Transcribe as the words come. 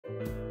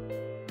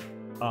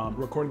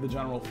recording the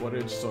general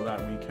footage so that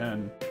we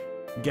can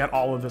get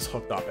all of this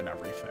hooked up and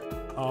everything.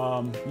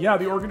 Yeah,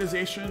 the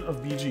organization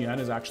of BGN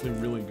is actually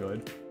really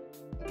good.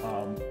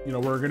 You know,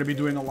 we're going to be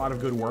doing a lot of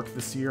good work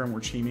this year, and we're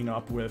teaming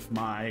up with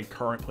my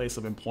current place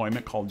of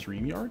employment called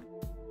DreamYard.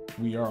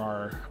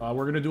 We're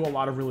going to do a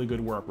lot of really good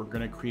work. We're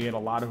going to create a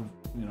lot of,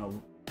 you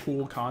know,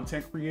 cool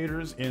content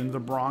creators in the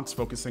Bronx,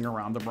 focusing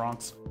around the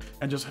Bronx,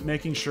 and just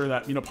making sure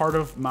that, you know, part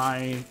of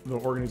the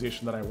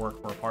organization that I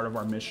work for, part of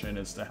our mission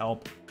is to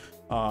help,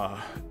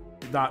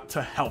 not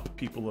to help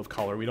people of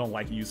color. We don't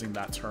like using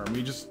that term.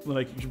 We just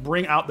like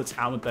bring out the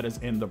talent that is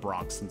in the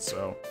Bronx. And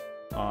so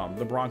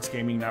the Bronx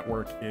Gaming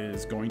Network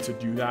is going to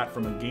do that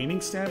from a gaming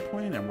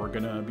standpoint, and we're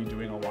going to be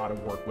doing a lot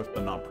of work with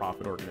the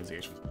nonprofit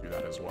organizations to do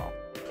that as well.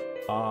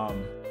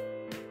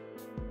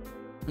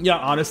 Yeah,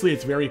 honestly,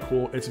 it's very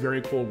cool. It's very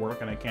cool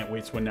work, and I can't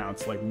wait to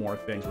announce like more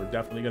things. We're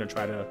definitely going to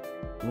try to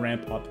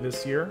ramp up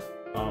this year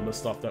the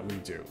stuff that we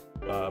do.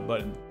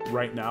 But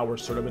right now, we're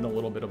sort of in a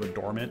little bit of a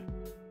dormant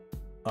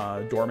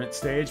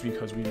stage,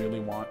 because we really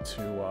want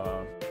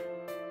to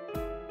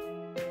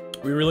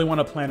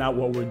plan out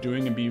what we're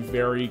doing and be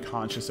very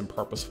conscious and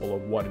purposeful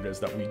of what it is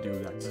that we do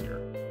next year.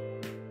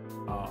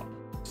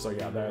 So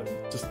yeah,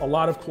 just a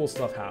lot of cool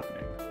stuff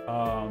happening.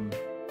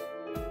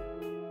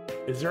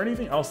 Is there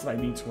anything else that I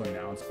need to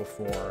announce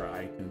before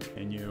I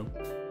continue?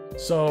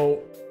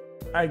 So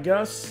I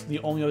guess the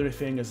only other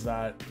thing is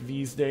that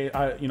these days,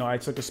 I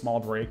took a small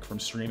break from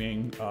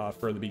streaming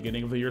for the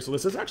beginning of the year. So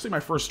this is actually my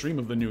first stream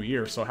of the new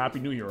year. So Happy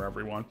New Year,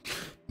 everyone.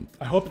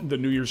 I hope the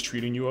new year's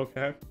treating you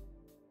okay.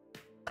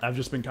 I've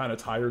just been kind of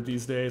tired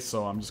these days,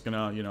 so I'm just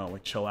gonna, you know,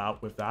 like chill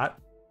out with that.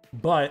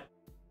 But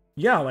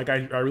yeah, like I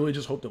really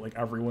just hope that like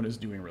everyone is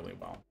doing really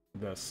well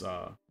this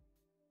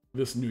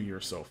new year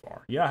so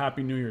far. Yeah,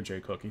 Happy New Year, Jay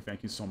Cookie.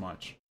 Thank you so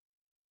much.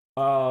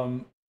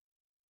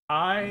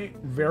 I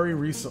very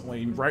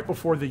recently, right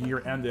before the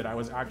year ended, I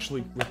was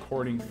actually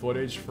recording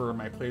footage for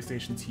my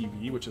PlayStation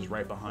TV, which is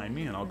right behind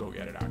me, and I'll go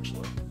get it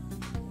actually.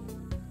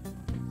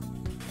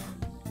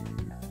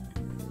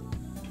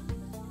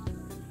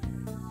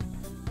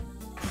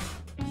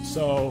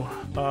 So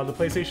the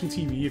PlayStation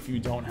TV, if you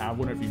don't have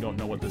one, if you don't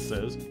know what this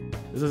is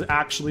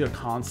actually a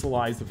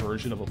consoleized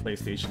version of a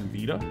PlayStation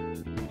Vita.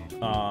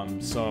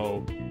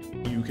 So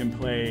you can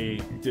play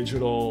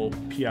digital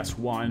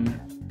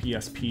PS1,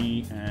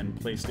 PSP, and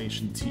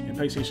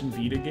PlayStation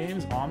Vita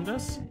games on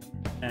this,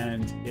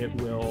 and it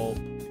will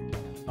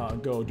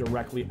go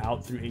directly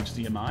out through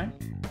HDMI.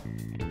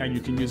 And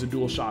you can use a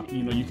DualShock.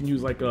 You know, you can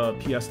use like a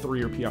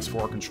PS3 or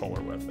PS4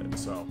 controller with it.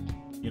 So,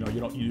 you know,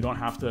 you don't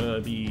have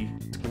to be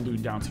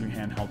glued down to your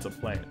handheld to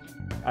play it.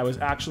 I was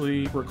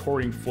actually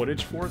recording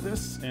footage for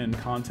this and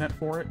content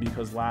for it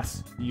because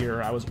last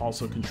year I was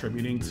also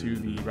contributing to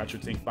the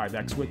Tink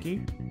 5X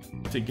wiki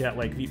to get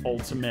like the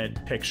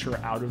ultimate picture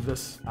out of the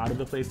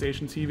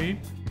PlayStation TV.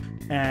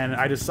 And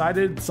I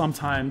decided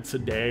sometime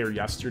today or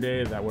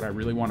yesterday that what I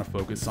really want to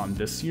focus on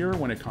this year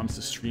when it comes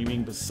to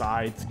streaming,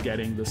 besides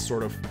getting this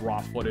sort of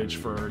raw footage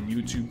for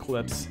YouTube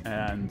clips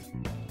and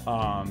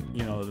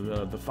you know,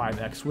 the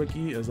 5X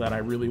wiki, is that I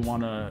really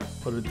want to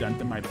put a dent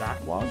in my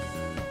backlog.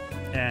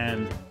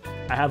 And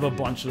I have a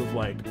bunch of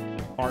like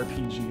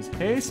RPGs.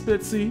 Hey,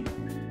 Spitzy.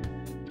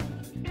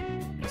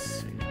 Let's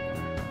see.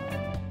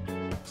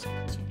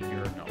 Spitzy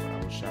here. No, but I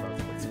will shout out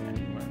Spitzy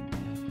anyway.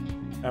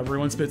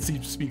 Everyone,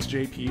 Spitzy Speaks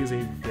JP is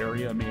a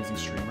very amazing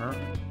streamer.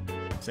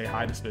 Say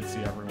hi to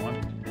Spitzy,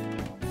 everyone.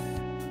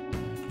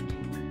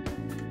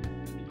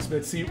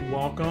 Spitzy,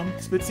 welcome.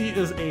 Spitzy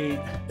is a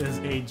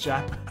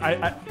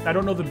I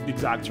don't know the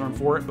exact term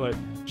for it, but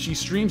she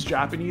streams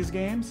Japanese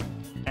games,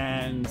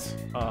 and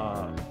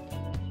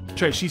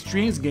she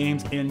streams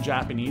games in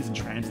Japanese and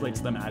translates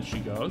them as she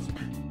goes.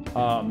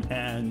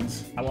 And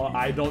while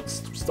I don't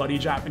study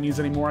Japanese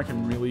anymore, I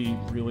can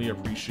really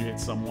appreciate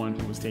someone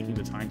who was taking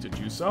the time to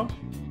do so.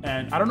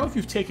 And I don't know if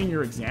you've taken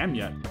your exam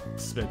yet,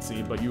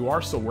 Spitzy, but you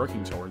are still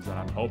working towards that,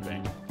 I'm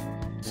hoping.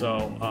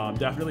 So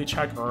definitely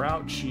check her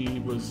out.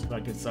 She was,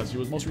 like it says, she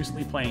was most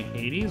recently playing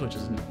Hades,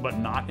 but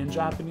not in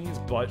Japanese,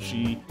 but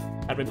she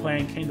had been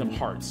playing Kingdom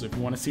Hearts. So if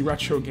you want to see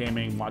retro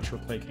gaming, watch her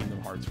play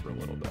Kingdom Hearts for a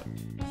little bit.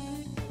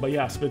 But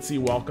yeah, Spitzy,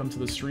 welcome to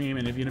the stream,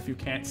 and even if you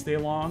can't stay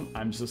long,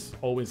 I'm just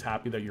always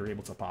happy that you're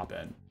able to pop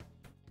in.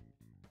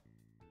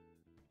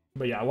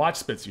 But yeah, watch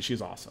Spitzy,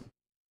 she's awesome.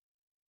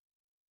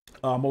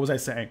 What was I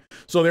saying?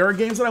 So there are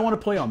games that I want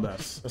to play on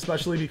this,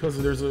 especially because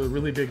there's a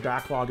really big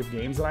backlog of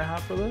games that I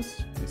have for this.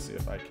 Let me see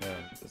if I can,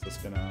 is this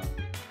gonna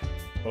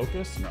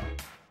focus? No,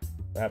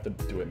 I have to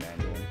do it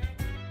manually.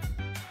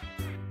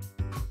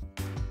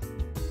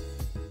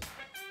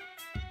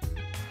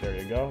 There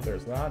you go,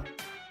 there's that,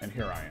 and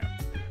here I am.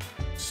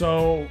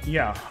 So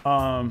yeah,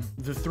 I'm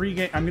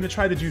gonna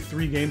try to do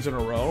 3 games in a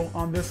row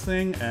on this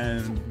thing,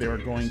 and they're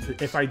going to,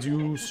 if I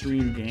do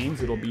stream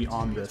games, it'll be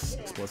on this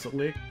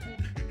explicitly.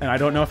 And I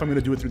don't know if I'm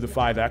gonna do it through the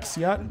 5X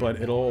yet, but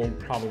it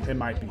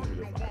might be through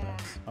the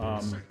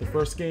 5X. The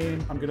first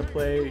game I'm gonna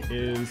play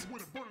is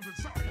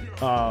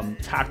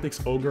Tactics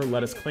Ogre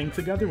Let Us Cling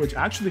Together, which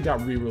actually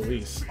got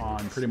re-released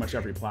on pretty much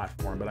every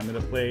platform, but I'm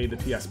going to play the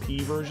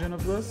PSP version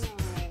of this.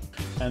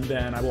 And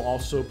then I will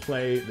also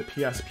play the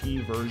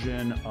PSP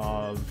version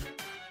of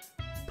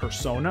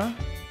Persona.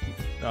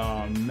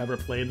 Never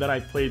played that. I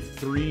played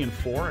 3 and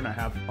 4, and I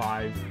have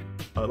 5,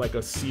 like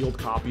a sealed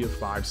copy of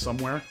 5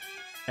 somewhere.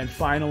 And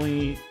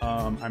finally,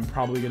 I'm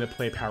probably going to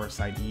play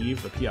Parasite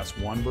Eve, the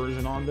PS1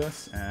 version on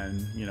this,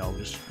 and, you know,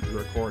 just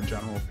record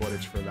general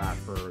footage for that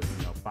for,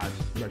 you know,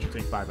 Retro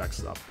Tink 5X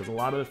stuff. Because a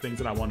lot of the things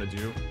that I want to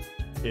do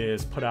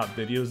is put out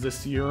videos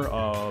this year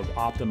of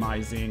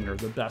optimizing or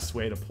the best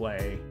way to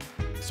play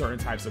certain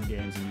types of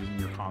games and using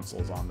your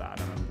consoles on that.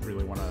 And I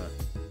really want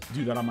to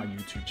do that on my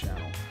YouTube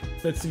channel.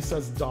 Spitzy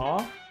says,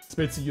 "Daw."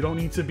 Spitzy, you don't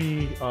need to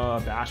be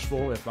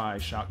bashful if I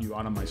shout you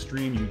out on my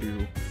stream. You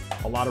do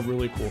a lot of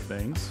really cool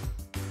things.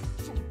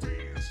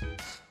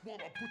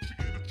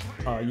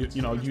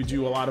 You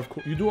do a lot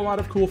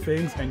of cool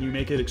things, and you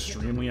make it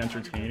extremely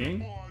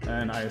entertaining.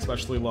 And I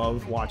especially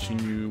love watching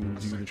you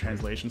do the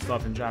translation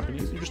stuff in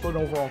Japanese. You're just an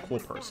overall cool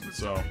person.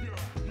 So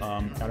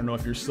I don't know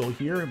if you're still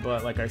here,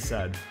 but like I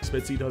said,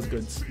 Spitzy does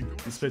good.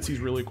 Spitzy's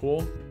really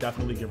cool.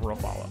 Definitely give her a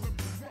follow.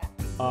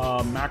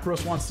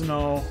 Macros wants to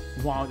know,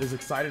 is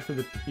excited for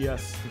the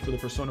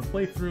Persona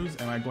playthroughs,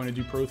 and I'm going to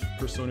do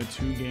Persona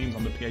 2 games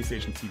on the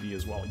PlayStation TV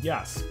as well.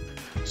 Yes.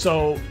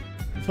 So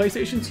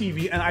PlayStation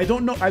TV, and I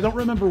don't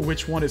remember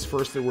which one is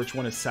first or which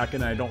one is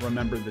second, and I don't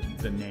remember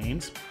the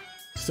names.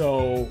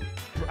 So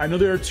I know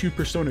there are 2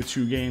 Persona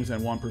 2 games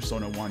and 1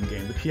 Persona 1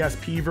 game. The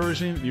PSP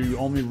version, the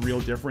only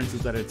real difference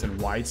is that it's in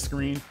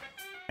widescreen,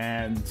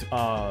 and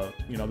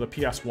you know, the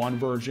PS1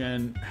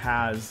 version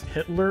has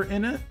Hitler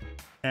in it.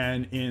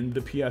 And in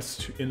the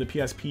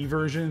PSP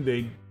version,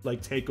 they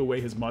like take away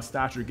his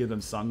mustache or give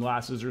him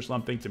sunglasses or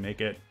something to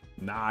make it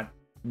not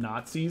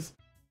Nazis.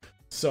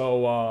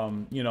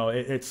 So you know,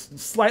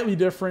 it's slightly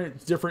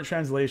different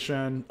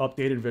translation,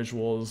 updated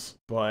visuals,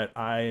 but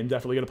I am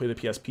definitely gonna play the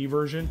PSP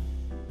version.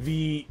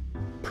 The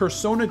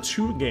Persona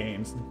 2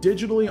 games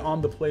digitally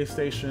on the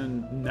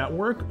PlayStation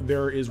Network,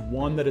 there is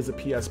one that is a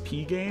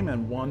PSP game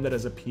and one that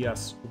is a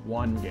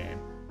PS1 game.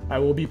 I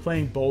will be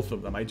playing both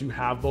of them. I do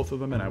have both of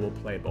them, and I will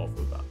play both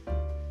of them.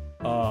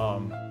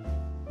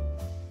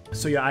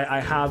 So yeah, I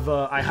have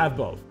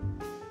both.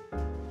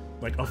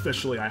 Like,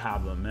 officially, I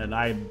have them. And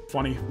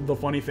the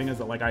funny thing is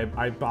that, like,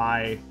 I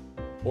buy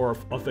or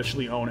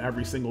officially own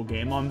every single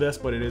game on this,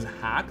 but it is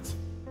hacked.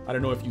 I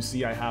don't know if you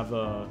see, I have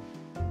a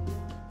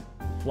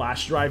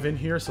flash drive in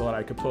here so that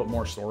I could put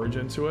more storage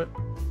into it.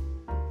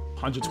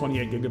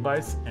 128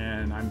 gigabytes,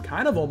 and I'm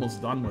kind of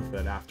almost done with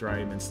it after I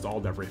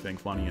installed everything,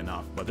 funny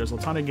enough. But there's a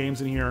ton of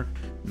games in here.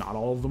 Not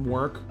all of them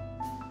work,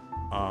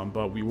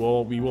 but we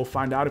will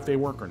find out if they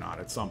work or not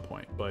at some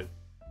point. But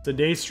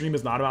today's stream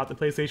is not about the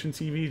PlayStation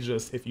TV.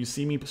 Just if you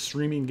see me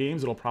streaming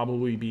games, it'll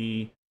probably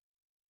be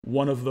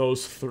one of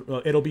those.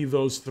 It'll be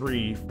those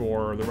 3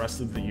 for the rest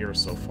of the year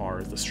so far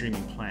as the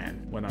streaming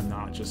plan, when I'm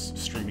not just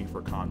streaming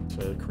for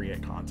to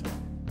create content.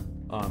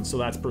 So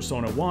that's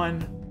Persona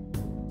 1.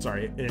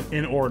 Sorry,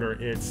 in order,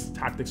 it's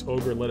Tactics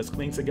Ogre Let Us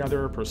Cling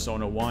Together,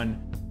 Persona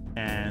 1,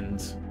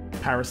 and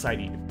Parasite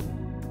Eve.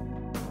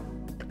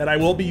 And I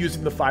will be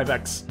using the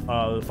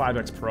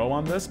 5X Pro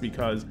on this,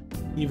 because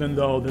even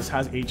though this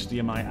has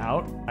HDMI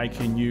out, I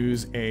can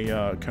use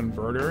a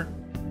converter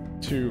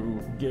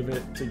to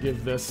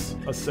give this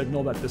a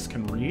signal that this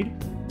can read,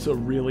 to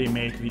really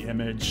make the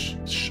image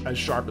as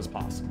sharp as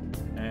possible.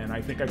 And I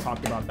think I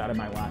talked about that in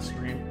my last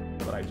stream,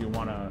 but I do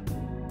want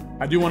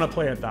to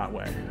play it that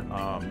way.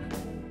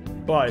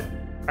 But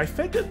I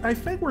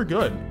think we're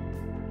good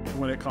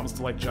when it comes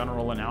to like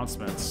general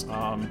announcements.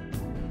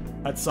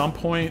 At some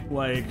point,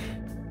 like,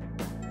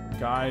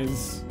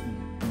 guys,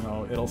 you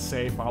know, it'll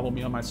say follow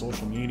me on my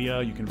social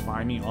media. You can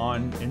find me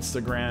on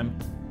Instagram,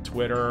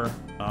 Twitter.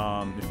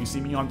 If you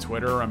see me on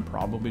Twitter, I'm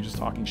probably just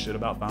talking shit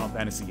about Final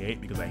Fantasy VIII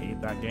because I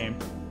hate that game.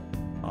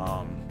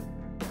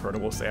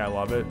 Herta will say I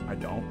love it. I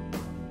don't.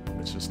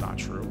 It's just not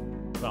true.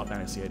 Final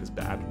Fantasy VIII is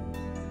bad.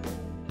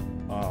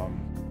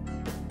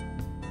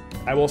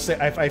 I will say,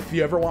 if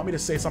you ever want me to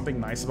say something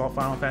nice about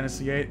Final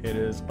Fantasy VIII, it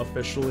is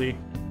officially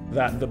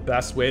that the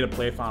best way to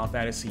play Final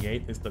Fantasy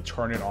VIII is to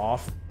turn it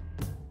off,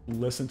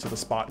 listen to the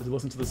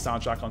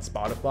soundtrack on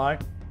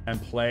Spotify,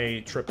 and play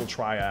Triple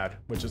Triad,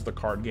 which is the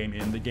card game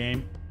in the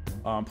game.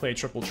 Play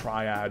Triple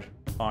Triad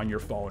on your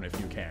phone if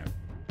you can.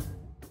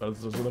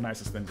 Those are the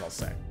nicest things I'll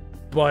say.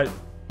 But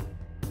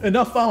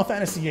enough Final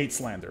Fantasy VIII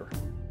slander.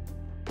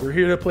 We're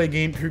here to play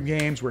GameCube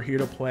games. We're here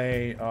to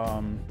play.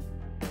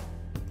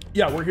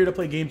 We're here to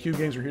play GameCube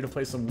games. We're here to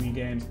play some Wii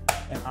games,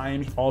 and I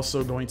am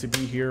also going to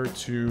be here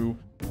to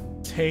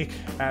take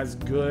as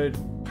good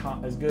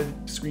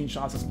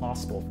screenshots as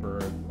possible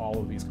for all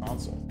of these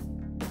consoles.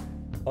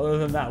 Other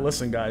than that,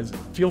 listen, guys,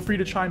 feel free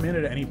to chime in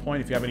at any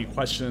point if you have any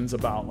questions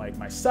about like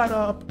my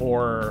setup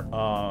or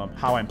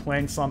how I'm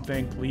playing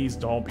something. Please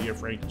don't be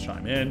afraid to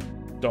chime in.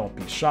 Don't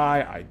be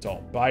shy. I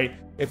don't bite.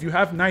 If you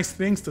have nice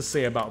things to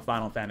say about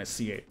Final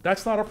Fantasy VIII,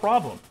 that's not a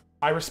problem.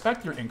 I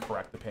respect your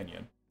incorrect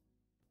opinion.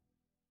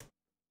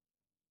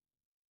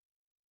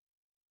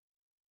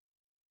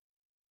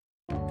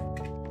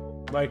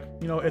 Like,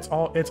 you know, it's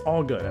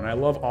all good, and I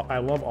love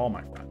all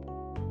my friends.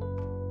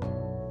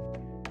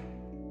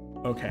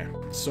 Okay,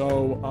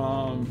 so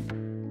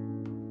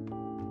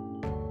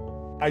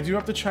I do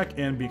have to check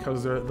in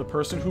because the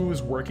person who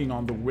was working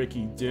on the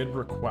wiki did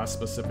request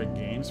specific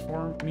games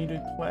for me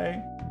to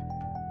play.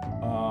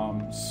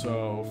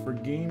 So for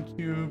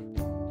GameCube,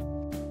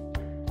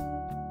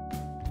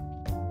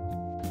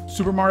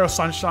 Super Mario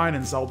Sunshine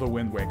and Zelda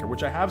Wind Waker,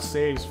 which I have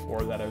saves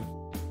for that have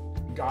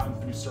gotten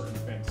through certain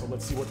things. So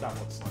let's see what that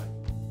looks like.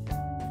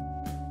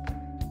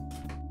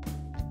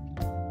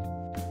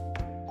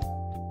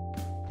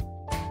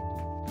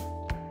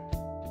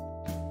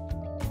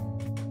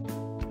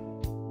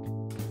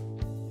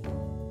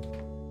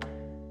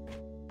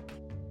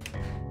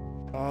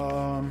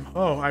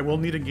 Oh, I will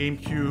need a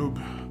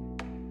GameCube.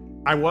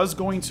 I was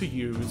going to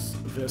use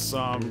this,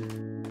 I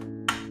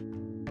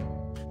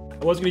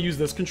was going to use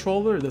this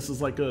controller. This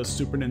is like a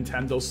Super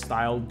Nintendo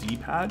style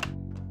D-pad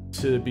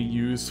to be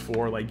used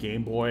for like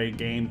Game Boy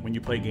when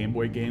you play Game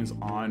Boy games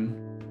on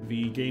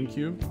the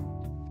GameCube.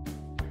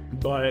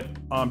 But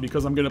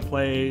because I'm going to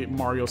play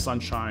Mario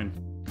Sunshine,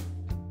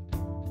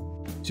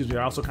 excuse me,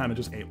 I also kind of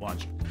just ate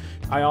lunch.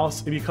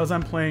 Because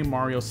I'm playing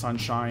Mario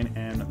Sunshine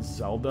and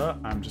Zelda,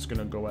 I'm just going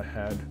to go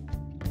ahead.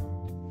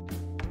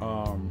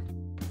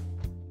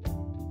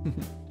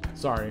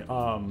 Sorry,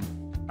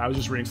 I was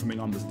just reading something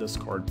on this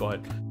Discord,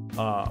 but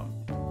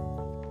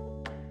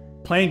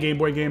playing Game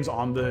Boy games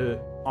on the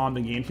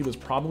GameCube is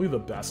probably the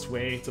best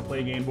way to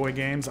play Game Boy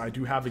games. I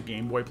do have a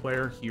Game Boy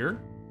player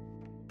here,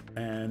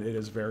 and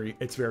it's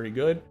very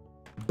good.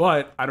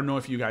 But I don't know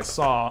if you guys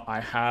saw, I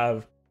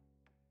have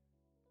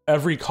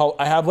every color.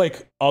 I have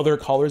like other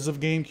colors of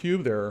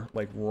GameCube. They're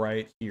like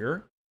right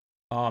here.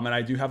 And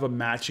I do have a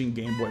matching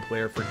Game Boy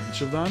player for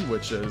each of them,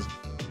 which is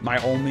my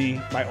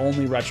only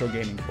retro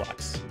gaming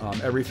flex.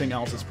 Everything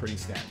else is pretty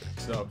standard.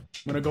 So I'm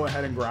gonna go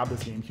ahead and grab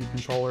this GameCube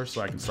controller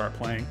so I can start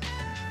playing.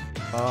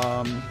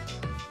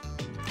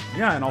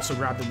 Yeah, and also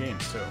grab the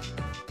games too.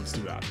 Let's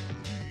do that.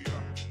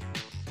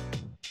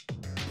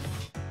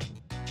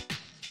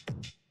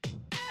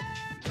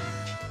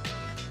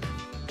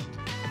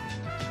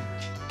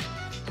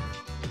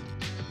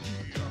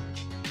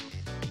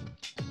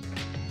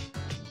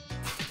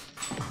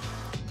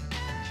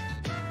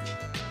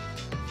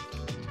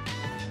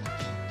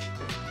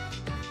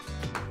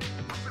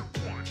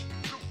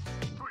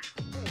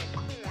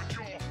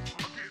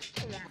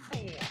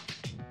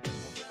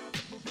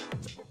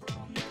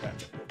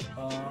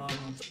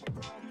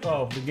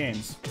 Oh, the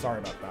games. Sorry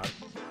about that.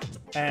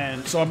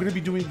 And so I'm going to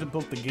be doing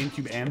both the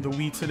GameCube and the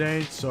Wii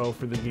today. So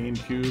for the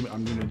GameCube,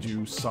 I'm going to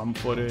do some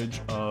footage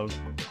of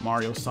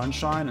Mario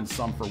Sunshine and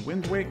some for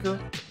Wind Waker.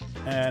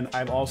 And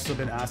I've also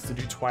been asked to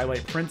do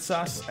Twilight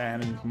Princess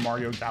and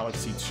Mario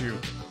Galaxy 2.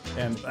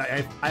 And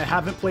I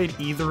haven't played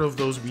either of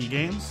those Wii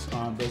games.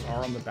 Those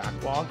are on the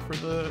backlog for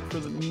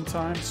the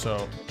meantime.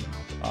 So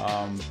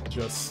I'm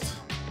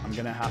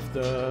gonna have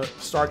to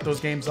start those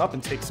games up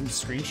and take some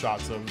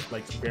screenshots of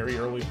like very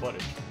early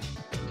footage.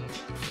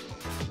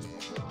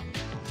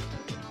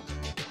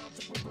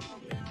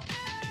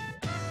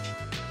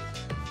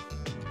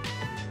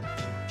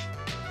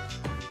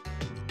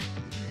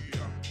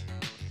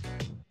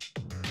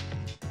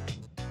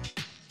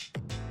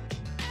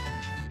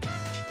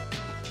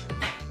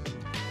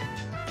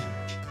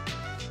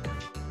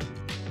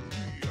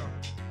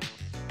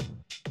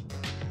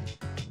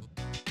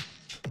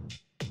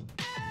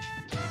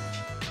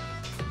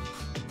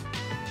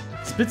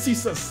 Bitsy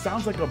says,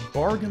 sounds like a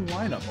bargain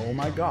lineup. Oh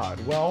my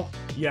god. Well,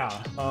 yeah.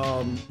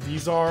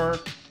 These are.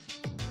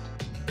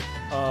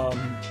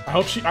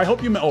 I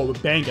hope you meant. Oh,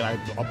 bangin'.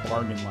 A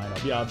bargain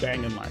lineup. Yeah, a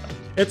bangin' lineup.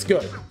 It's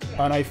good,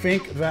 and I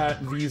think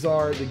that these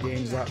are the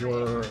games that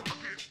were,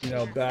 you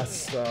know,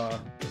 best. Is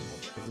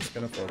this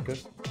gonna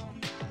focus?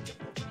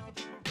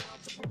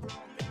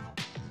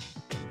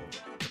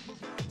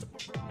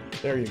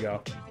 There you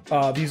go.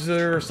 These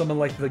are some of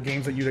like the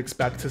games that you'd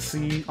expect to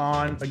see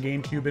on a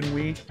GameCube and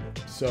Wii.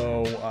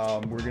 So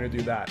we're gonna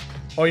do that.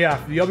 Oh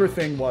yeah, the other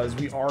thing was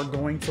we are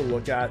going to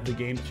look at the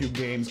GameCube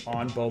games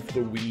on both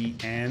the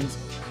Wii and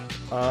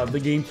the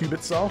GameCube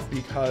itself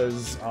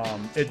because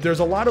there's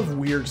a lot of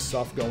weird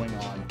stuff going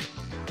on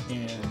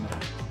in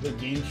the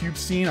GameCube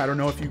scene. I don't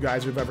know if you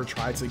guys have ever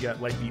tried to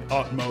get like the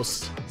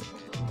utmost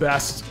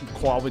best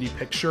quality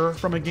picture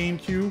from a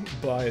GameCube,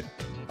 but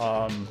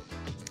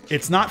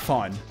it's not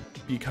fun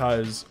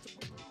because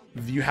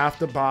you have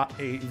to buy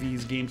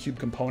these GameCube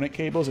component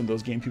cables, and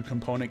those GameCube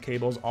component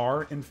cables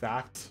are, in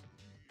fact,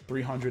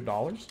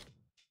 $300.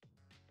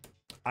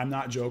 I'm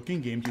not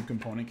joking. GameCube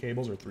component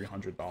cables are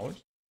 $300.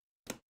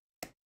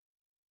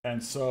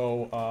 And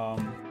so,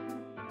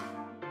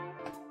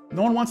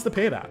 no one wants to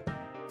pay that.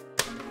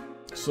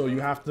 So you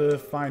have to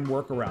find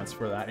workarounds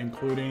for that,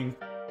 including...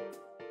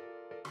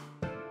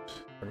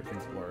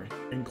 Everything's blurry.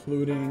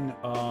 Including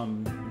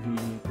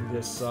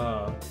this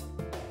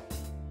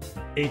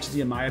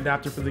HDMI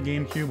adapter for the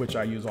GameCube, which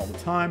I use all the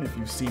time. If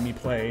you see me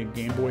play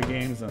Game Boy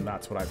games, then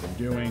that's what I've been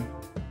doing.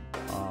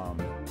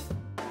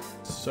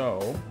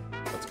 So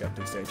let's get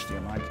this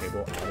HDMI cable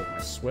out of my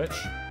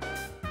Switch.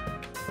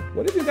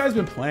 What have you guys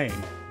been playing,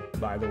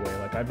 by the way?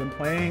 Like, I've been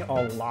playing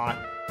a lot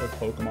of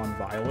Pokemon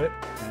Violet,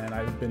 and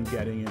I've been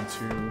getting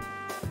into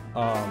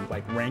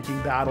like ranking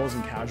battles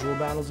and casual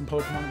battles in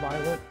Pokemon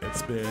Violet.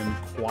 It's been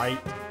quite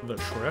the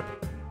trip.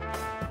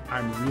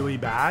 I'm really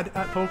bad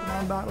at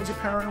Pokemon battles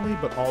apparently,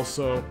 but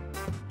also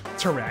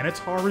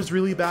Tyranitar is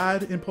really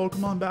bad in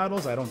Pokemon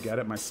battles. I don't get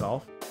it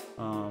myself.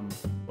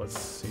 Let's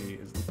see,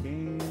 is the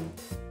game?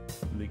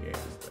 The game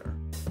is there.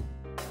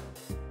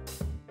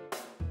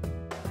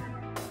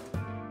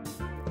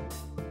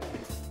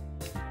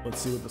 Let's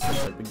see what this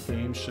looks like. The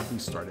game should be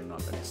starting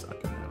up any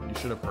second now. You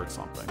should have heard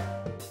something.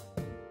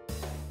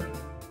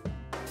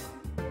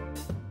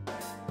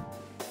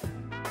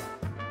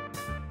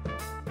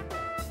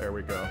 There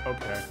we go.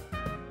 Okay.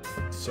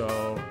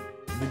 So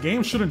the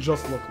game shouldn't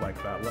just look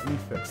like that. Let me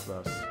fix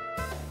this.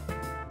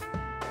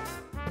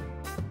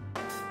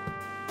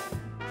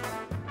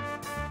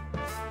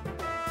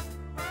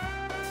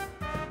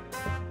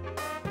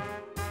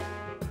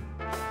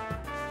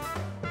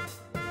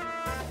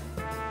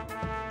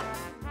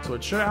 So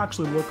it should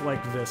actually look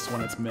like this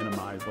when it's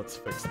minimized. Let's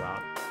fix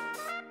that.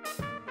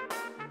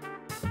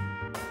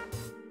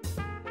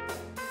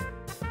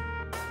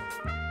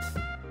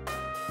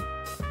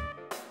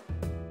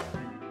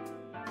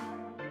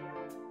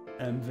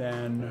 And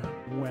then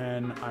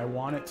when I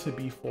want it to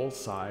be full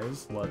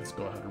size, let's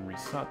go ahead and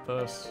reset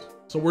this.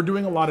 So we're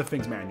doing a lot of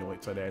things manually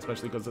today,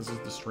 especially because this is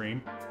the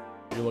stream.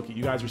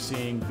 You guys are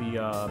seeing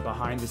the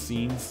behind the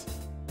scenes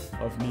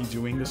of me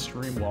doing the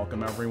stream.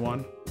 Welcome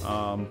everyone.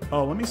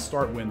 Oh, let me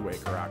start Wind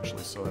Waker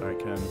actually so that I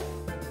can,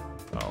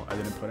 oh, I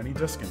didn't put any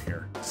disc in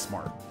here.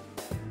 Smart.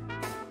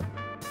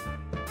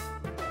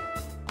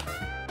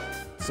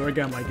 So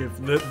again, like if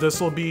this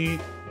VOD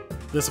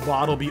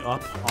will be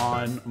up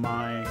on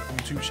my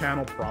YouTube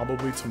channel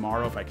probably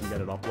tomorrow if I can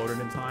get it uploaded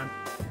in time.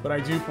 But I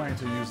do plan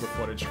to use the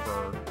footage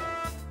for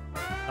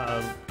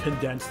a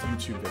condensed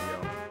YouTube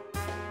video.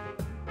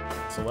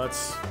 So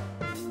let's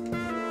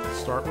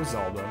start with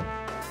Zelda.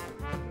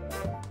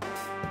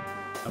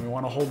 And we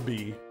want to hold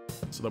B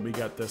so that we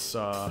get this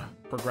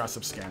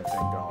progressive scan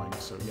thing going.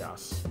 So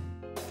yes.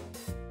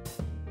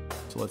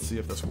 So let's see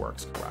if this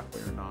works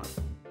correctly or not.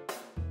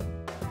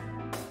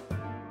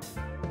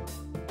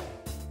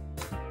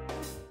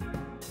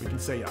 We can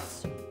say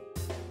yes.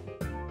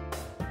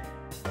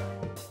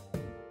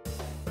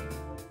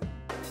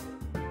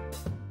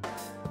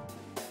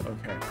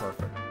 Okay,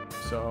 perfect.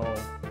 So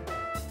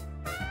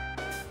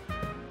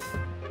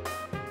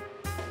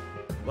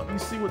let me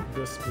see what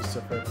this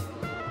specific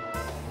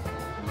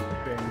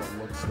thing that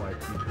looks like,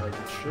 because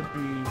it should be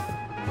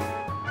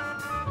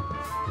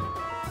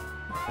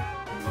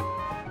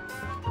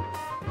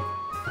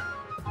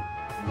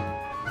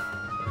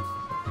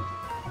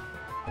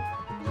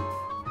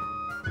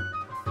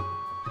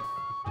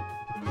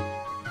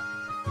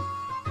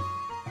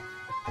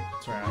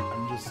sorry,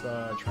 I'm just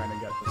trying to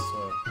get this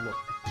look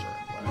a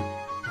certain way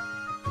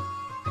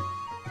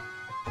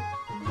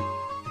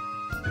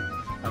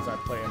as I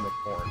play and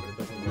record, but it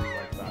doesn't look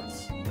like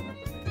that's going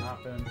to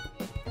happen.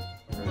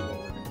 Here's what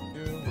we're going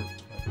to do. We're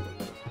just going to put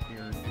this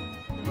here.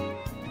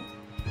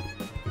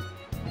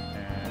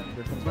 And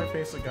here comes my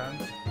face again.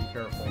 Be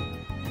careful.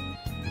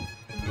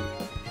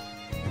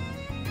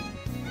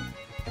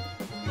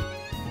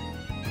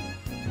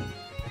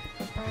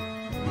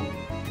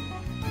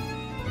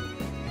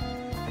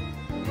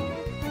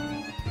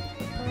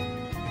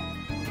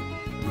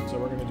 So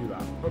we're going to do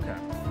that. Okay.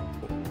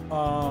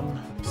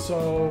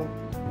 So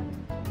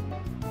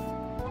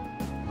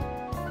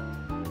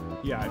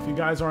yeah, if you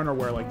guys aren't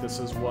aware, like this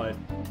is what,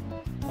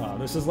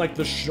 this is like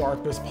the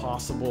sharpest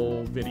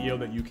possible video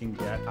that you can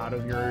get out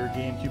of your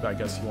GameCube. I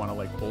guess you want to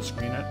like full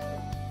screen it.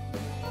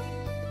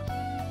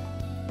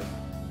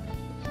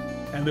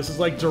 And this is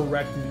like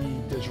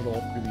directly digital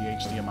through the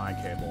HDMI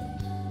cable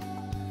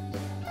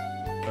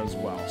as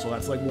well. So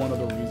that's like one of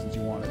the reasons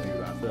you want to do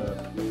that.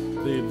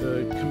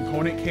 The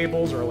component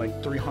cables are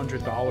like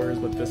 $300,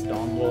 but this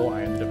dongle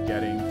I ended up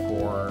getting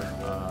for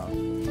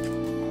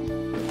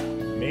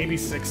maybe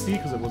 $60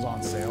 because it was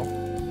on sale.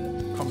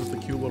 Comes with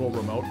a cute little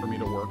remote for me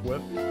to work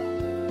with.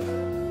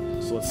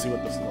 So let's see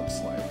what this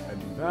looks like. I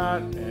do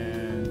that,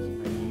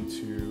 and I need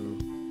to...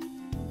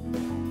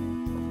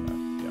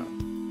 Okay, yeah.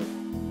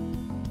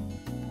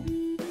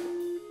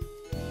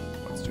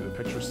 Let's do the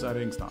picture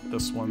settings, not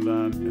this one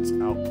then. It's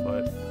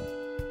output.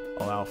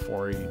 Allow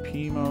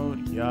 480p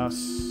mode, yes.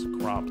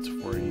 Cropped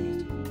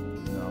 480.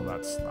 No,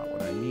 that's not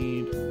what I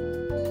need.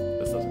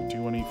 This doesn't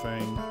do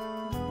anything.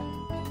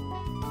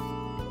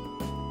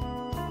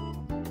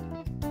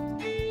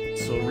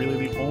 So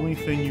really the only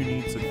thing you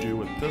need to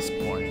do at this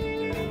point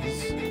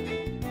is,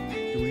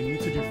 do we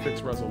need to do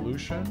fixed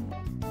resolution?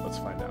 Let's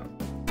find out.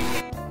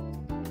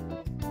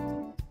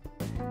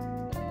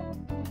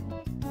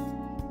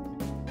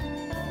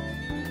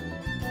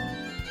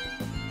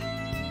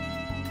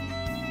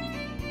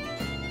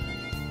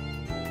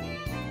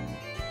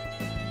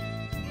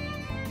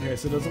 Okay,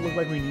 so it doesn't look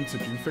like we need to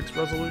do fixed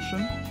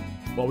resolution.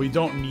 Well, we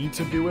don't need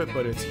to do it,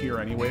 but it's here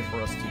anyway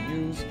for us to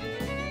use.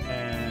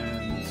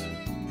 And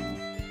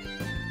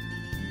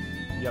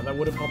yeah, that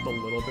would have helped a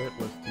little bit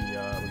with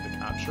the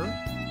capture,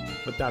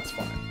 but that's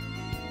fine.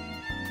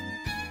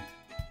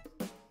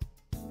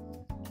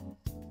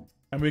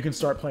 And we can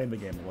start playing the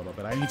game a little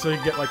bit. I need to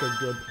get like a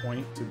good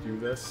point to do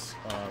this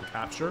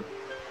capture.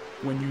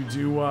 When you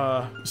do,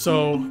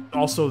 so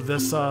also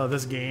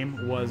this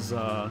game was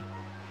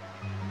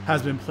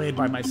has been played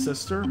by my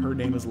sister. Her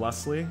name is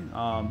Leslie,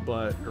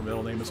 but her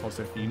middle name is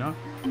Josefina.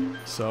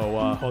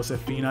 So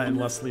Josefina and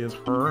Leslie is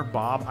her.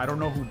 Bob, I don't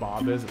know who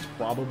Bob is. It's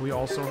probably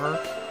also her.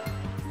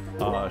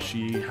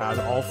 She has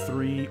all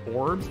 3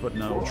 orbs, but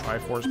no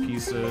Triforce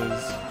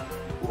pieces,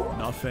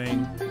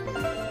 nothing.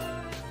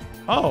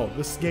 Oh,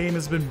 this game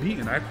has been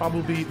beaten.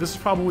 This is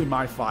probably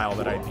my file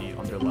that I beat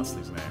under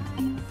Leslie's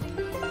name.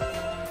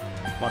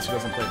 Unless she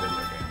doesn't play video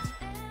games.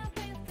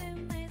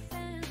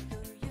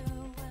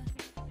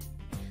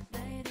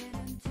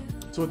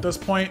 So at this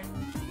point,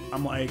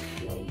 I'm like,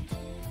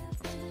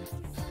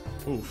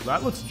 oof,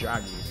 that looks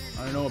jaggy.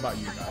 I don't know about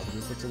you guys, but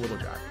this looks a little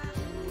jaggy.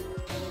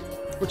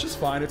 Which is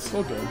fine, it's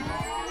still good.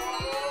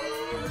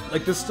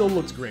 Like, this still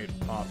looks great,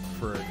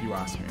 for if you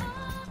ask me.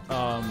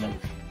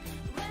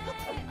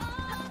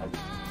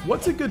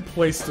 What's a good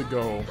place to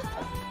go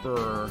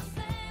for...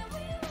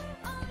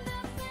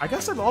 I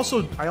guess I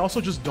also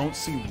just don't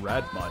see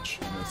red much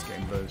in this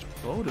game. The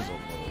road is a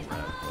little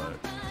red, but...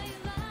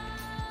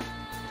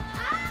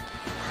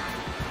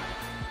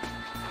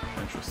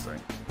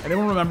 Interesting.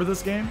 Anyone remember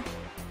this game?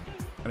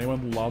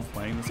 Anyone love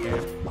playing this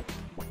game?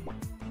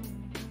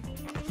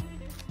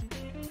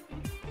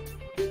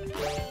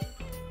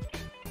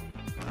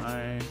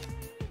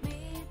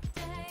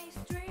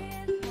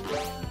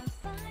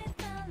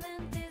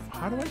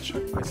 How do I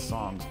check my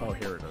songs? Oh,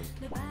 here it is.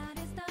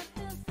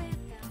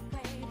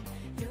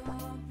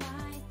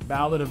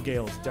 Ballad of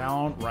Gales.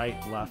 Down, right,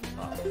 left,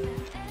 up.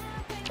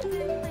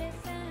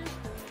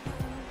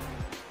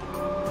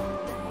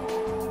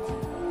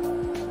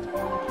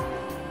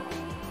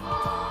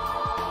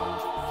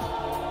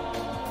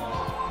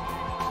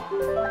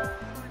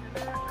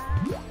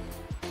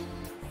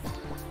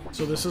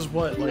 So this is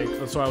what, like,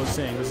 that's what I was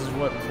saying. This is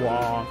what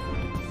raw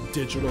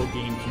digital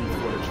GameCube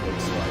footage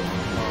looks like.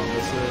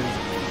 This is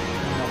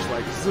much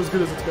like, this is as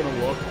good as it's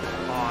gonna look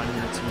on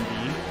your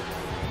TV,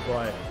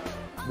 but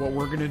what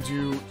we're gonna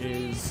do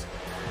is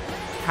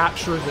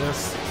capture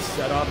this,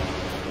 set up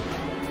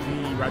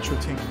the Retro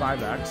Tink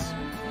 5X.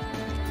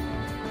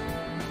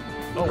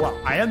 Oh wow,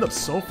 I end up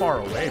so far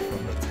away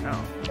from the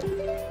town.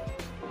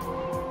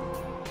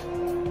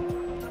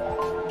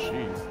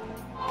 Jeez.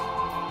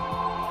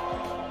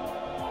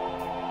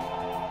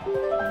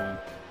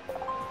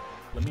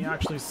 Let me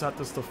actually set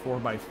this to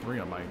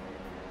 4x3 on my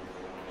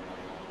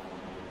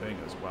thing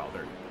as well.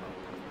 There you go.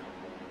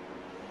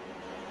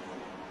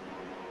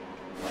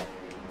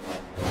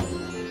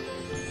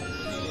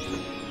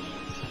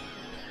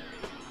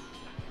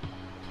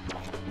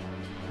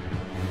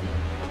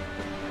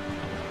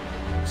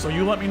 So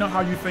you let me know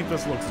how you think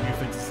this looks. Do you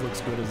think this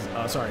looks good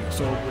as... sorry,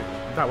 so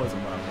that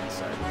wasn't what I was going to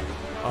say.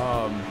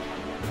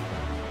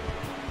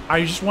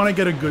 I just want to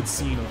get a good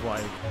scene of,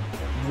 like,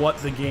 what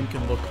the game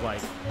can look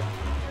like.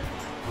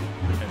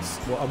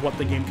 What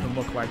the game can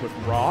look like with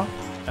RAW.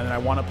 And then I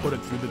want to put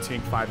it through the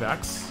Tink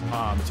 5X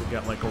to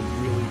get, like, a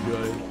really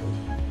good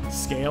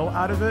scale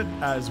out of it,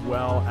 as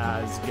well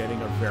as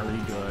getting a very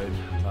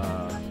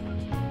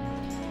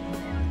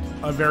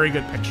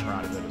good picture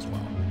out of it as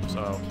well.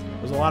 So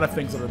there's a lot of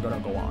things that are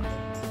going to go on.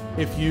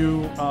 If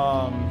you,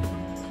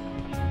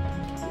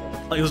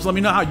 like, just let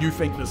me know how you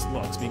think this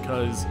looks,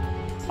 because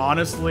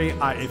honestly,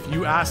 if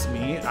you ask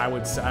me, I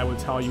would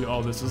tell you,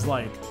 oh, this is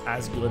like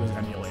as good as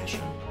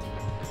emulation.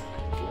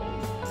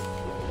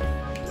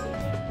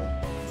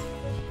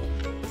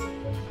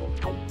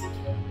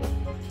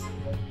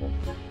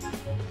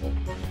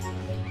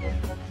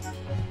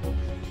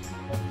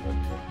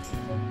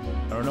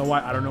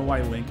 I don't know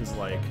why Link is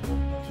like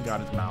got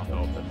his mouth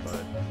open,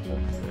 but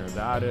there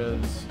that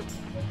is.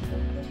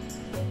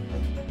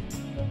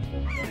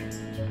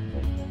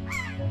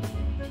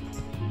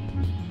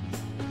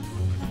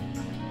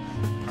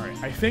 All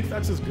right, I think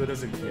that's as good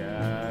as it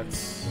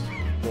gets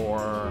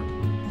for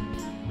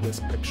this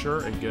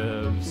picture. It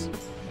gives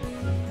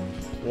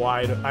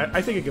wide.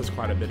 I think it gives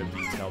quite a bit of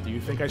detail. Do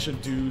you think I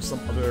should do some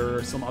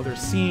other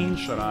scene?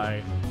 Should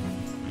I,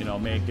 you know,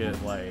 make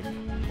it like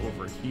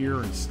over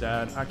here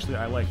instead? Actually,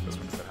 I like this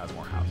one because it has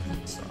more housing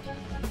and stuff.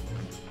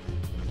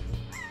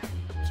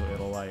 So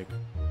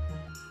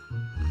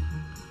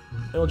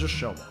it'll just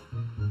show them.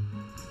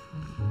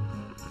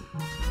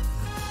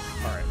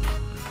 Alright.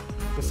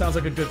 This sounds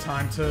like a good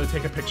time to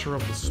take a picture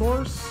of the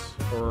source,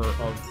 or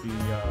of the,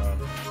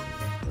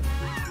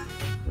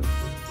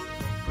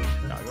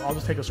 no, I'll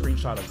just take a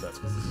screenshot of this,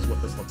 because this is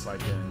what this looks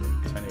like in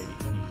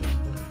 1080p.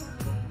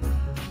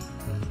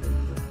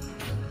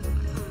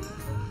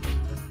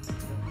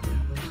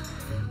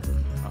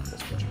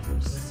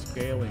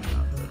 Scaling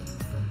method.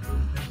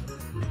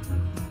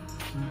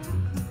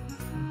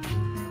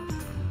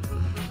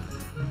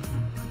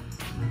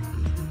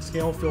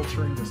 scale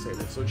filtering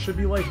disabled. So it should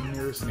be like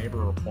nearest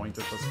neighbor or point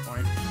at this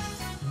point.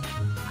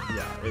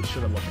 Yeah, it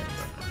shouldn't look any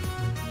different.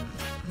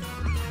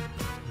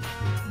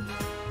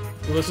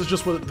 So this is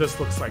just what this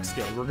looks like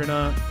scaled. We're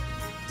gonna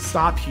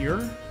stop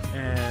here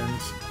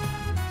and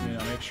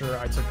make sure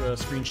I took a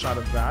screenshot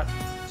of that.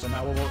 So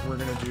now what we're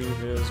gonna do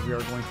is we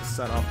are going to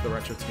set up the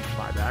Retro Tink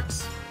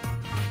 5X.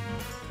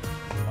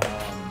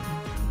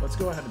 Let's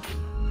go ahead and do that.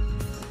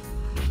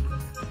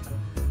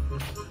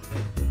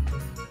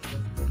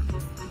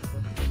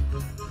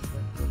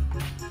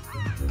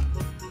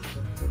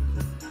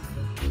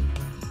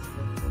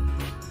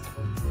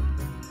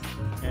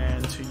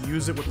 And to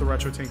use it with the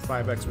Retro Tink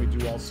 5X, we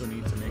do also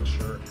need to make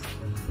sure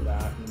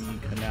that we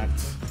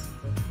connect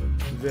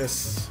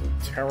this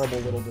terrible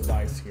little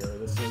device here.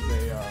 This is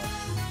a,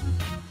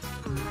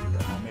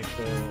 I'll make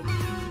this big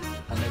again.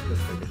 I'll make this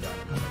big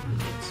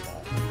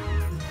small.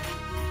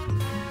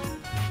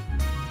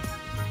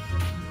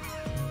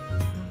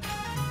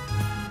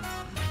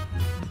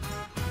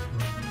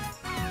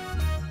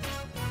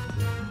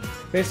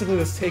 Basically,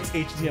 this takes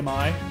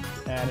HDMI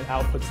and it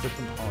outputs the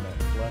component.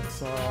 Let's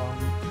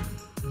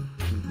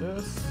do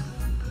this.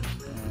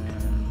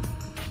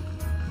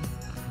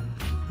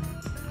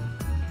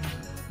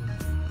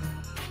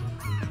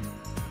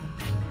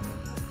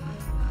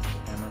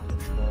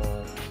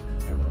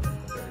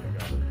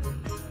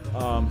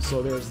 So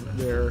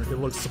it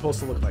looks supposed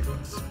to look like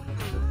this.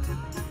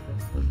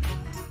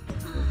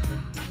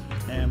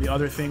 And the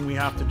other thing we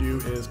have to do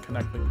is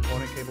connect the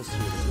component cables to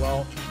it as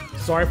well.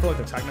 Sorry for like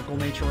the technical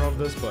nature of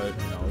this, but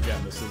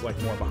again, this is like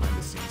more behind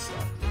the scenes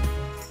stuff.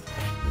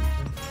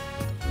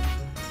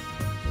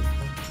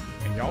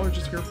 And y'all are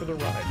just here for the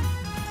ride.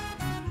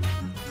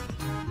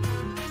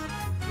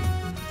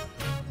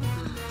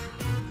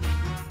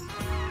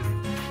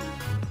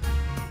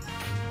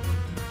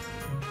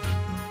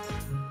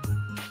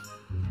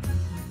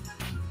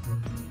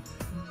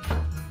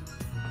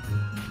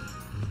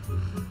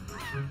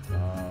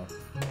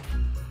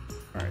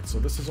 So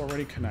this is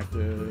already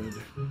connected.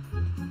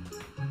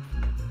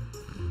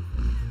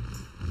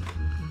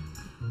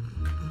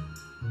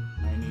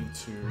 I need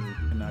to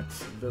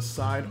connect this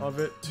side of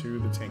it to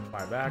the Tink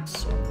 5X,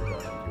 so I'm gonna go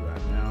ahead and do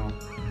that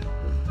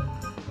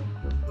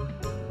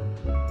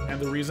now. And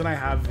the reason I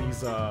have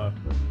these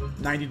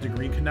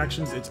 90-degree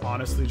connections, it's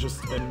honestly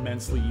just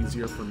immensely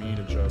easier for me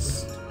to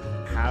just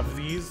have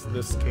these.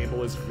 This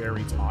cable is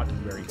very taut and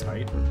very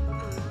tight.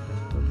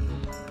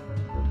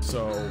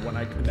 So when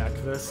I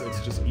connect this, it's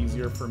just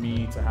easier for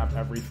me to have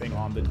everything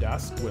on the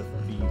desk with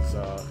these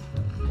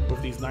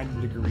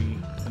 90-degree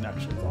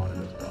connections on it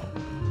as well.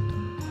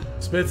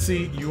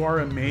 Spitzy, you are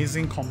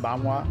amazing,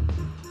 konbanwa.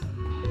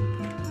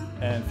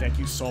 And thank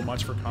you so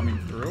much for coming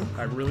through.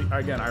 I really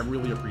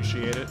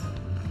appreciate it.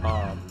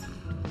 I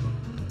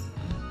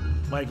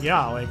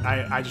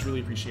just really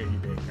appreciate you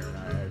being here,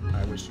 and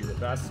I wish you the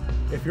best.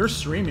 If you're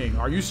streaming,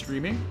 are you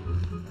streaming?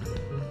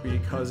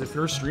 Because if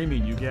you're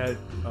streaming, you get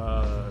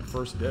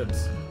first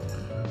dibs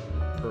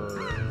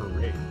per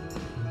raid.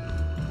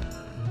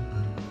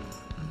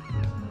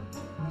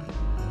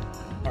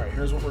 All right,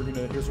 here's what we're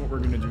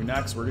gonna do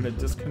next. We're gonna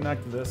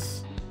disconnect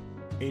this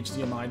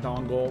HDMI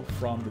dongle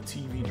from the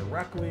TV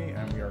directly,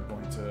 and we are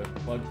going to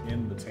plug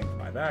in the Tink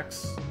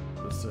 5X.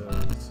 This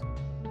is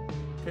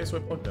okay. So I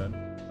plugged in.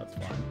 That's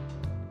fine.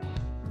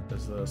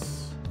 Is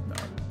this? No,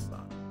 it's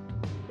not.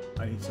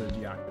 I need to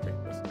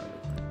deactivate this.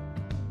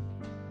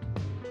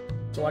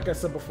 So like I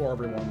said before,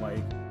 everyone,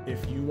 like,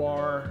 if you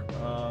are,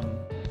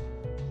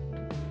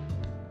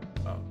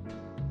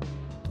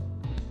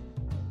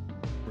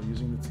 we're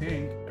using the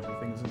Tink,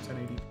 everything is in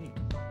 1080p.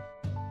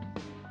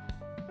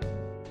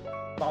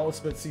 Follow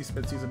Spitzy,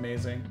 Spitzy's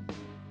amazing.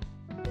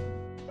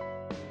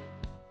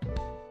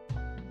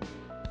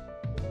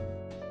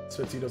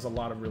 Spitzy does a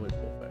lot of really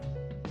cool things.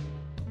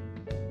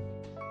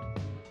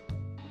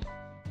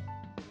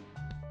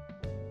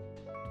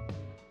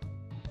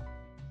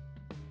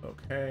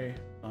 Okay,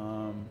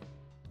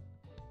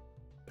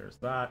 there's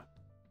that.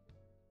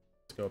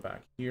 Let's go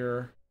back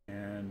here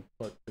and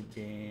put the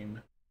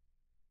game.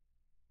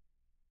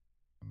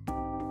 I'm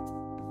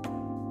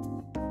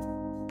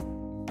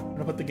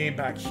gonna put the game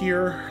back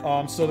here.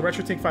 So the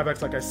Retro Tink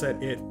 5X, like I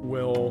said, it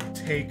will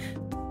take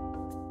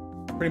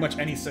pretty much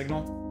any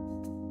signal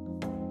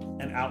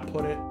and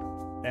output it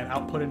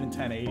in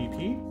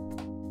 1080p.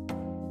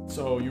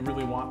 So you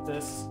really want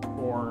this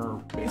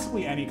for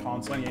basically any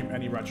console,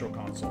 any retro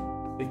console.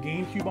 The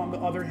GameCube, on the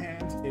other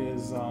hand,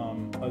 is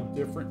a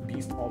different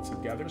beast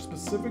altogether,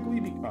 specifically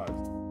because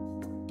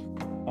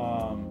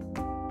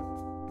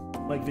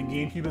like the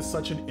GameCube is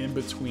such an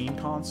in-between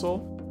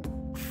console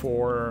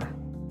for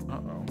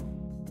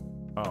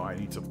I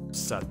need to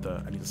set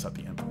the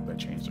input. I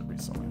changed it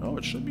recently. Oh,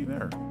 it should be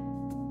there.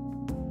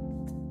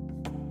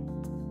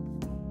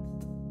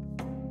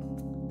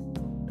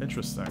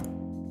 Interesting.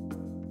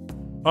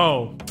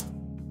 Oh,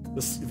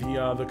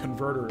 the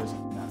converter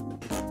isn't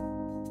connected.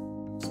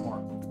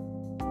 Smart.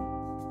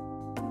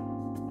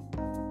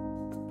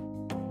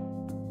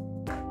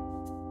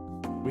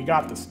 We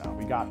got this now.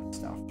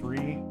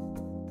 3,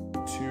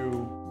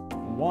 2,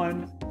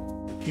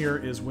 21. Here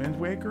is Wind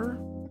Waker,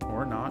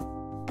 or not.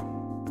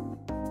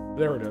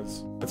 There it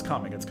is. It's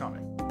coming, it's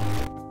coming.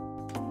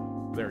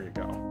 There you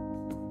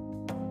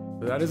go.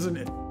 That is an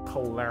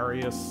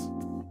hilarious,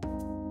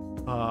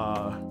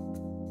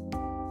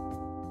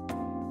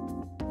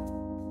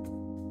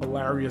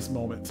 hilarious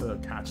moment to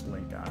catch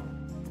Link at.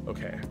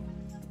 Okay.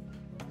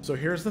 So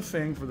here's the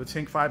thing for the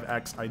Tink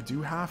 5X. I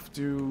do have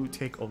to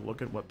take a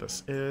look at what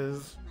this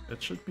is.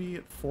 It should be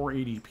at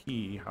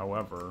 480p,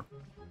 however.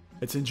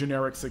 It's in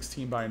generic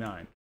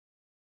 16:9.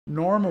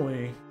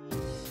 Normally,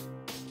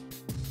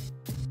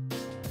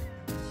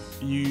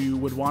 you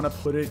would want to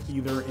put it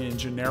either in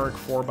generic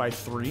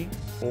 4:3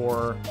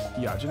 or,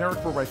 yeah, generic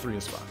 4:3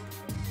 is fine.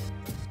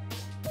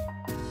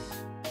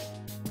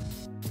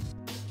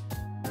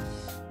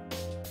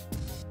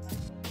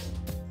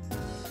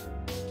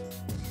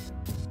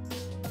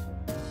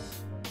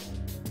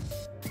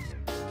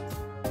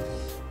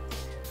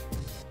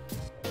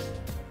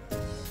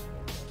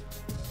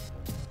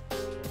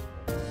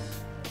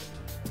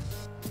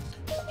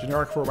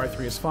 Generic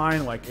 4:3 is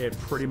fine, like it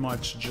pretty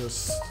much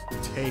just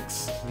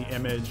takes the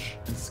image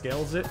and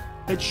scales it.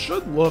 It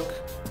should look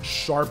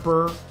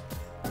sharper,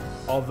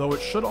 although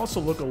it should also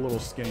look a little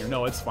skinnier.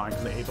 No, it's fine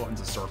because the A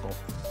button's a circle.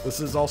 This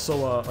is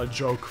also a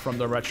joke from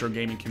the retro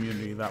gaming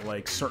community that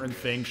like certain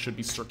things should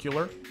be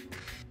circular.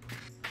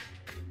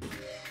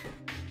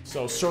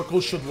 So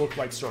circles should look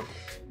like circles,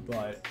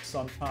 but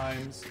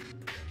sometimes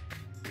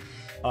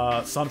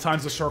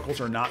the circles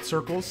are not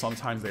circles,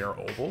 sometimes they are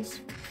ovals.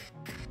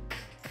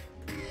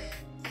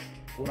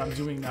 What I'm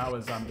doing now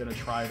is I'm gonna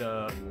try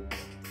to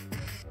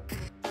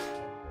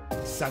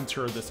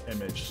center this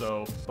image.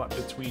 So, but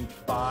between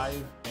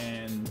 5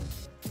 and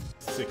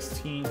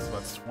 16, so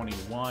that's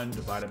 21,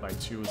 divided by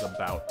 2 is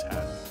about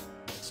 10.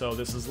 So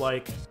this is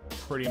like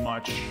pretty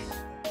much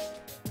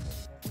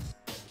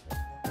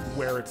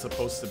where it's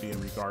supposed to be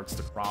in regards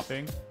to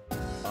cropping.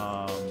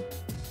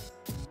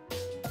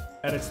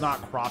 And it's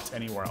not cropped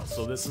anywhere else.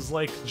 So this is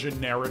like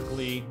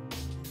generically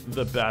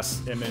the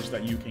best image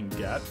that you can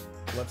get.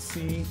 Let's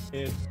see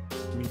if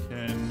we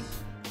can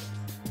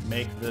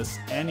make this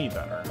any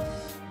better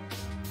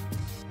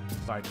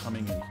by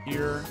coming in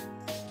here.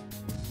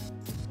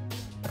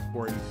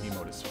 480p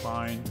mode is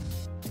fine.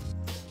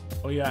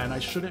 Oh yeah, and I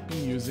shouldn't be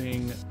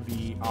using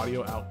the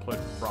audio output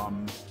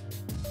from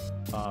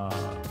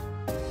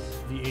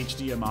the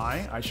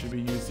HDMI. I should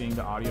be using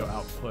the audio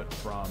output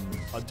from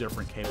a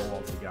different cable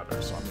altogether.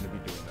 So I'm going to be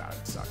doing that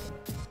in a second.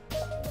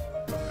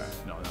 Okay,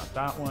 no, not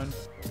that one.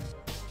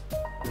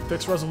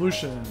 Fixed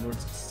resolution,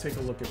 let's take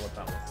a look at what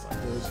that looks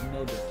like. There's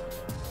no difference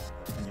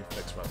when you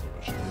fix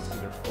resolution. It's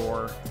either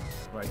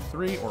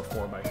 4:3 or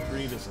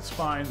 4:3. This is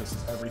fine. This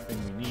is everything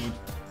we need.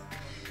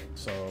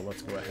 So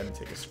let's go ahead and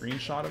take a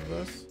screenshot of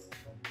this.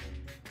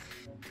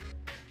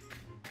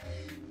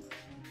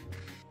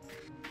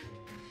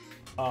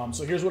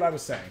 So here's what I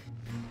was saying.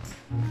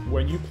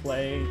 When you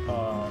play,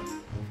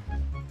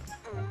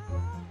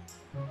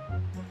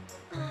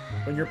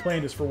 when you're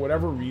playing this, for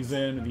whatever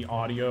reason, the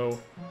audio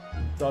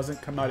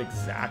doesn't come out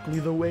exactly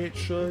the way it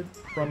should,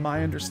 from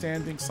my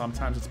understanding.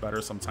 Sometimes it's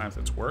better, sometimes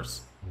it's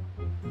worse.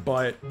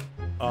 But,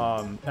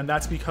 and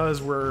that's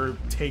because we're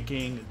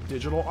taking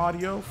digital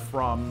audio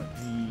from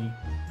the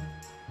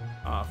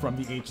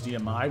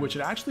HDMI, which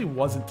it actually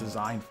wasn't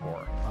designed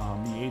for.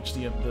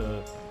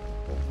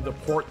 The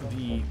port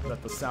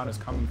that the sound is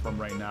coming from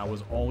right now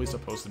was only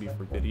supposed to be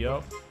for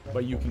video,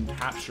 but you can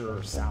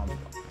capture sound from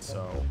it.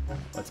 So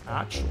let's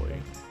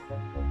actually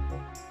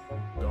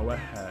go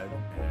ahead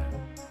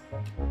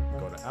and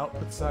go to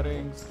output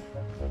settings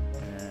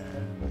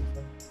and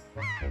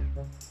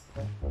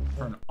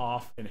turn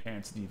off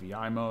enhanced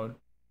DVI mode,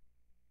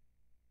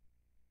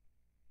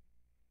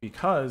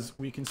 because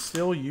we can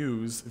still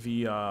use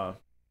the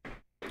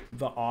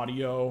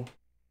audio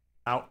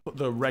output,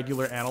 the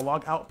regular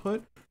analog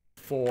output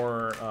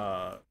for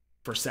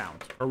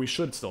sound, or we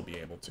should still be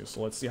able to.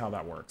 So let's see how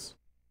that works.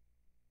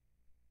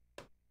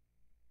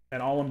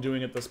 And all I'm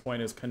doing at this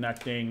point is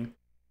connecting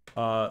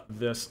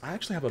this. I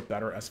actually have a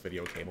better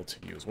S-Video cable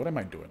to use. What am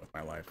I doing with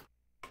my life?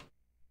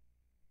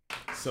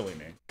 Silly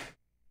me.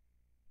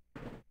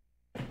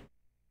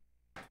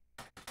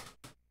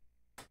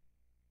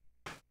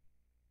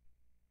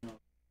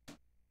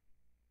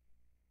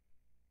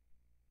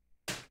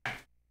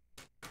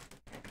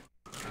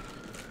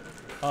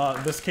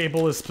 This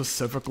cable is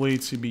specifically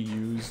to be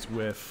used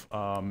with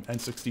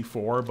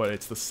N64, but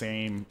it's the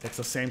same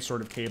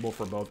sort of cable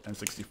for both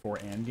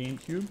N64 and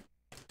GameCube.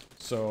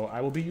 So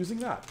I will be using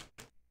that.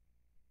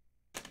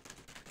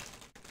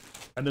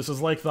 And this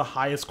is like the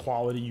highest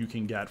quality you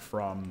can get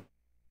from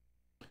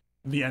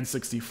the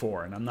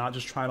N64. And I'm not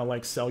just trying to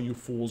like sell you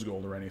fool's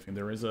gold or anything.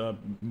 There is a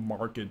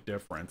market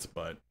difference,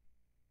 but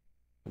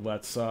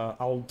let's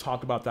I'll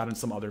talk about that in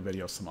some other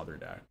video some other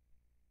day.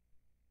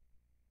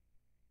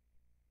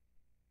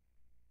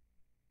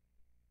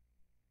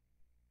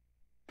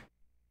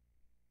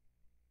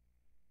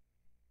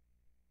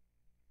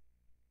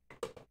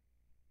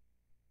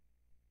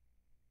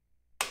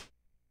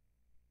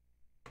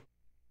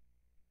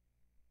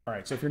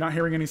 Alright, so if you're not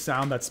hearing any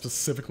sound, that's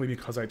specifically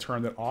because I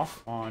turned it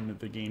off on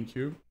the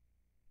GameCube.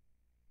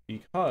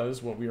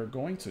 Because what we are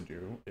going to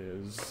do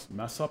is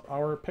mess up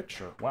our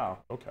picture. Wow,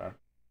 okay.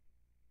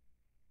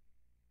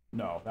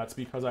 No, that's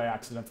because I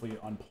accidentally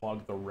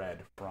unplugged the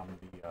red from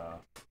the,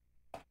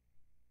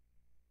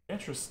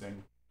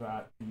 Interesting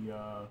that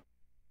the,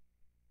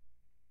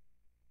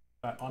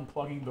 that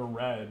unplugging the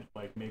red,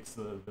 like, makes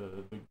the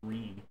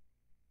green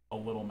a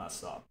little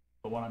messed up.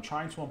 But when I'm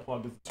trying to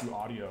unplug the two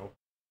audio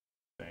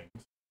things,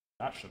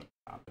 that shouldn't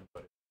happen,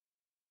 but it's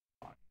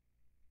fine.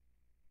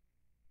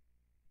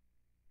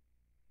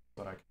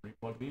 But I can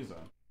replug these in.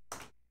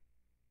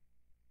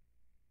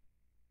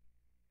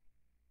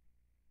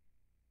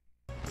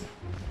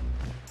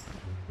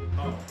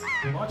 Oh,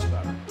 much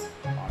better,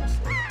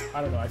 honestly.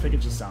 I don't know, I think it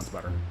just sounds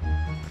better.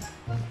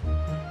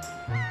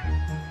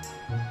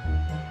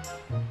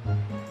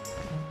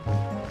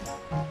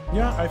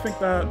 Yeah, I think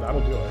that'll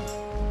do it.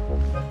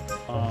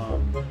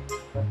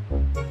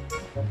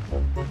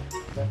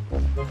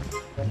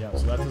 Yeah,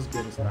 so that's as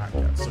good as that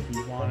gets. So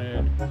we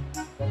wanted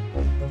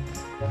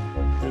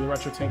do the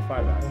Retro Tink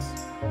 5X.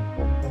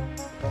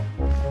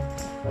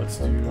 Let's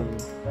do,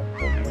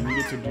 and we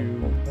needed to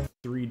do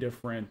 3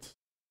 different.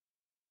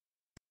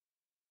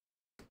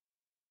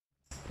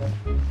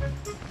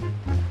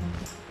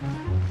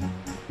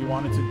 He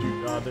wanted to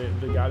do,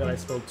 the guy that I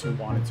spoke to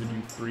wanted to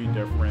do 3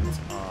 different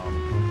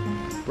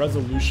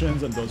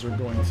resolutions, and those are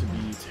going to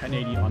be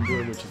 1080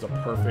 under, which is a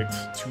perfect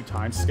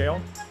 2x scale.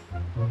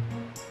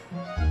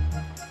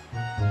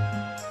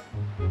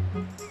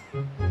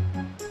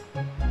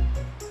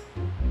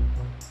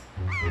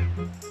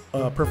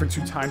 Perfect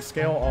 2x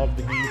scale of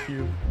the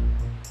GameCube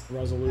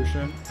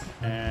resolution,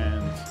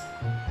 and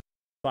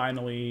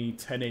finally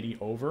 1080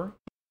 over.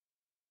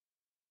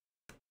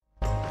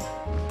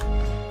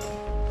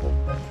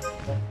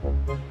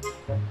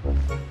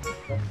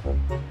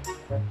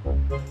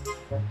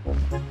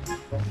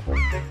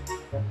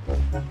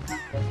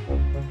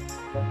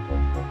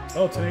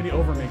 Oh, 1080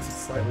 over makes it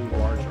slightly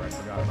larger. I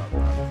forgot about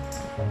that.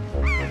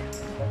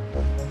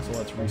 So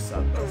let's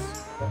reset this.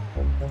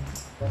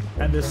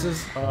 And this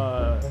is,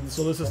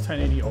 so this is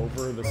 1080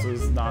 over. This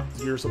is not,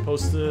 you're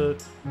supposed to,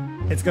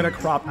 it's gonna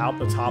crop out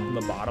the top and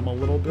the bottom a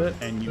little bit,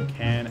 and you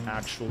can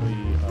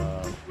actually,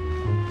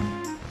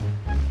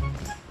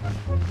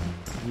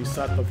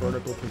 reset the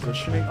vertical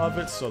positioning of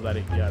it so that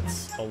it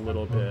gets a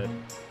little bit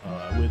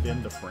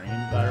within the frame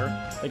better.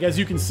 Like, as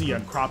you can see,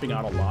 I'm cropping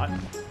out a lot,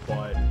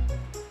 but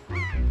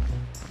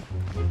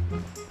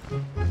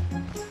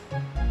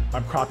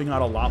I'm cropping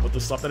out a lot, but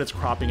the stuff that it's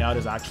cropping out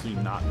is actually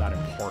not that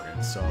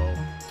important. So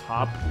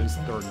top is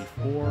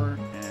 34,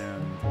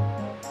 and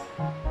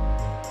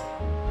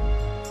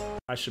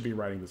I should be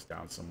writing this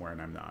down somewhere,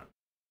 and I'm not.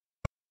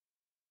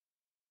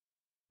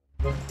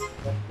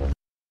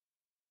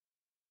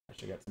 I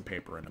should get some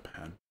paper and a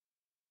pen.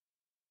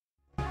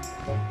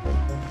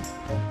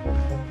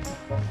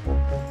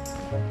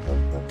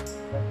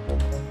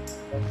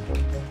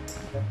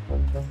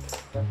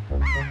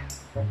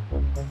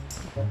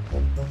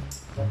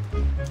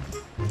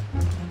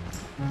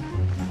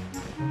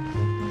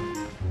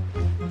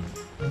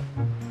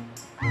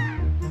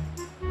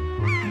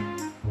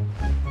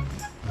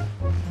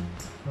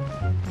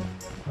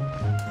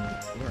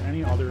 Are there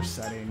any other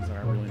settings that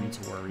I really need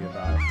to worry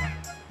about?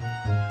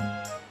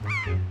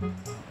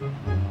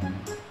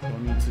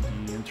 Don't need to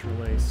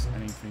de-interlace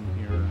anything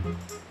here.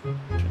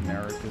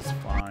 Generic is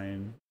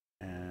fine,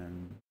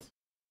 and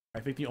I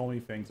think the only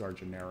things are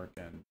generic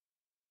and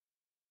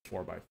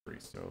 4x3,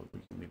 so we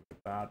can leave it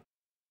at that.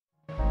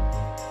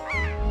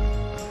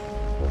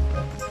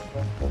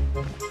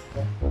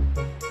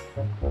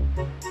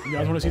 You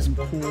guys want to see some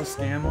cool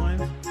scan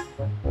lines?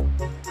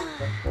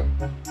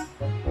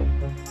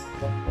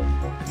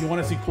 If you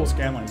want to see cool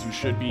scan lines, you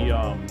should be,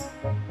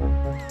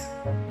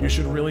 you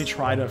should really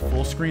try to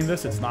full screen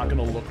this. It's not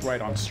going to look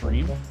right on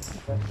stream. What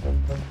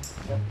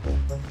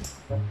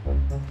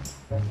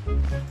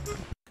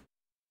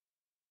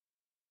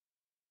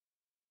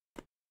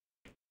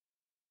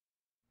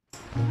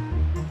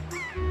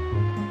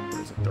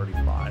is it,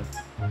 35?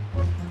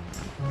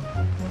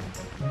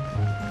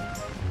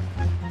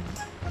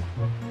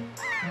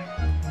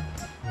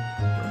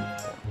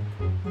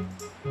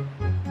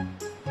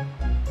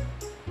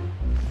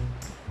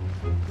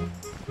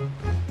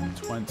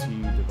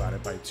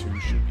 Divided by 2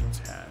 should be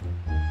 10.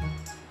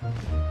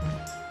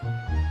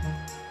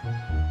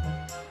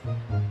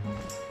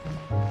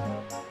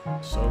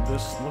 So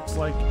this looks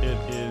like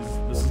this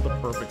is the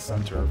perfect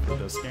center for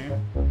this game.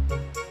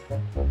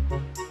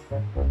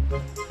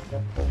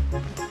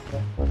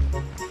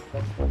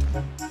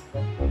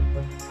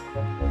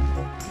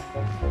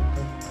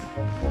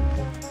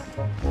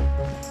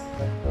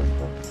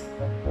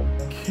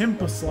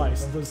 Kimpa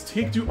Slice, does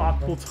Tink do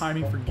optical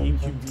timing for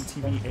GameCube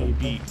DTV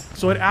AB?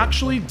 So it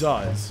actually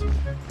does.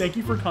 Thank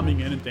you for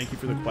coming in, and thank you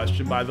for the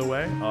question, by the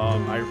way.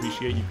 I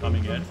appreciate you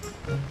coming in.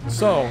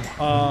 So,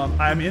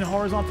 I'm in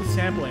horizontal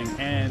sampling,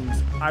 and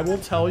I will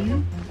tell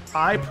you,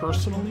 I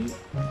personally...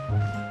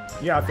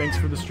 Yeah, thanks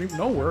for the stream.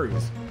 No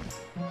worries.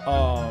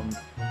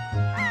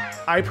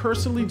 I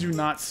personally do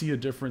not see a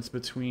difference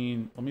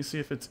between, let me see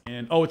if it's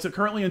in, oh, it's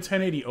currently in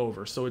 1080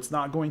 over, so it's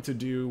not going to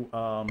do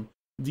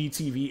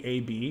DTV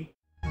AB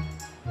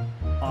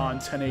on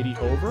 1080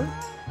 over.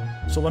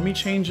 So let me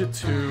change it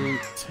to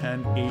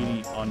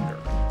 1080 under.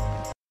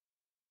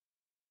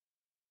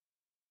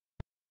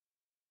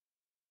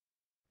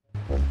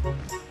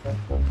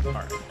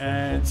 Alright,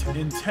 and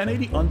in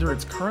 1080 under,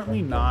 it's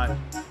currently not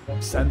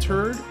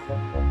centered.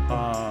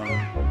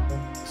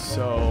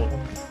 So,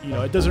 you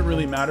know, it doesn't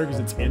really matter because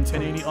it's in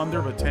 1080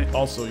 under, but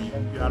also,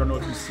 I don't know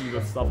if you see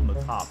the stuff on the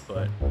top,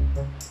 but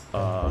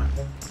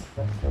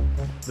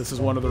this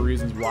is one of the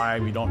reasons why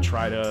we don't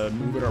try to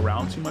move it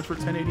around too much for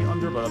 1080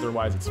 under, but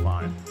otherwise it's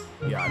fine.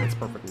 Yeah, and it's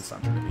perfectly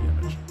centered in the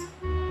image.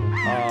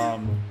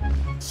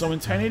 So in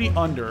 1080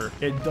 under,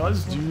 it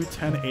does do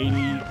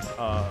 1080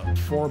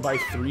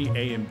 4:3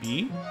 A and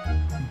B,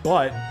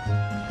 but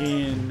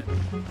in...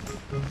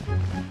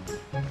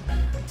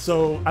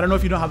 So, I don't know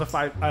if you know how the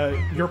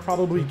you're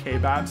probably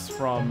K-Bats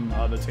from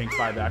the Tink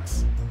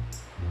 5X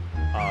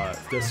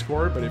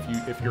Discord, but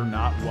if you're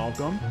not,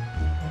 welcome.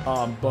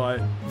 But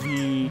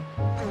the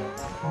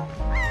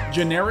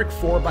generic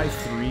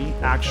 4:3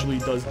 actually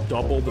does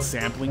double the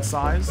sampling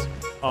size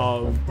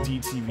of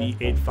DTV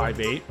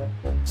 858.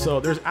 So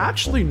there's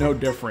actually no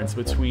difference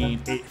between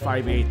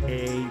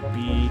 858A,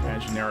 B,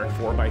 and generic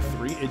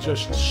 4:3. It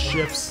just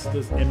shifts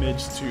this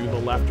image to the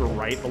left or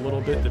right a little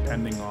bit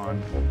depending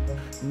on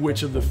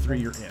which of the three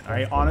you're in.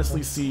 I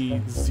honestly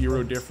see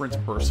zero difference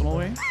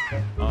personally,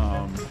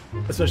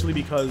 especially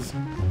because,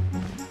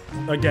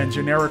 again,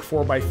 generic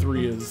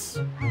 4:3 is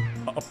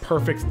a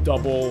perfect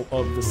double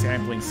of the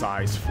sampling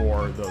size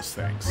for those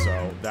things.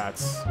 So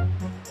that's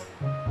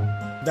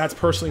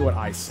personally what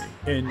I see.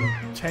 In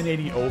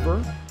 1080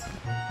 over,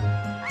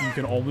 you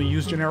can only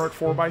use generic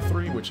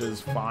 4:3, which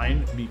is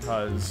fine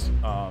because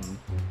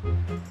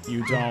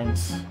you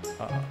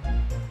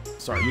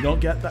don't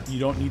get that. You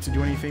don't need to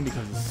do anything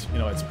because it's, you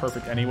know, it's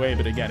perfect anyway.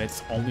 But again,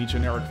 it's only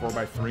generic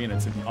 4:3 and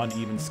it's an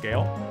uneven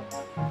scale.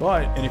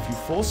 But, and if you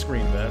full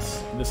screen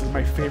this, and this is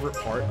my favorite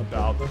part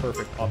about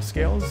perfect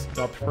upscales,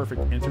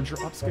 perfect integer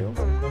upscales,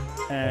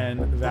 and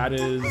that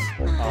is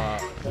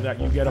that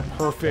you get a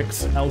perfect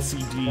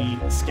LCD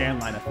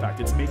scanline effect.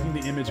 It's making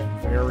the image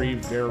very,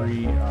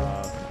 very,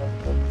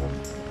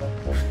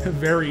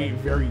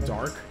 very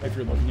dark if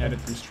you're looking at it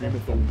through stream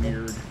with a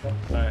weird,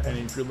 and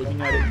if you're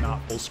looking at it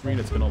not full screen,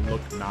 it's gonna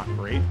look not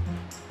great.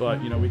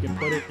 But, you know, we can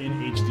put it in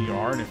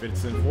HDR, and if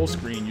it's in full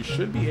screen, you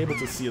should be able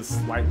to see a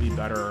slightly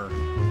better,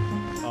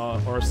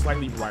 or a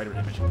slightly brighter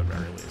image at the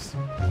very least.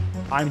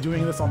 I'm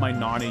doing this on my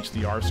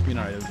non-HDR screen,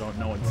 and I don't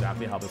know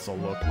exactly how this will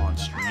look on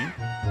stream.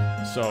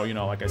 So, you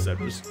know, like I said,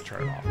 just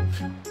turn it off.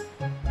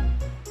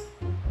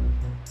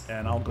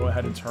 And I'll go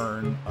ahead and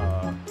turn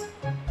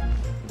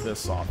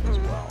this off as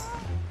well.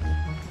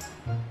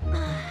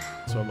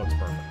 So it looks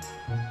perfect.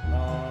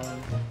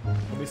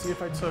 Let me see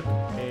if I took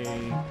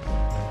a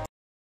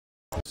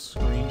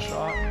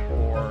screenshot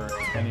or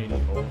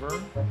 1080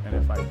 over, and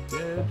if I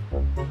did...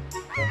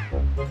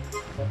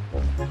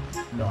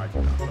 No, I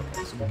did not.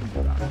 Okay, so we can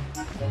do that.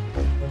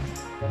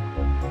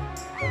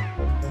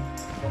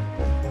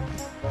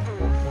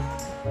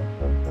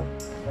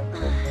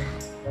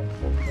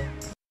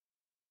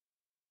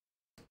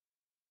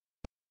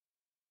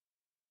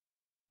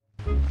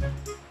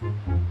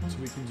 So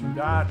we can do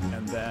that,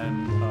 and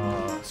then,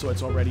 so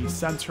it's already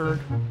centered.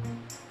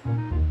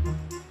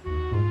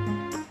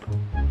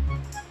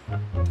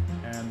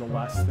 And the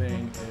last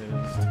thing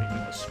is taking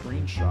a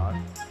screenshot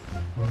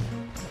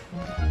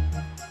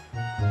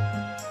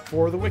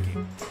for the wiki.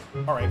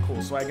 All right,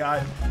 cool. So I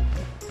got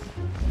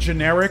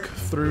generic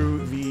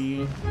through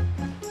the...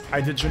 I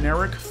did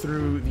generic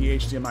through the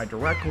HDMI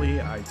directly.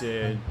 I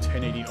did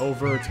 1080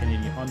 over,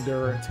 1080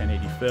 under,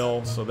 1080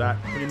 fill. So that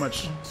pretty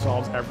much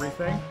solves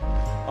everything.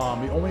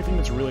 The only thing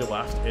that's really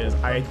left is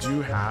I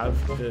do have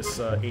this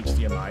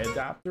HDMI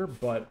adapter,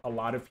 but a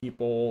lot of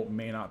people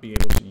may not be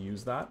able to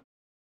use that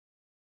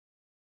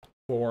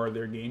for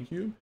their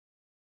GameCube.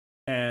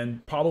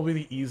 And probably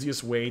the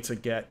easiest way to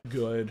get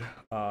good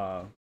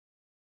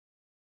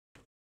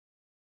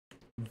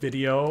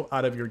video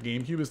out of your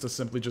GameCube is to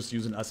simply just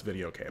use an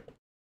S-video cable.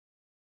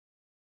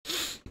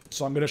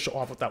 So I'm going to show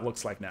off what that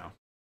looks like now.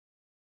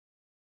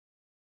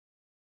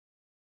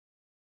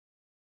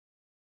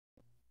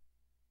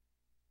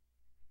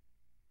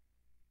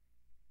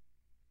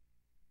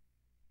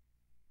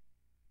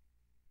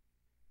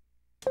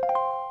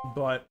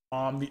 But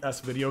on the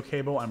S-video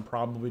cable, I'm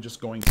probably just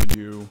going to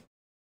do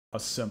a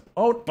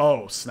simple...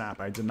 Oh, snap.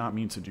 I did not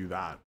mean to do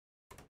that.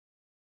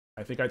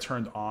 I think I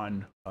turned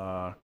on...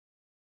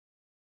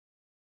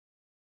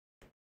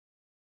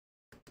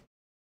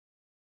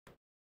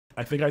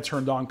 I think I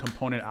turned on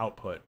component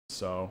output,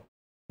 so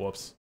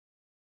whoops.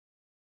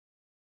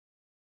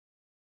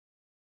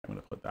 I'm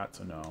going to put that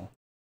to no.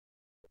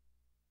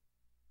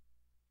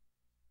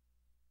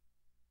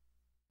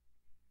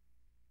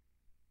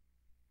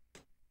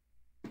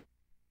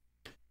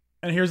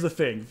 And here's the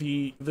thing,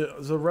 the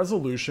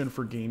resolution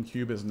for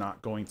GameCube is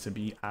not going to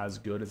be as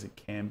good as it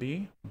can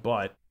be,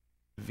 but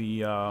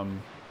the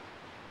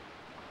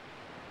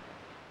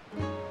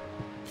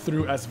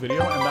through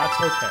S-Video, and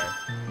that's okay.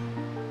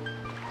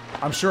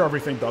 I'm sure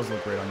everything does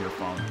look great on your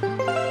phone.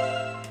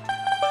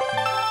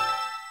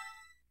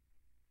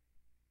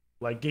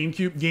 Like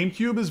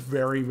GameCube is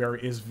very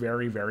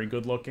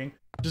good looking.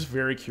 Just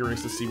very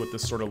curious to see what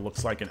this sort of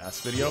looks like in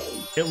S-Video.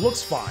 It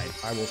looks fine,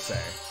 I will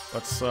say.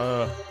 Let's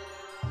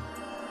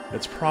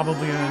it's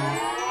probably in,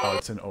 oh,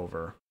 it's in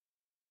over.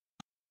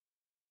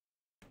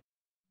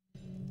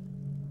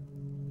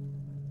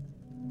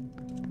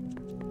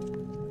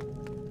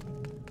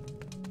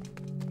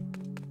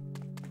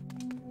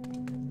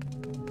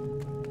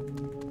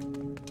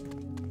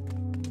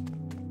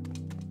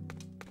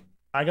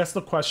 I guess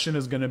the question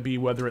is going to be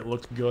whether it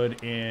looked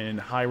good in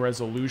high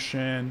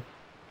resolution,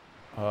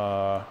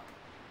 in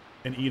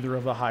either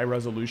of the high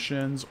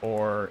resolutions,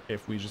 or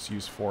if we just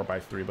use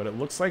 4:3. But it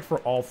looks like for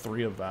all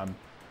three of them,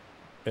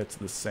 it's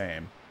the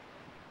same.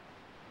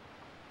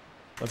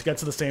 Let's get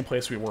to the same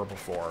place we were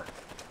before.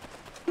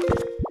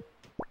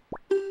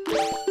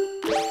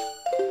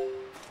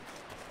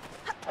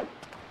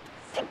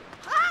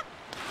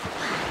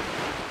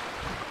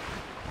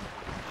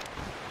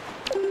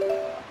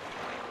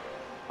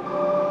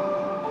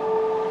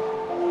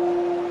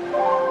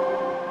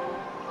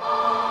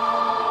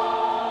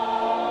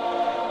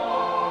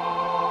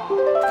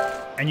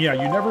 And yeah,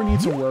 you never need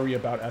to worry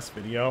about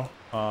S-Video,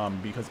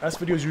 because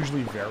S-Video is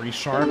usually very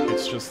sharp.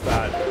 It's just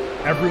that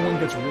everyone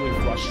gets really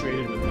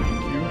frustrated with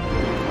GameCube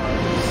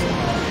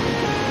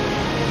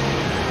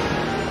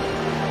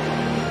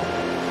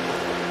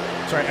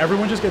because...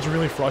 everyone just gets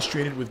really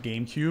frustrated with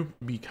GameCube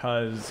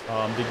because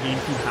the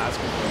GameCube has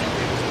component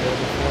cables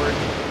available for it,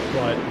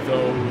 but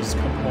those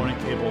component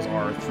cables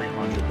are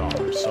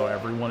 $300, so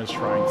everyone is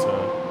trying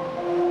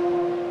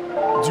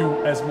to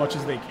do as much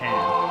as they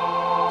can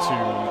to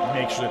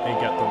make sure that they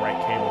get the right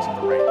cables and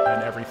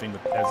and everything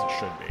as it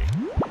should be.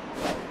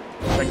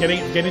 Like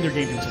getting their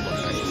GameCube to look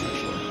nice, essentially.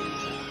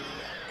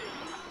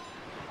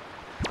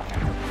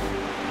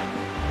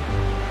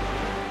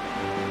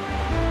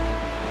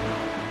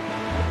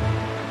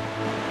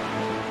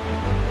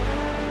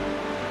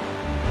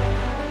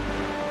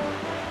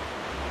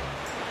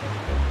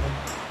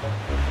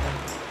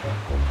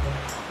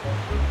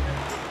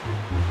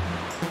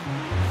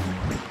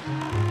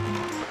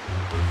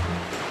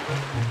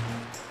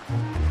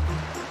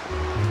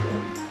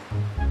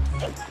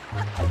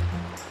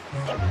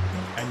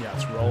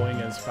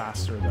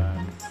 Faster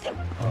than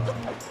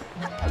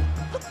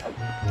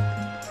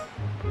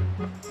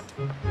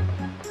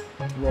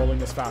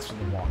rolling is faster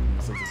than walking.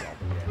 This is a Zelda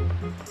game.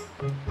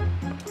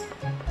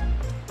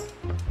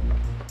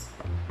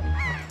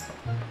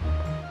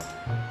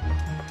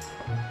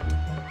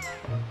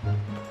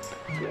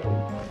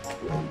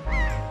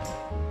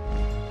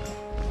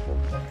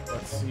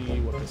 Let's see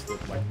what this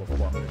looked like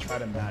before. I'm going to try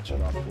to match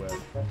it up with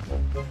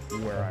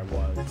where I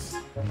was.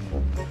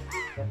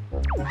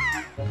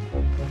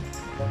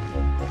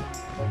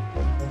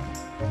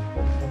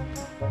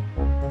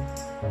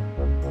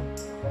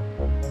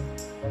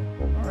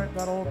 Alright,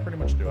 that'll pretty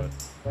much do it.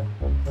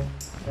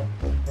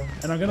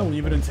 And I'm gonna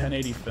leave it in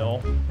 1080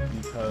 fill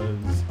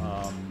because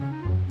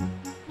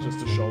just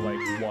to show like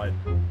what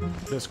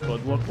this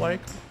could look like.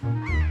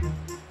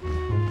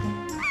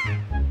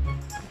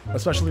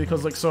 Especially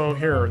because like, so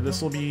here,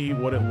 this will be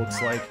what it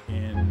looks like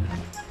in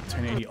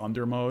 1080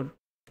 under mode,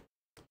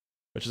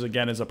 which is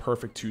again is a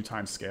perfect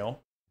 2x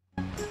scale.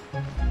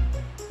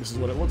 This is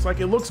what it looks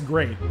like. It looks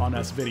great on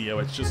S-Video.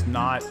 It's just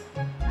not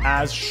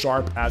as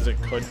sharp as it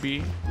could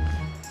be.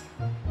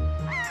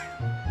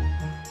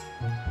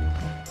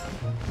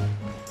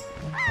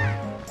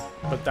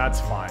 But that's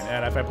fine.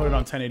 And if I put it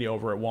on 1080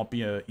 over, it won't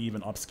be an even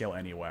upscale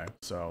anyway.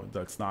 So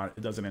that's not,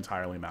 it doesn't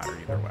entirely matter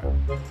either way.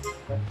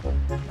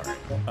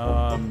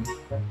 All right.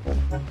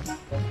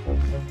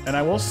 And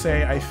I will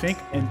say, I think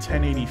in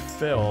 1080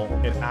 fill,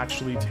 it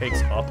actually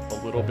takes up a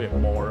little bit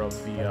more of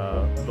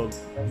the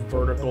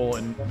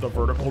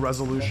vertical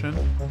resolution.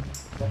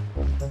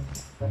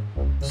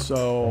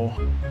 So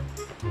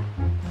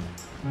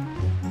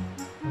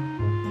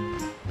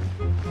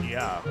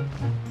yeah.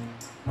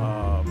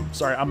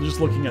 Sorry, I'm just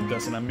looking at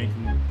this and I'm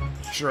making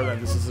sure that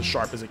this is as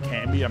sharp as it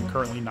can be. I'm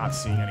currently not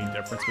seeing any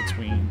difference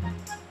between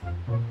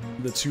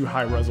the two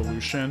high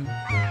resolution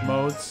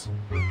modes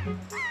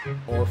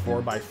or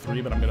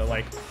 4:3, but I'm gonna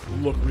like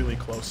look really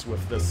close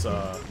with this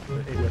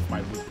with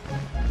my loop.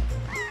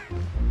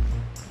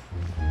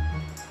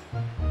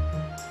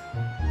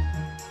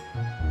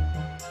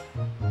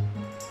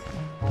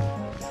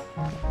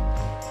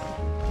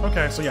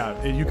 Okay, so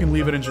yeah, you can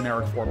leave it in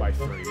generic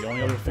 4:3. The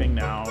only other thing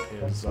now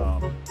is,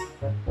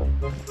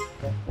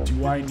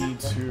 do I need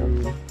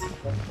to...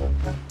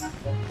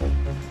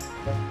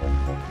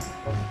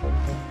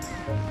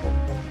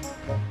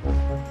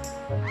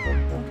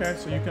 Okay,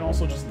 so you can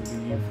also just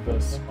leave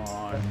this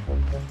on...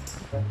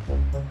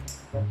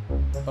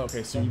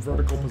 Okay, so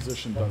vertical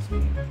position does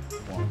mean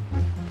 1.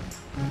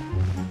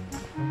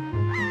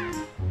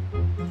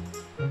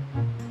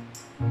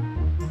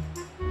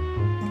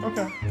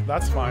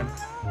 that's fine.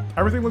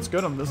 Everything looks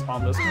good on this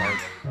card.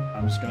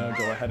 I'm just gonna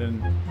go ahead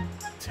and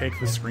take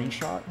the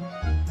screenshot.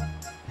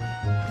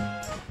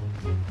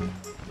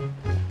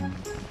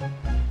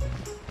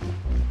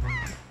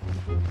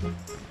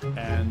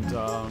 And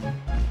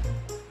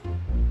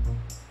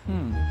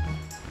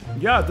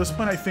yeah, at this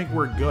point I think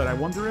we're good. I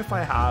wonder if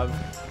I have...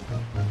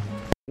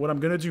 What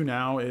I'm gonna do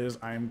now is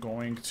I'm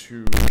going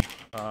to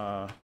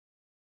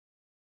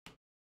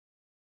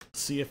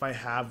see if I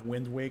have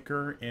Wind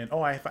Waker, and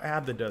if I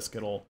have the disc,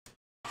 it'll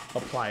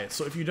apply it.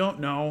 So if you don't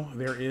know,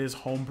 there is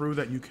Homebrew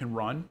that you can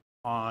run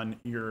on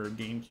your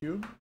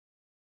GameCube.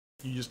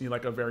 You just need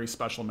like a very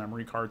special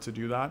memory card to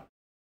do that.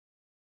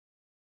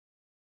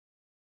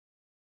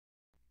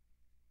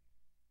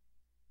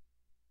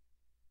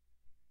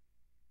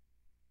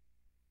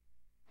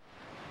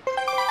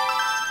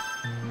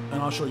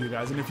 And I'll show you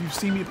guys. And if you've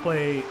seen me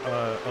play,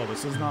 oh,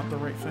 this is not the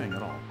right thing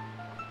at all.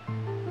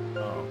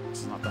 Oh,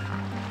 this is not the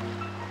hack.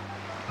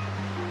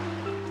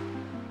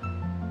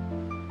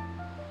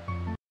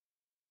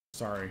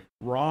 Sorry,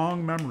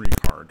 wrong memory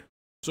card.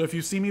 So if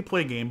you see me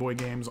play Game Boy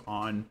games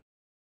on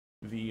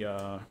the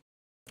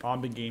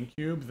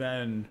GameCube,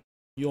 then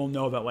you'll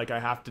know that like I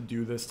have to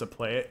do this to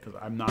play it because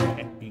I'm not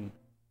paying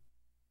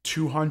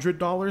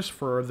 $200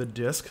 for the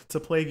disc to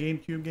play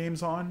GameCube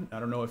games on. I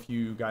don't know if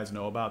you guys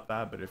know about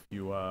that, but if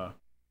you want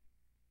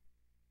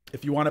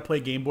to play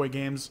Game Boy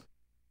games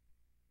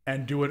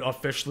and do it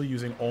officially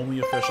using only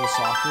official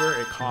software,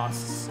 it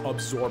costs an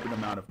absorbent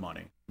amount of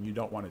money. You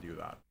don't want to do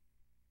that.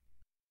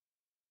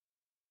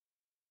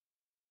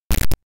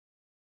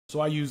 So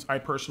I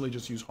personally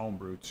just use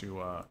Homebrew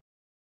to,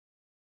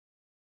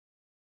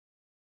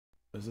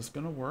 is this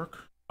gonna work?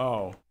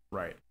 Oh,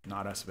 right,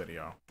 not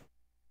S-Video.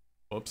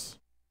 Oops.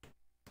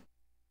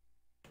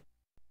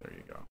 There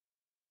you go.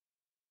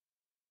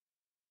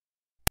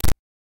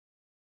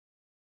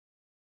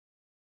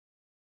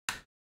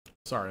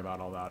 Sorry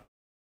about all that.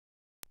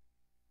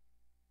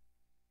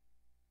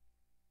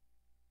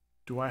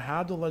 Do I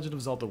have The Legend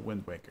of Zelda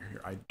Wind Waker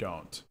here? I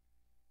don't.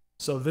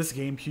 So this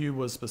GameCube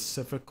was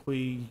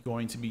specifically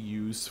going to be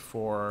used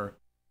for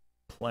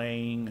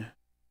playing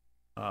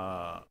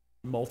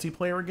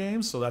multiplayer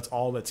games, so that's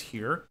all that's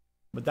here.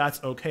 But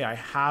that's okay, I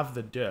have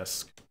the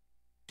disc.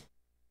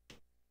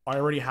 I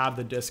already have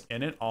the disc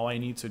in it. All I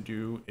need to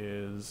do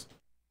is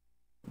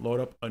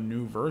load up a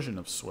new version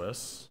of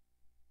Swiss.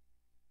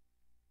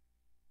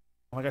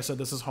 Like I said,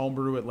 this is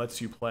Homebrew. It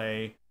lets you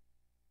play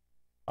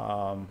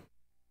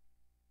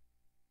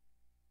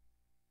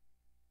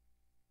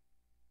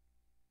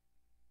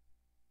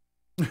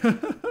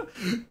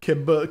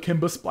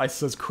Kimba Splice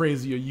says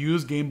crazy. A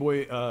used Game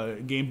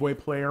Boy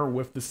player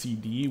with the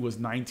CD was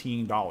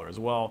 $19.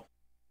 Well,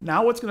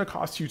 now it's going to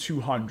cost you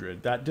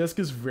 $200. That disc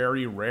is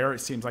very rare. It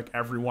seems like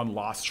everyone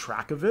lost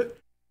track of it,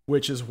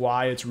 which is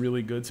why it's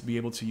really good to be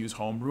able to use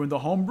Homebrew. And the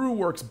Homebrew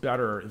works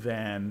better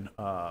than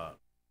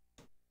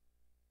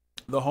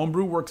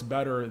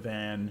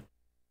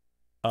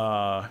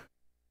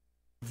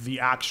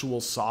the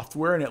actual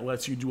software, and it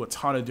lets you do a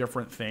ton of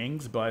different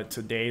things, but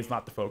today is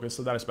not the focus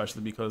of that,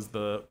 especially because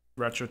the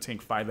Retro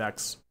Tink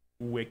 5X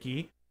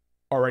wiki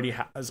already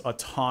has a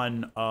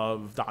ton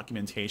of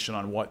documentation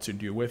on what to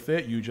do with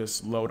it. You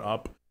just load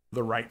up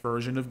the right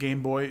version of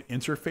Game Boy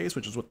interface,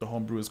 which is what the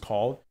Homebrew is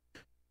called,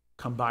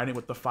 combine it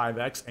with the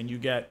 5X, and you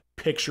get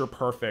picture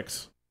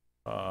perfect.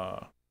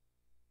 Oh,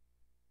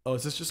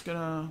 is this just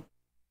gonna...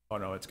 Oh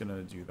no, it's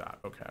gonna do that.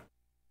 Okay.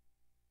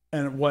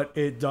 And what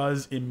it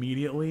does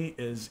immediately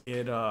is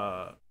it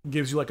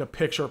gives you like a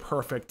picture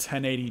perfect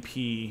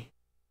 1080p.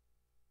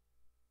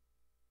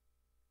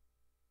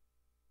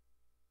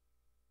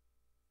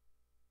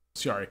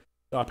 Sorry,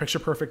 picture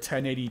perfect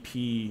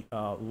 1080p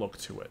look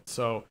to it.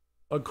 So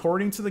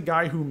according to the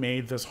guy who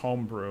made this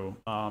Homebrew,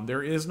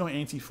 there is no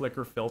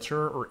anti-flicker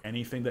filter or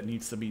anything that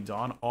needs to be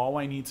done. All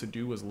I need to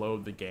do is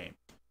load the game.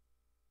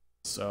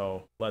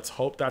 So let's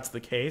hope that's the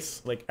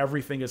case. Like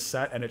everything is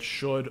set and it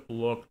should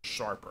look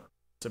sharper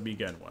to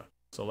begin with.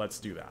 So let's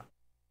do that.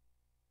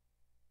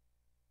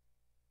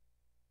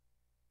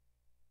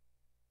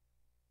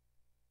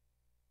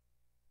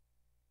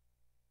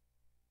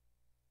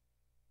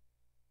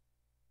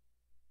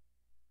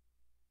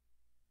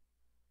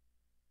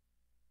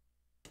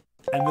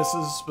 And this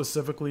is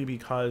specifically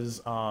because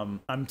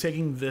I'm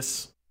taking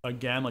this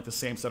again, like the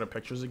same set of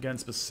pictures again,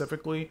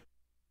 specifically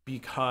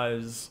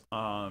because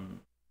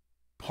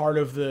part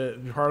of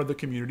the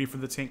community for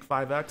the Tink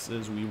 5X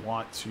is we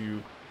want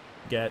to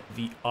get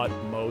the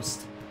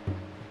utmost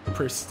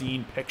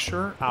pristine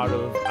picture out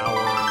of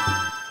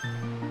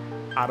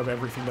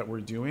everything that we're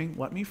doing.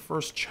 Let me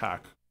first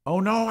check. Oh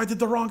no, I did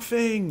the wrong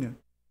thing.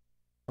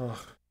 Ugh,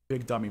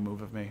 big dummy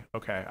move of me.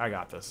 Okay, I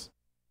got this.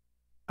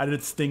 I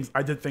did things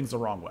the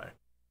wrong way.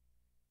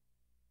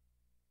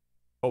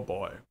 Oh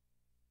boy.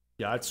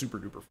 Yeah, it's super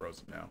duper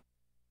frozen now.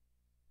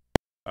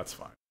 That's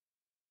fine.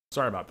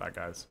 Sorry about that,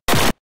 guys.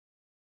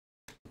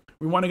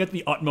 We want to get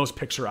the utmost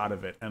picture out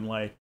of it, and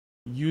like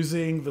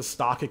using the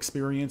stock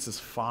experience is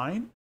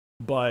fine,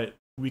 but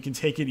we can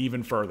take it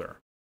even further.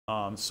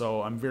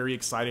 So I'm very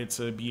excited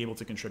to be able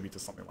to contribute to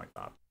something like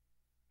that.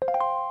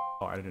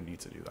 Oh, I didn't need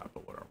to do that,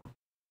 but whatever.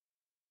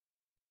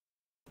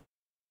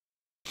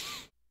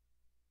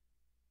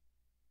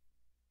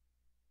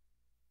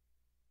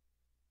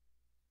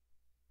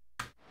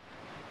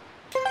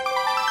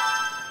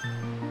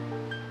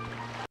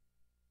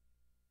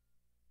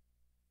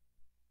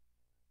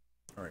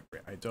 All right,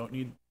 great. I don't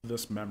need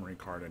this memory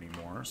card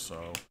anymore,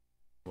 so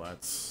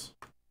let's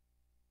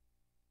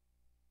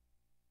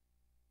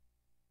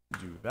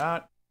do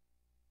that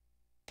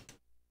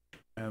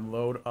and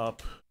load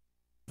up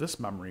this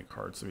memory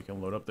card so we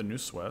can load up the new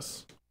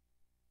Swiss.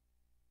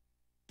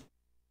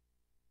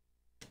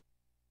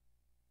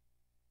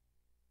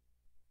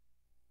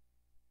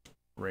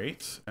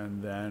 Great,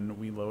 and then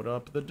we load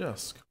up the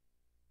disk.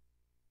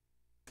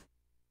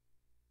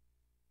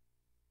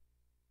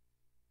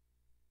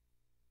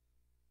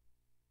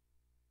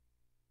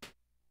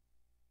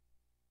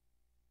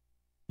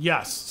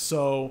 Yes,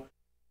 so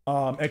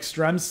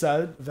Extreme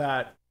said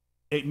that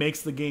it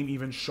makes the game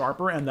even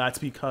sharper, and that's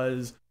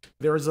because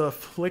there's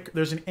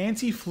an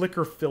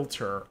anti-flicker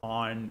filter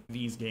on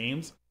these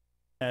games,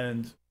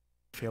 and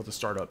failed to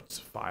start up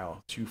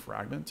file. Too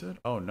fragmented?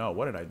 Oh no,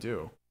 what did I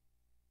do?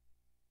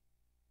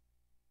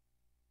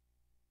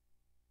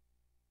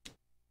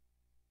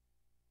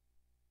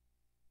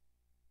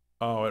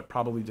 Oh, it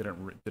probably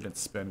didn't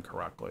spin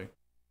correctly.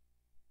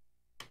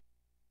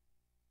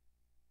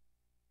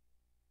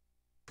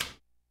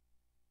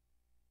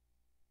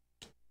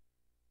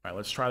 All right,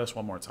 let's try this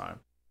one more time.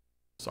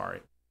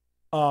 Sorry.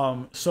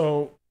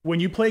 So when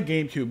you play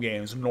GameCube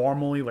games,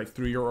 normally like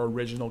through your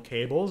original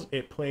cables,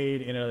 it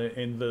played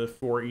in the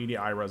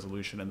 480i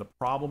resolution, and the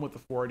problem with the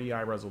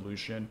 480i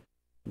resolution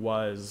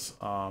was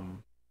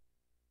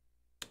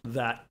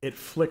that it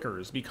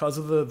flickers because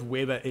of the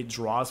way that it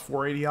draws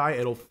 480i.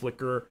 It'll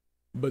flicker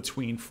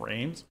between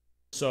frames.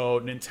 So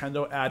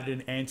Nintendo added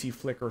an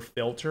anti-flicker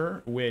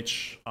filter,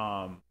 which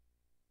yeah,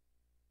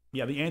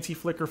 the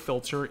anti-flicker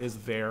filter is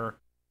there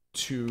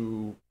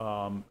to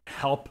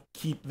help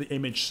keep the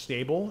image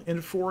stable in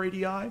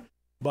 480i,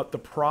 but the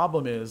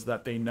problem is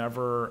that they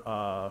never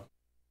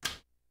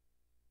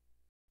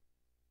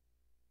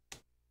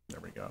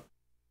there we go.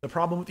 The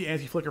problem with the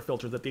anti-flicker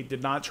filter is that they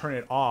did not turn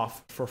it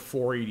off for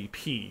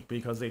 480p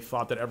because they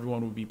thought that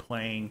everyone would be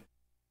playing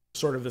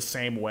sort of the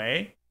same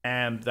way,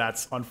 and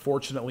that's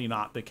unfortunately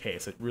not the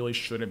case. It really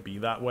shouldn't be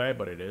that way,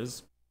 but it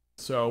is.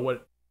 So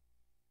what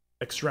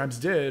Extremes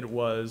did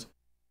was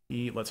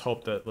let's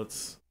hope that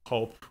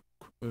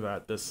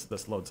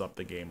this loads up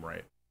the game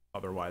right.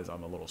 Otherwise,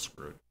 I'm a little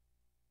screwed.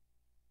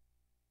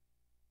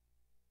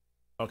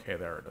 Okay,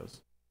 there it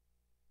is.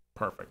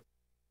 Perfect.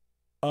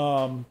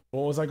 What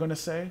was I going to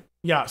say?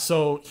 Yeah,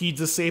 so he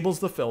disables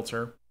the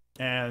filter,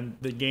 and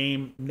the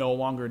game no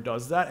longer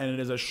does that, and it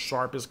is as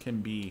sharp as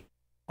can be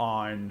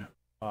on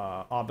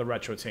the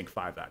Retro Tink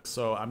 5X.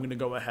 So I'm going to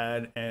go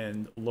ahead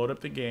and load up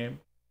the game.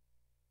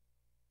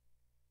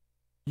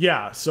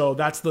 Yeah, so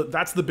that's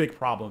the big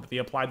problem. They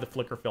applied the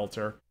flicker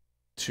filter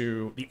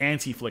to the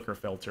anti-flicker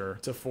filter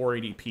to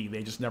 480p.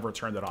 They just never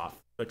turned it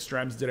off.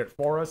 Extremes did it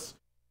for us.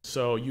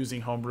 So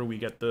using Homebrew, we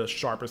get the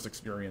sharpest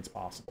experience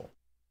possible.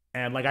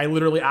 And like I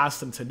literally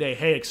asked them today,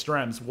 hey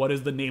Extremes, what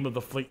is the name of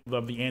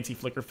the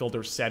anti-flicker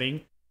filter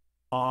setting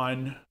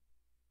on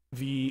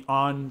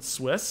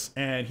Swiss?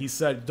 And he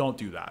said, don't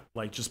do that.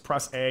 Like just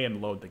press A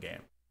and load the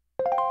game.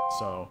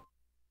 So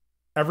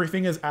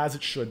everything is as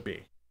it should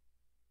be.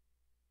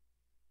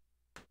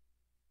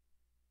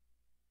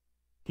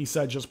 He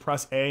said just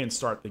press A and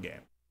start the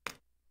game.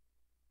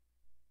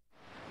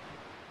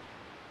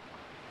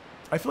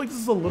 I feel like this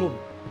is a little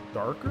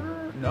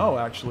darker. No,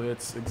 actually,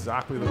 it's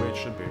exactly the way it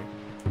should be.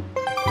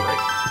 Great.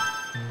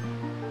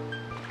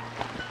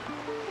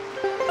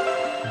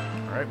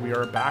 All right, we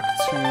are back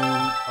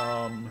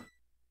to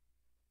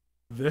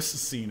this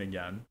scene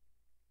again.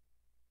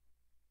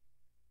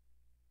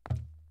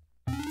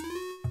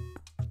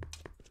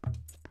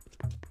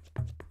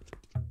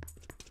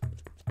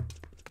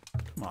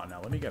 Come on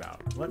now, let me get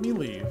out. Let me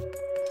leave.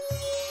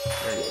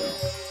 There you go.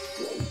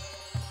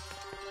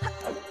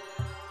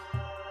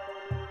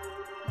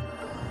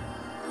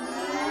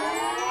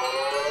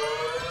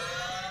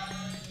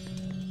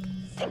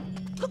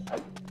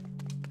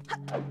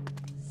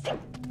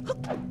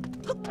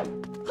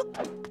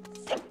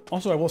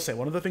 Also, I will say,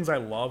 one of the things I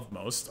love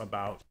most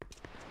about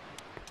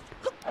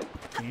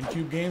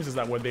GameCube games is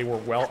that when they were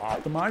well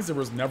optimized, there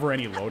was never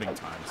any loading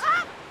times.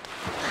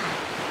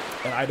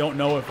 And I don't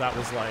know if that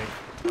was like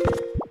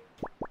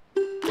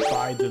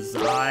by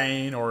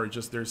design or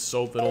just there's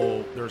so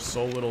little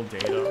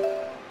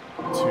data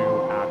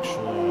to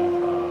actually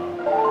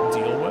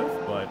deal with,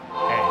 but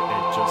hey,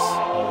 it just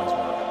always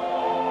works.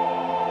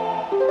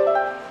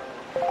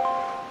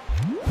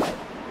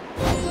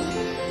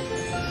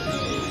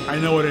 I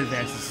know in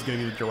advance this is going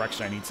to be the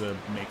direction I need to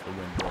make the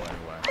wind blow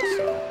anyway,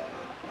 so.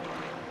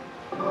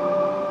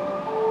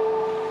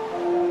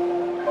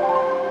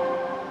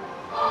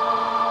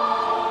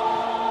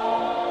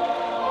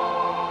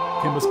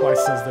 Famous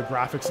Splice says the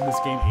graphics in this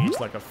game age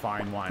like a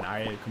fine wine.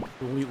 I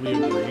completely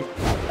agree.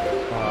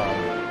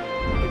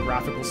 The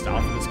graphical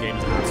style for this game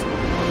is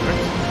absolutely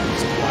perfect.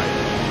 So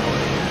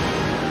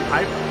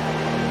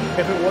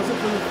if it wasn't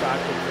for the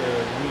fact that the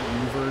Wii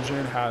U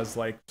version has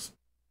like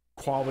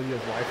quality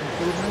of life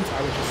improvements,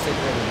 I would just say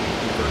that the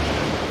Wii U version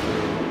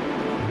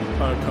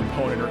a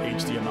component or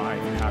HDMI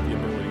if you have the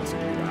ability to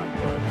do that,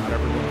 but not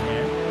everyone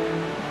can.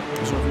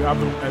 So if you have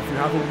a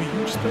Wii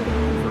U, just build a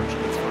Wii U version,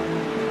 it's fine.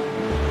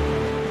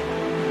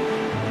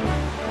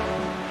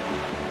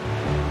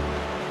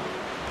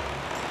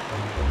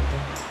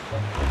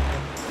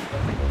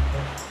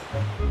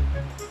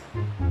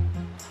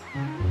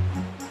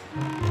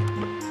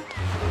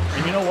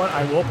 And you know what?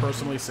 I will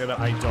personally say that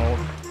I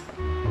don't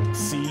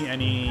see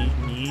any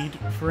need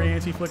for an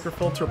anti-flicker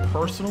filter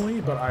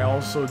personally, but I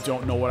also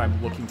don't know what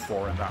I'm looking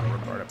for in that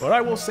regard. But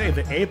I will say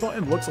the A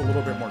button looks a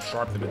little bit more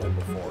sharp than it did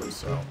before,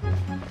 so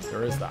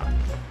there is that.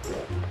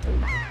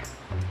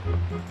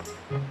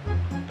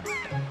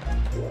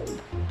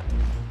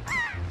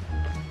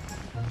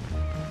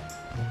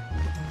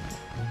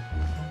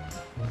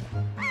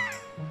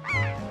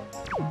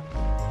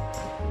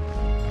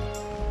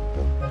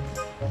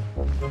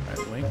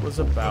 Alright, Link was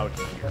about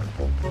here.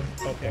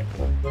 Okay,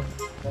 cool.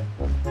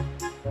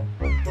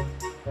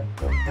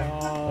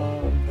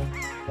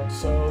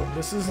 So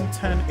this is in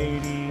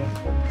 1080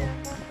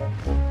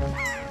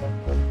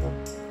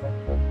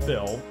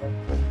 fill.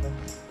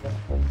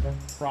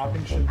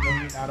 Cropping should be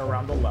at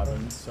around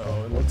 11, so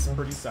it looks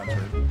pretty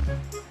centered. So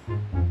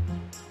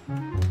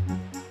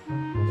we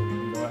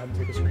can go ahead and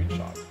take a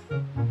screenshot.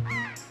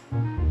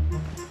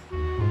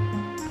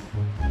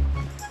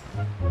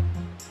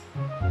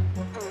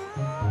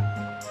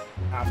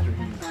 After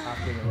Link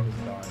is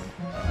done.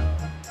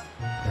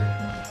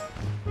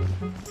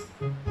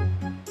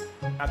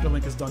 After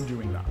Link is done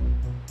doing that.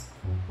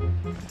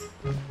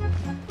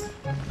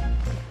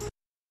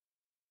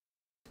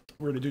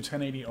 We're going to do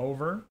 1080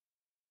 over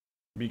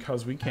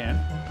because we can.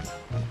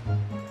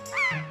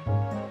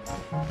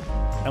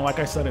 And like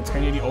I said, in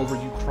 1080 over,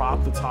 you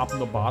crop the top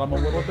and the bottom a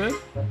little bit,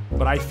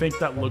 but I think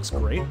that looks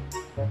great.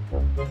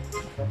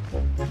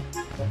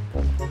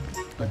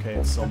 Okay,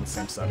 it's still in the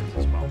same settings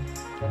as well.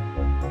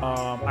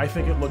 I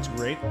think it looks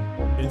great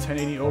in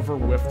 1080 over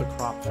with the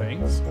crop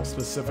things,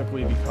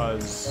 specifically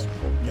because,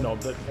 you know,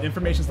 the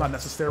information's not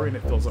necessary and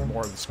it fills up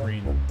more of the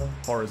screen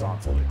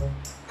horizontally.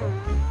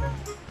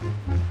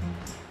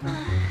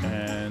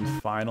 And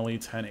finally,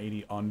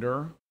 1080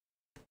 under.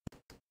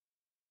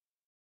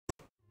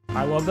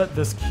 I love that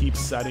this keeps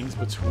settings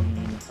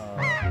between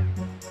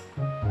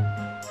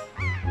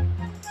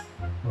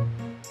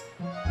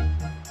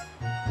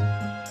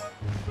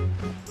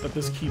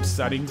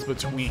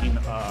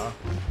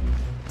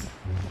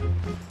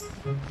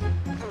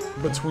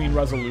between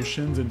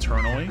resolutions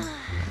internally,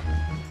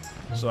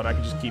 so that I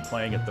can just keep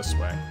playing it this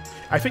way.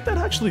 I think that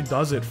actually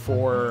does it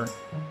for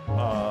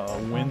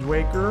Wind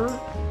Waker,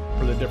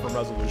 for the different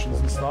resolutions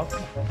and stuff.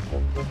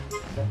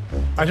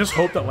 I just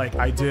hope that like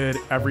I did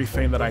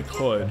everything that I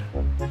could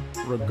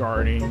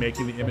regarding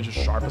making the image as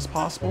sharp as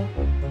possible.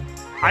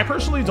 I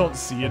personally don't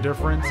see a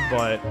difference,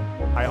 but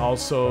I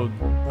also,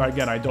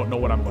 again, I don't know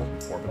what I'm looking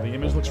for, but the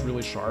image looks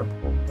really sharp.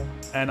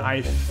 And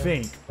I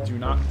think, do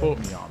not quote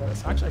me on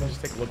this, actually I can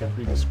just take a look at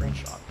previous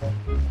screenshot.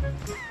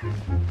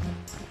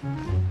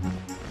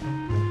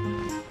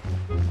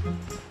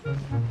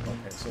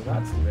 Okay, so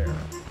that's there.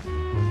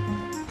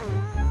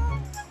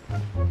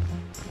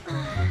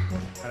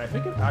 And I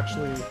think it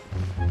actually,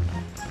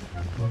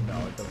 no,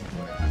 it doesn't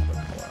play the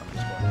color, I'm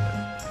just going with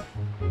it.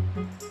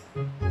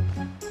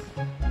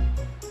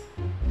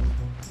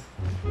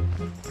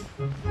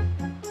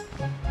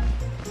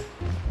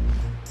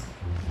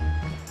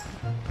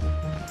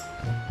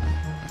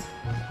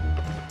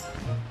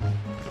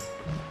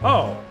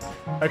 Oh,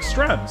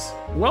 Extrems.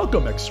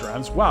 Welcome,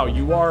 Extrems. Wow,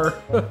 you are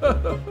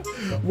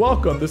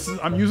welcome.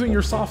 I'm using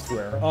your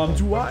software.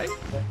 Do I?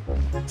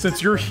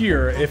 Since you're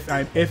here, if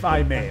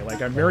I may,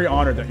 like I'm very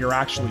honored that you're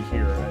actually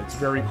here. It's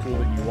very cool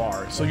that you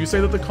are. So you say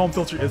that the comb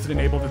filter isn't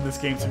enabled in this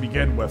game to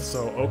begin with.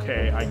 So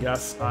okay, I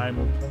guess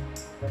I'm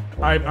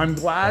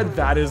glad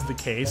that is the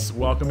case.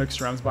 Welcome,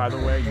 Extrems. By the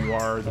way, you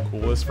are the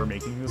coolest for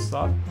making this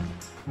stuff.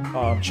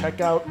 Check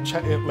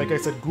like I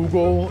said,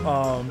 Google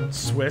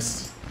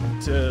Swiss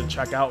to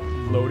check out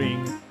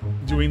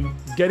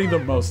getting the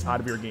most out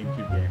of your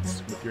GameCube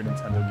games with your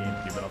Nintendo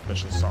GameCube and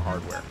official Star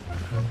hardware.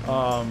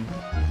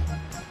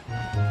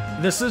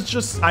 This is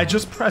just, I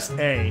just pressed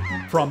A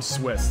from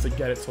Swiss to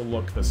get it to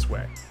look this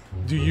way.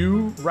 Do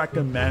you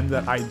recommend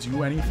that I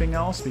do anything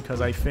else?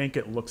 Because I think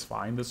it looks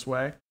fine this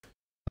way,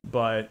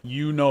 but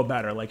you know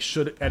better. Like,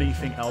 should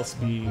anything else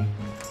be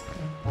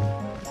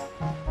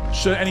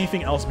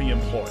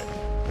employed?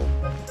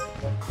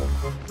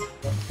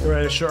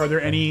 Are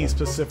there any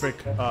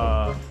specific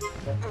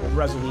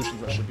resolutions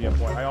that should be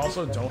employed? I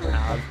also don't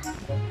have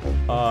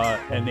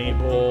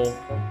enable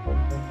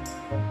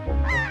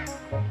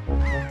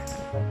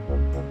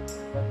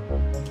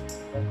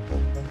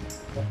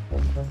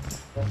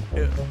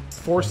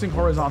forcing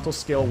horizontal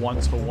scale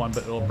 1:1,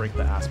 but it'll break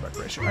the aspect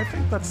ratio. I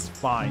think that's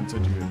fine to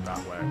do it that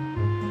way.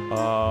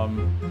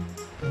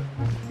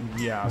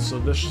 Yeah, so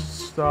this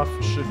stuff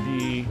should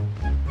be...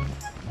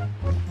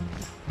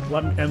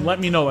 Let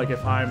me know, like,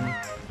 if I'm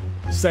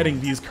setting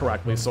these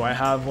correctly. So I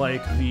have,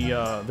 like, the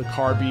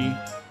Carby...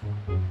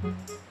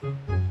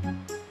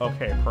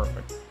 Okay,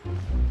 perfect.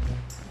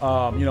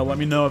 You know, let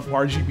me know if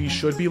RGB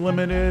should be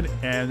limited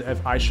and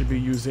if I should be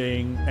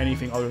using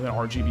anything other than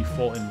RGB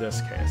full in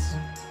this case.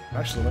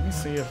 Actually, let me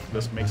see if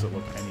this makes it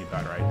look any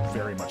better. I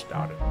very much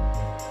doubt it.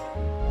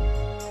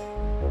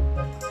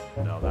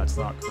 No, that's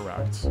not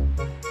correct.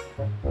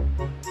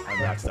 And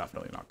that's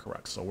definitely not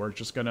correct. So we're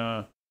just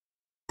gonna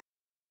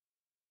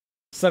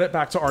set it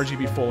back to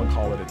RGB full and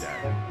call it a day.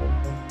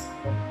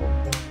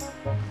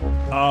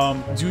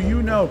 Do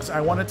you know, because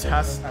I wanted to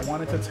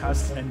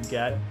test and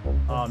get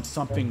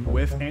something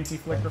with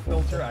anti-flicker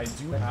filter. I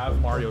do have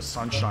Mario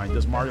Sunshine.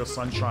 Does Mario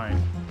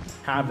Sunshine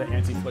have the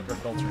anti-flicker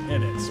filter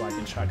in it, so I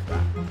can check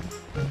that?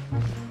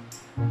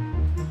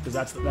 Because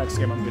that's the next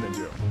game I'm gonna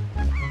do.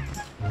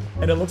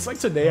 And it looks like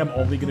today I'm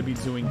only gonna be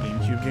doing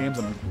GameCube games.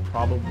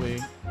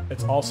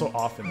 It's also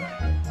off in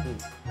there.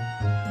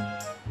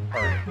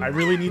 Alright, I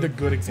really need a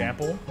good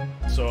example.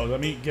 So let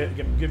me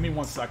give me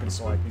 1 second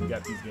so I can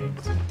get these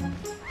games.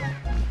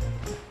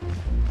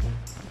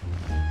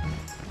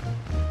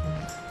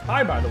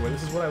 Hi, by the way,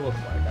 this is what I look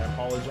like. I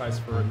apologize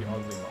for the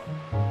ugly mug.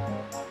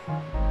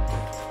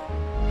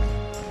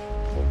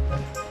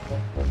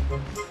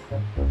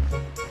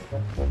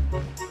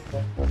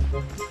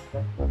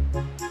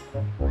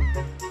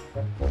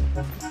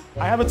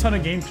 I have a ton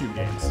of GameCube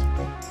games.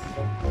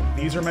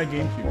 These are my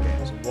GameCube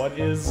games. What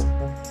is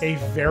a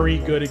very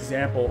good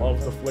example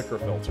of the flicker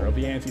filter, of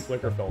the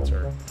anti-flicker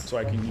filter, so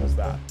I can use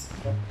that?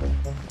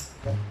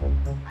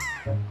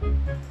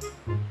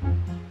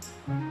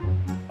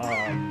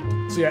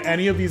 So yeah,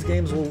 any of these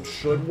games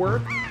should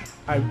work.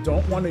 I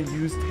don't want to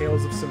use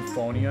Tales of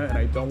Symphonia, and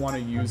I don't want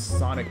to use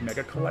Sonic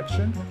Mega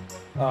Collection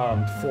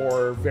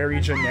for very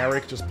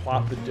generic, just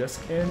plop the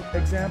disc in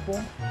example,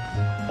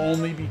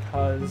 only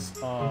because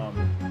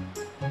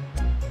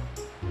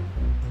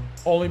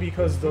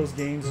those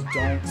games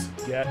don't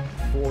get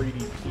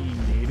 480p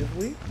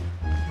natively.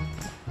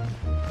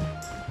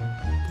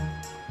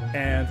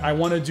 And I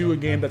want to do a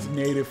game that's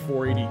native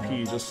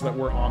 480p just so that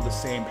we're on the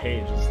same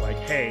page. It's like,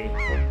 hey,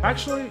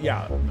 actually,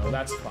 yeah, no,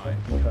 that's fine,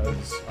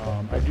 because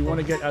I do want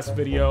to get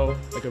S-Video,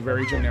 like a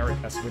very generic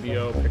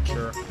S-Video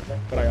picture,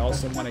 but I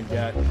also want to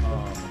get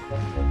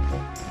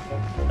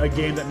a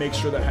game that makes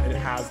sure that it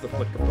has the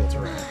flicker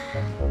filter in it.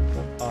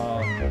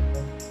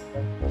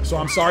 So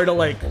I'm sorry to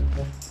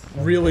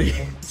really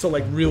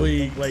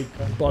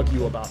bug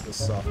you about this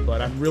stuff,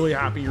 but I'm really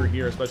happy you're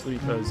here, especially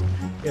because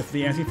if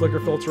the anti-flicker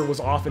filter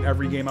was off in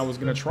every game I was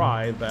going to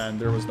try, then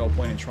there was no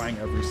point in trying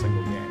every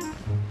single game.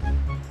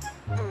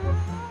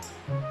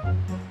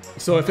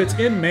 So if it's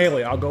in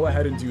Melee, I'll go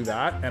ahead and do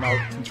that, and I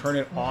can turn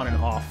it on and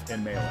off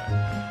in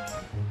Melee.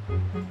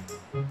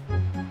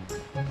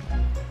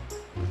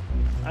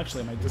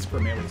 Actually, my disc for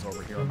Melee is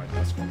over here on my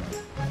desk already,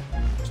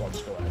 so I'll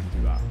just go ahead and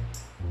do that.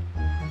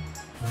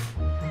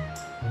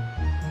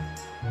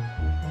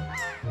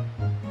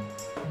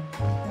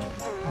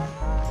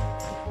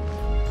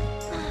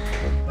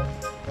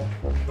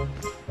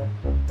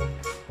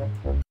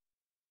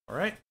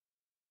 Alright.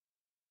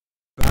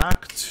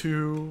 Back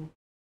to...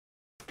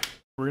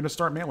 We're gonna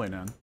start Melee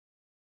now.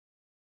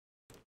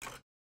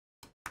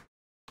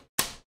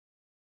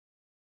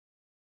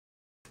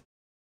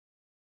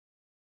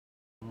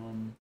 Let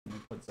me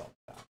put Zelda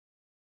back.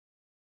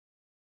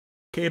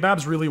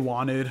 K-Babs really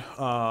wanted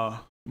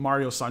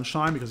Mario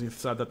Sunshine because he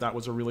said that that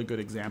was a really good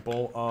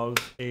example of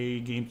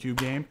a GameCube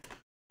game,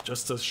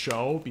 just to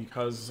show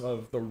because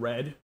of the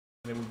red.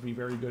 It would be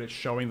very good at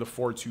showing the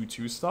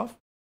 422 stuff.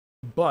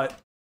 But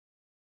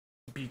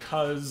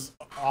because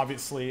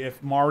obviously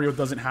if Mario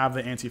doesn't have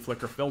the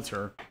anti-flicker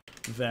filter,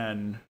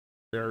 then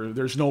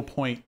there's no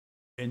point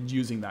in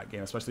using that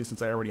game, especially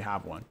since I already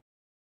have one.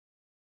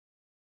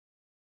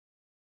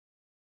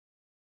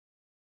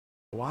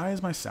 Why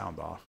is my sound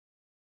off?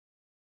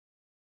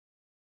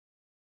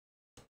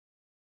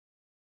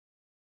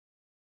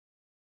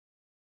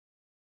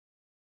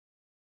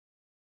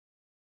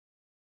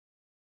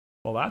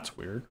 Well, that's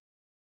weird.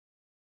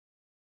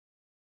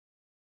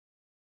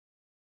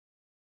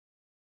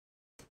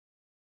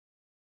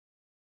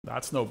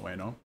 That's no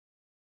bueno.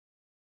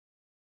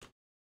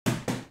 It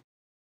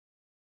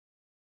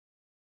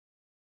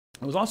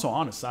was also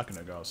on a second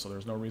ago, so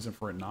there's no reason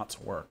for it not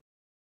to work.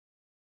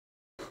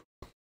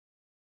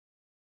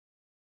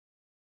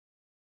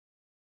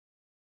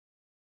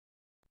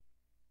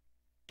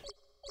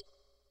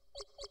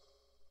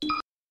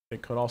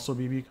 It could also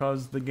be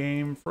because the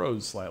game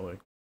froze slightly.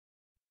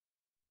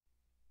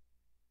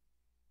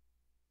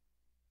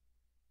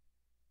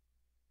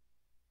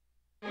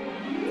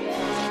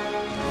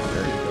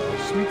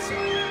 Sweet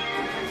sound.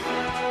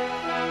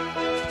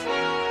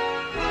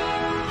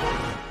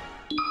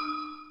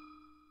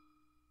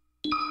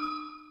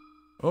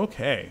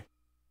 Okay.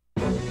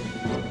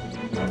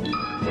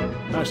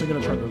 actually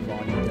going to turn the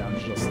volume down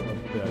just a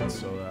bit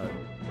so that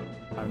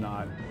I'm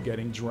not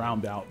getting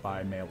drowned out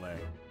by melee.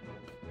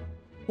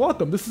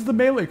 Welcome, this is the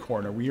melee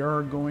corner. We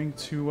are going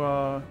to,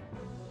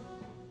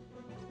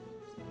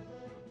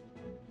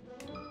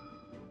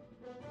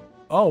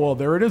 Oh, well,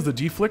 there it is, the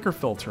deflicker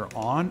filter,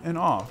 on and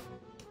off.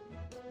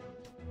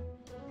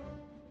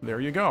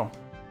 There you go.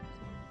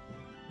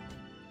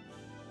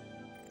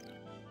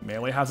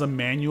 Melee has a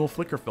manual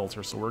flicker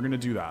filter, so we're going to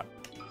do that.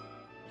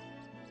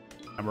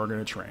 And we're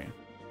going to train.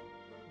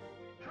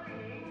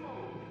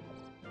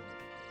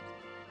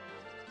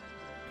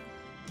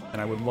 And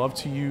I would love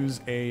to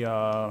use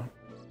a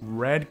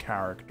red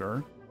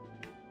character.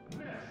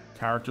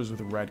 Characters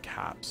with red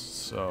caps.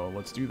 So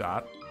let's do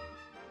that.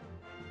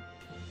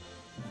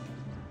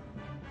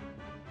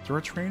 Is there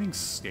a training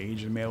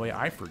stage in Melee?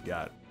 I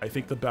forget. I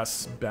think the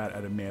best bet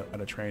at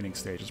a training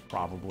stage is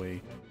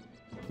probably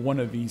one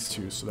of these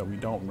two so that we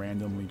don't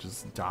randomly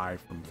just die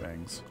from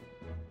things.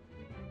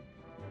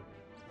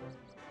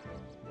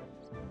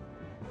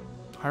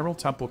 Hyrule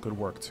Temple could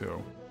work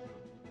too.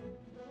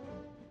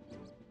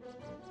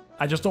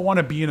 I just don't want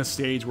to be in a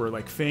stage where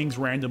like things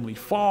randomly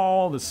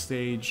fall, the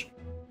stage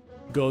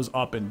goes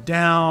up and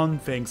down,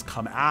 things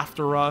come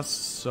after us,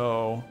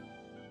 so...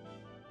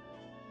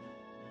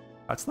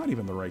 That's not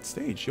even the right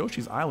stage.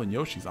 Yoshi's Island,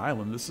 Yoshi's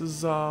Island. This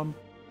is,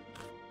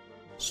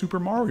 Super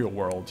Mario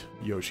World,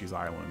 Yoshi's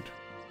Island.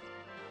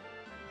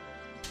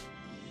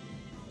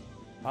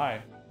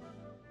 Hi.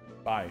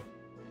 Bye.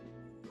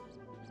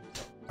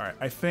 Alright,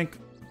 I think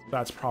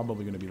that's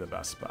probably going to be the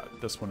best bet.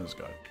 This one is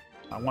good.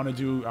 I want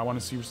to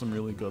see some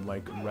really good,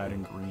 like, red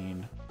and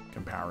green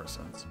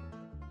comparisons.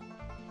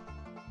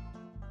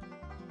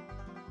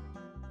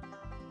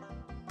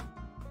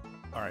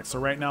 Alright, so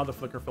right now the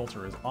flicker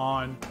filter is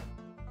on.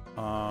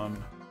 Do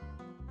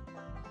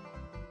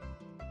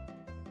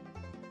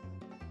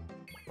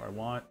I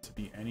want to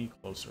be any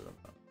closer than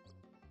them?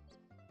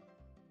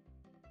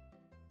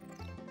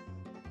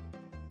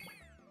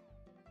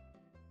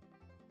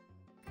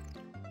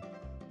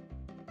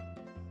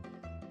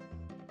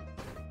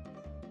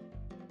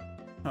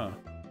 Huh.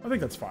 I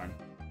think that's fine.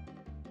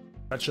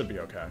 That should be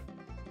okay.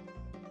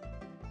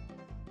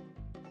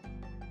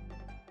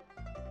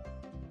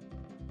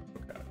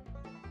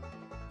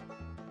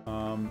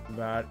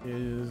 That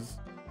is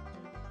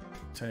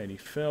 1080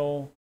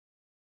 fill.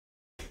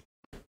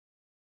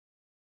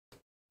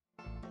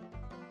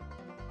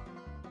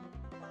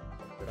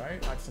 Did I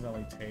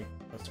accidentally take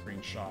a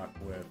screenshot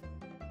with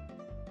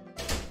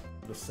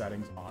the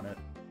settings on it?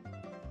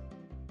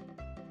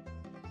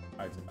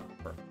 I did not.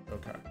 Perfect.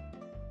 Okay.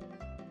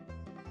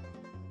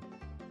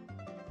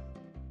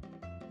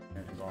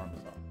 And his arm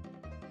is up.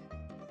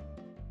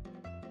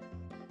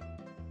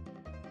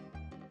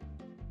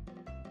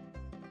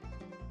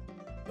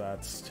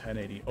 That's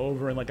 1080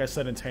 over, and like I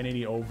said, in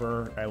 1080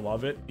 over, I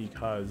love it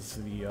because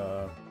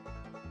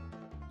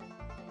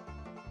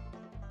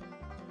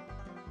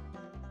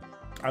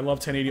I love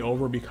 1080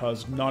 over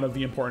because none of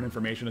the important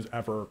information is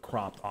ever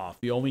cropped off.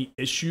 The only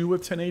issue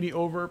with 1080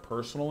 over,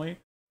 personally,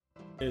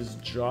 is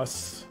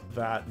just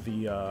that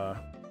the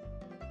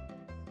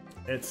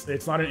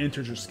it's not an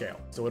integer scale,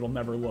 so it'll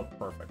never look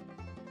perfect.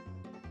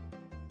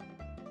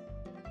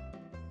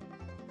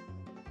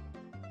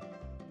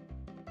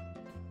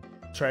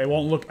 It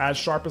won't look as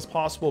sharp as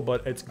possible,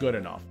 but it's good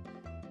enough.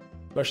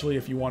 Especially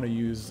if you want to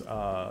use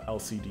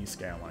LCD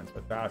scan lines,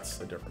 but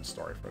that's a different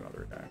story for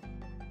another day.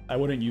 I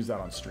wouldn't use that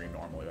on stream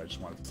normally. I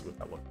just wanted to see what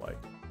that looked like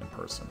in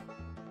person.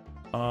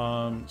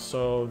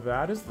 So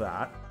that is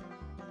that.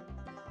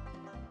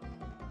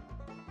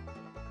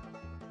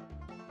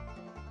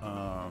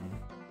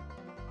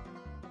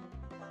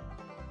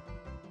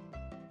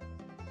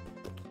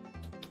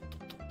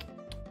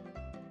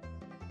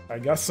 I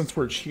guess since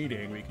we're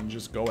cheating, we can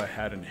just go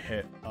ahead and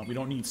hit, we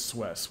don't need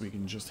Swiss, we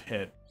can just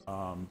hit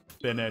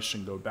finish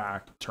and go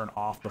back, turn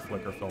off the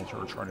flicker filter,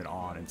 or turn it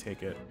on and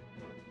take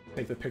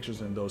the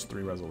pictures in those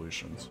 3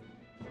 resolutions.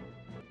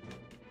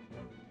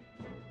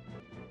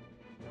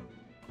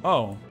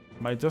 Oh,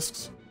 my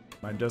disc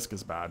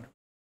is bad.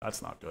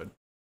 That's not good.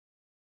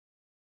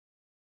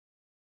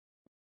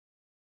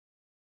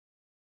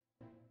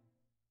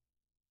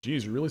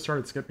 Geez, we really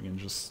started skipping and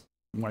just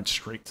went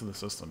straight to the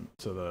system,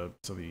 to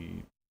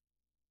the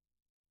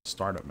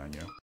startup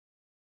menu.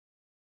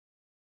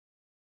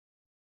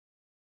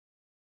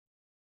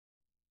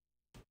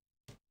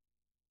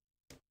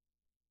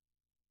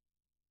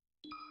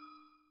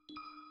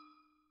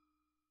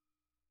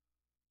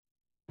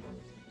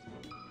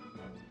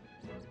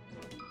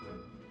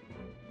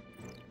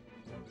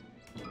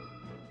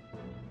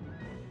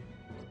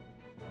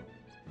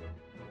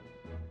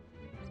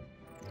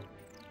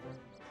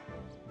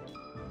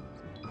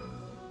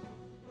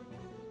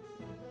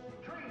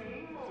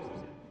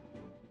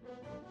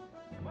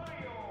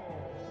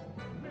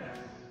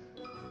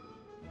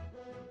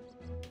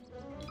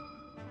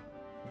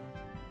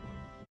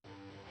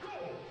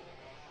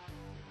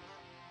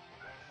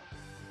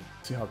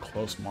 See how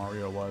close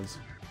Mario was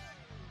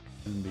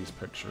in these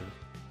pictures.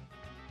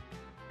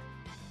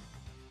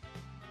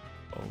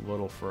 Oh. a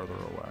little further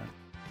away.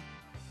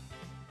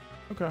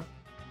 Okay.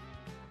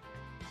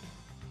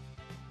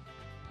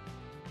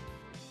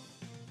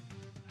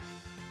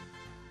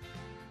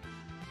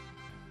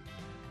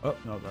 Oh,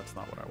 no, that's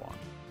not what I want.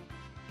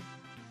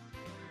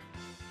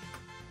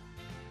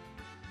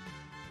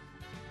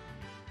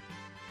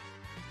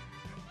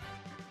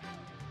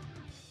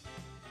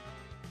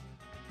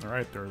 All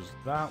right, there's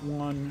that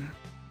one.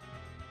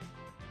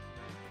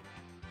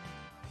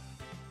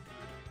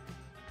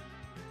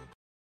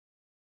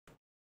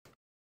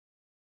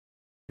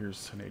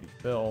 Here's 1080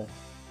 Bill.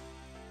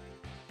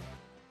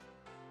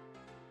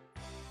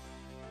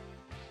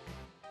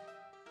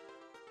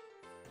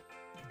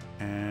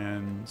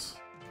 And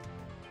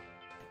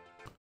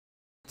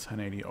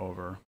 1080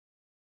 over.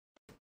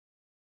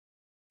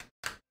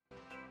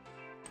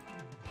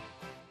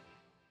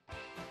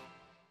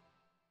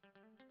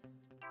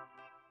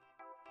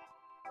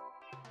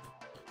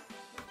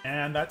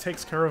 And that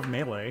takes care of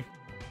Melee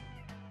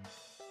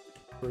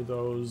for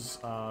those,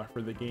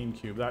 for the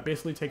GameCube. That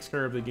basically takes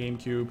care of the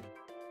GameCube.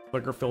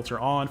 Flicker filter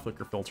on,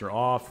 flicker filter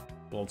off.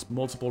 Well, it's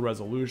multiple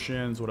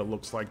resolutions, what it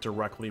looks like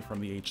directly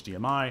from the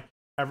HDMI.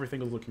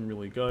 Everything is looking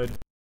really good.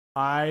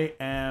 I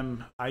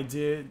am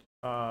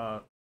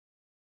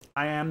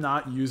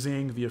not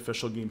using the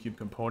official GameCube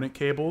component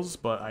cables,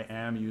 but I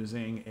am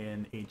using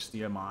an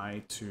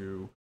HDMI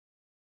to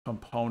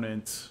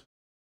component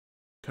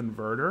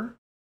converter.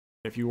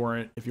 If you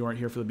weren't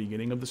here for the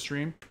beginning of the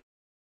stream,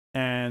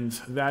 and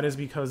that is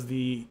because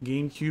the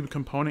GameCube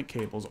component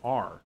cables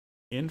are,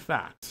 in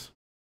fact,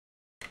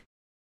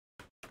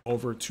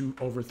 over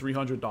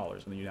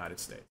 $300 in the United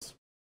States.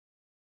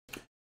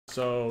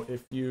 So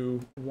if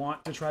you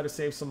want to try to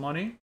save some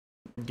money,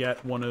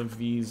 get one of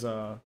these.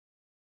 Here,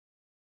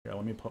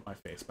 let me put my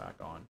face back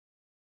on.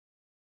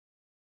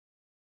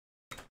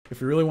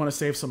 If you really want to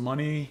save some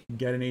money,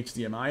 get an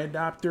HDMI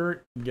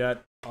adapter.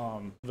 Get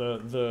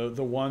the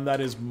one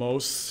that is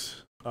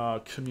most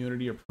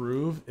community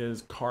approved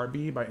is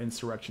Carby by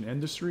Insurrection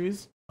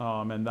Industries,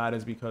 and that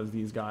is because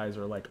these guys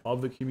are like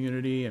of the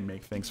community and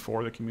make things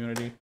for the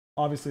community.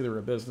 Obviously, they're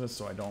a business,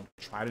 so I don't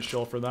try to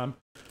shill for them.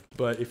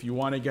 But if you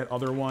want to get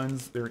other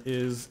ones, there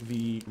is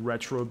the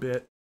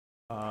Retrobit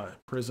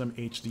Prism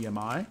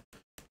HDMI,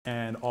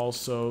 and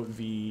also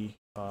the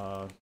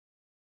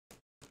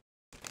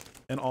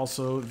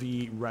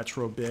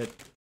Retrobit,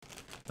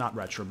 not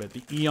Retrobit,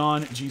 the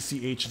Eon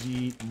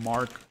GCHD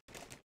Mark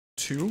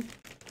II,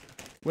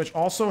 which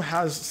also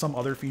has some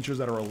other features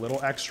that are a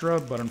little extra,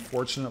 but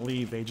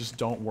unfortunately they just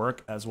don't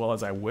work as well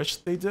as I wish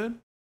they did.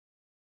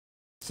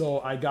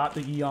 So I got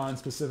the Eon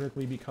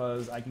specifically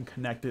because I can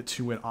connect it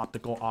to an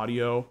optical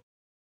audio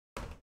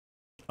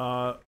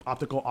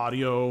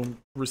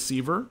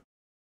receiver.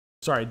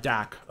 Sorry,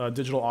 DAC, a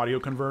digital audio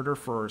converter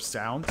for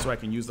sound, so I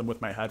can use them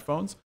with my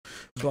headphones.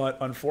 But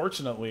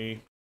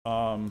unfortunately,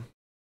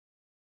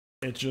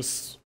 it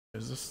just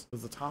is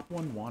the top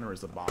one or is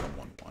the bottom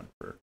one?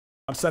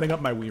 I'm setting up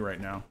my Wii right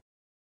now.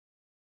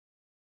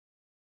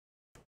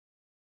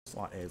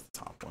 Slot A is the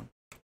top one.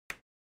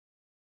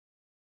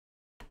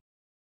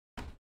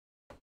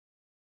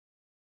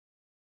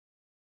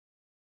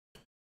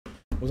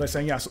 What was I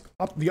saying? Yeah, so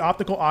the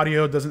optical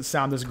audio doesn't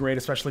sound as great,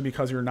 especially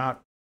because you're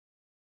not.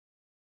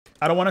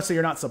 I don't want to say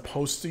you're not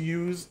supposed to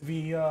use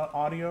the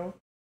audio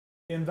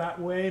in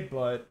that way,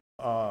 but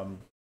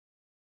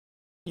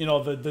you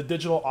know, the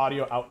digital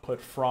audio output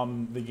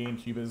from the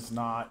GameCube is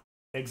not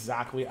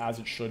exactly as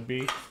it should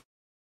be,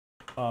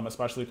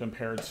 especially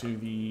compared to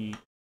the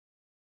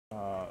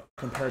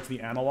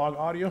analog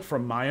audio,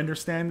 from my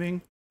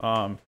understanding.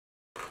 And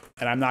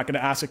I'm not going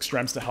to ask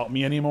Extrems to help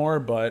me anymore,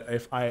 but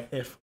I'm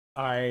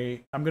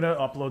going to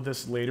upload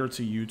this later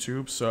to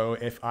YouTube, so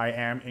if I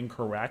am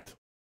incorrect,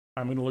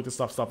 I'm going to look this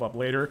stuff up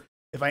later.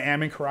 If I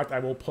am incorrect, I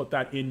will put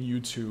that in the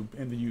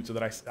YouTube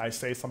that I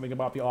say something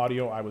about the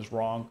audio, I was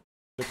wrong.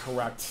 The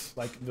correct,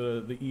 like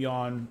the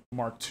Eon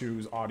Mark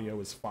II's audio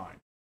is fine,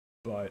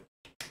 but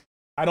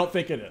I don't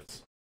think it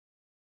is.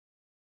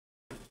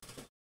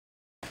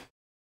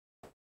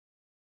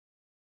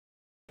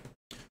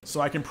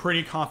 So I can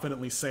pretty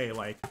confidently say,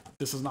 like,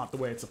 this is not the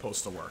way it's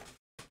supposed to work.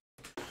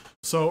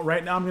 So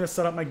right now I'm going to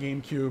set up my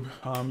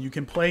GameCube. You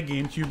can play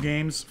GameCube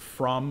games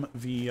from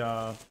the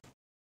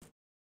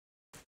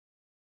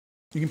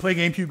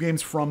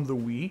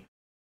Wii,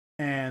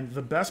 and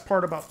the best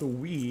part about the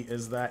Wii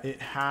is that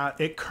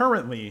it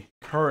currently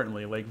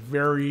like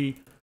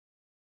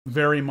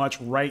very much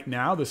right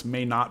now. This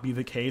may not be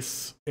the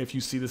case if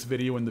you see this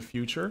video in the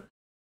future,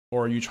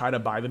 or you try to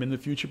buy them in the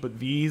future, but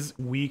these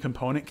Wii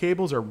component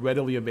cables are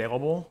readily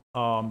available.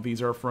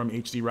 These are from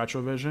HD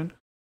Retrovision.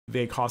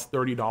 They cost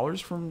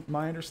 $30 from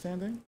my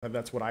understanding.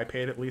 That's what I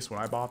paid, at least when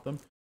I bought them.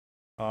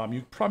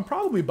 You can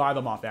probably buy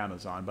them off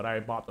Amazon, but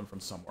I bought them from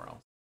somewhere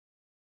else.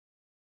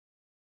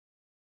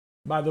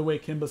 By the way,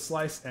 Kimba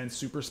Slice and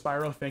Super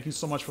Spyro, thank you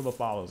so much for the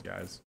follows,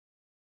 guys.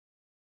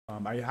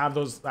 I have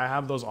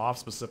those off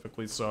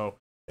specifically, so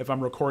if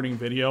I'm recording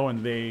video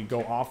and they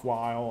go off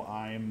while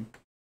I'm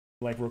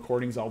like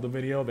recording Zelda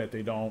video, that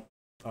they don't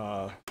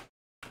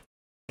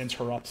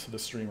interrupt the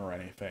stream or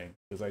anything,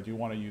 because I do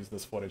want to use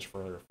this footage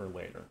for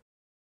later.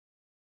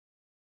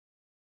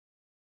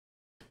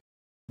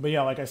 But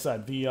yeah, like I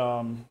said, the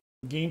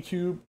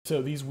GameCube,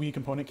 so these Wii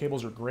component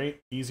cables are great,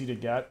 easy to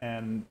get,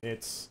 and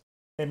it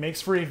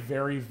makes for a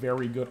very,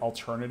 very good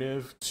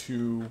alternative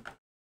to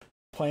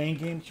playing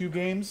GameCube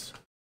games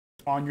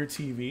on your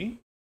TV.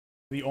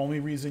 The only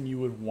reason you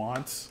would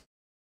want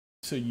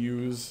to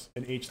use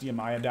an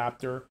HDMI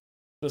adapter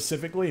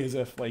specifically is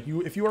if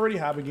you already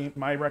have a game.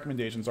 My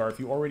recommendations are, if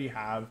you already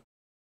have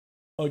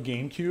a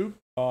GameCube,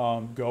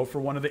 go for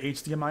one of the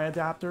HDMI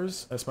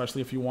adapters,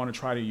 especially if you want to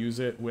try to use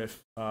it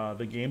with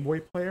the Game Boy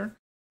player.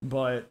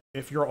 But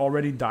if you're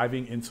already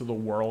diving into the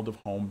world of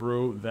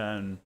homebrew,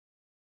 then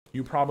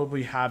you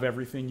probably have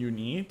everything you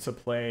need to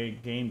play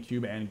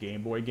GameCube and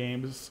Game Boy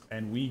games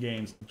and Wii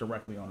games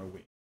directly on a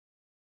Wii.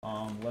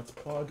 Let's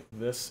plug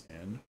this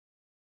in.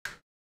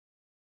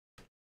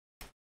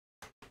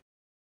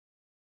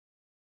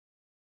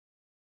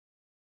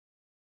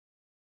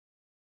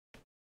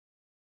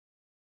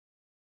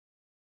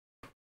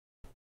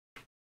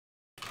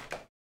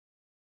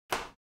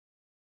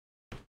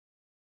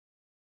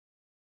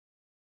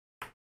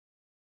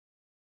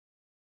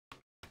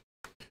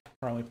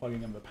 Currently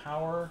plugging in the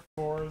power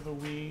for the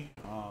Wii.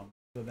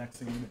 The next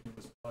thing you need to do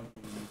is plug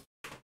in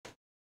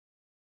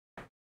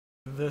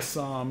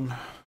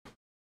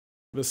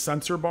this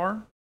sensor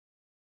bar.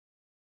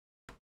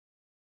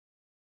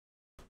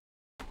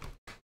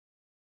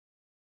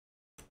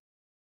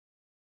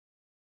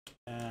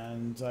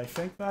 And I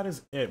think that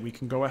is it. We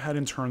can go ahead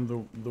and turn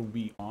the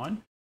Wii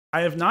on.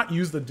 I have not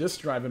used the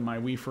disk drive in my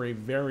Wii for a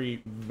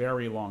very,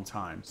 very long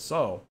time.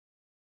 So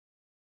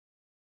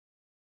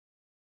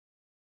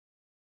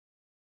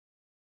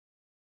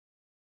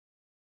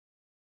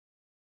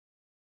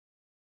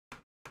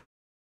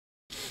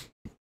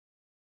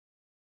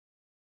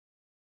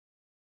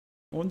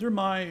I wonder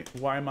why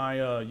my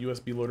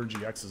USB loader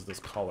GX is this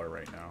color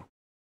right now.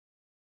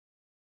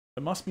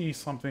 It must be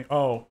something.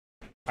 Oh,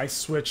 I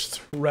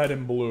switched red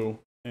and blue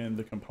in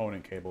the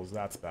component cables.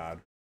 That's bad.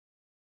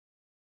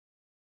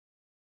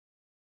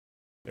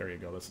 There you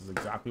go. This is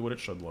exactly what it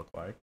should look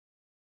like.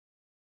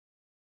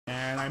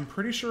 And I'm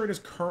pretty sure it is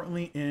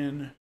currently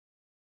in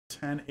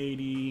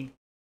 1080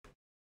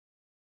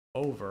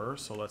 over.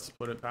 So let's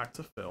put it back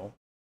to fill.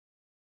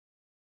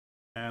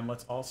 And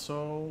let's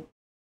also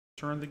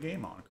turn the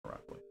game on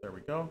correctly. There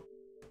we go.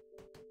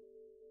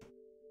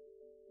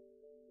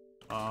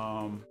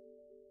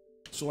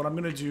 So what I'm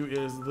gonna do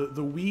is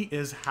the Wii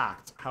is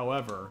hacked.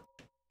 However,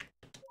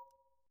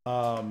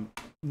 I'm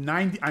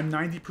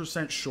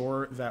 90%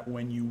 sure that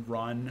when you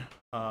run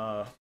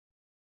the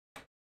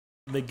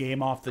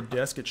game off the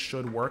disc, it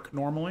should work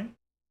normally.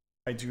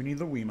 I do need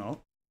the Wiimote.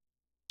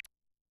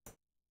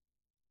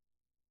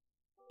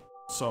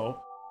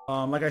 So,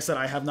 like I said,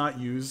 I have not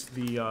used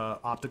the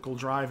optical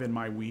drive in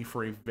my Wii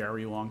for a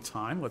very long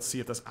time. Let's see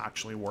if this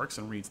actually works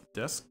and reads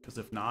the disc, because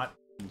if not,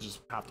 you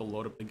just have to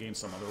load up the game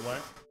some other way.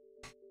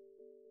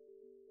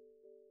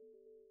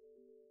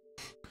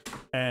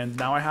 And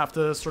now I have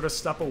to sort of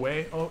step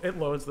away. Oh, it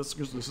loads. This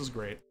is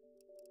great.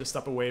 Just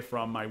step away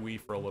from my Wii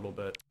for a little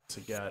bit to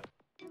get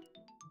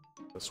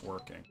this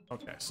working.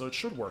 Okay, so it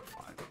should work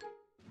fine.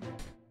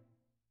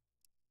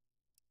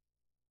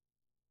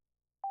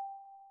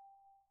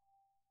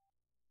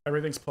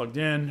 Everything's plugged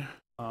in.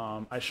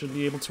 I should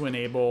be able to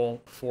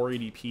enable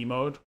 480p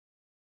mode.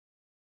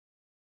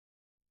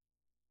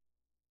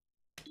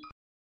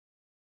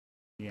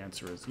 The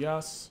answer is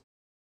yes.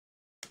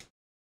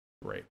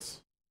 Great.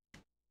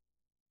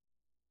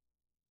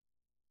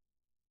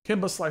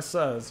 Kimba Slice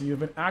says, you've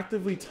been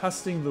actively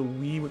testing the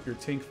Wii with your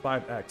Tink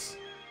 5X.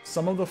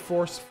 Some of the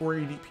forced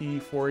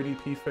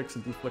 480p fix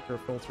and deflicker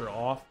filter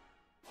off.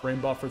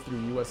 Frame buffer through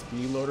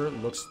USB loader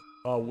looks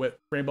with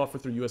frame buffer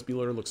through USB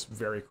loader looks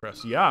very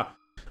crisp. Yeah,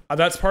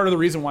 that's part of the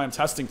reason why I'm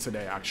testing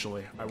today.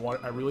 Actually,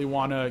 I really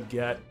want to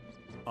get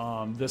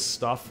this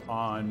stuff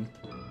on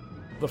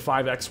the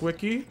 5X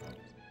wiki.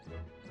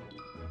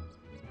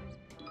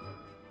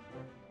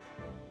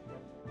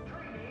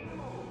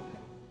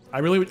 I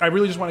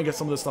really just want to get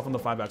some of this stuff on the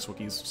 5X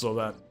wikis so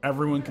that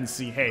everyone can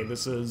see, hey,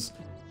 this is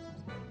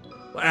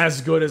as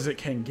good as it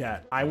can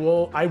get. I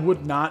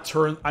would not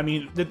turn, I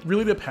mean, it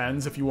really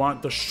depends. If you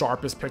want the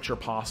sharpest picture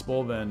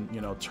possible, then,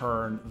 you know,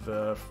 turn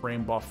the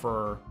frame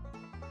buffer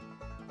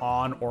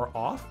on or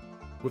off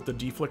with the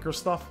deflicker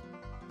stuff.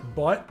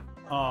 But,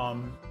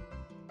 oh,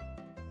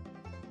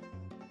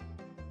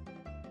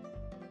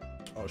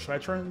 should I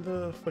turn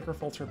the flicker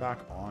filter back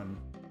on?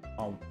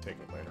 I'll take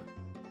it later.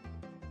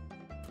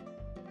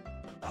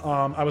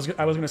 I was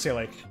gonna say,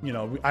 like, you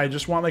know, I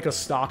just want like a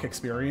stock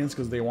experience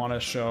because they want to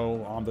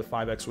show on the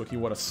 5X wiki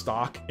what a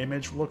stock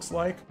image looks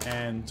like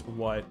and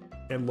what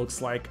it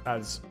looks like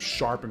as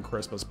sharp and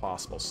crisp as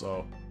possible.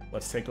 So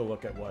let's take a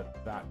look at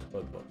what that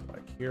could look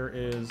like. Here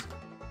is,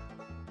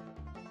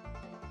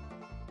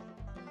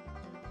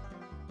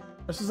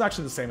 this is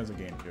actually the same as a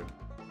GameCube,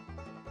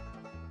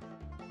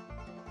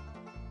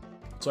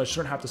 so I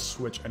shouldn't have to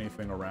switch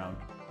anything around.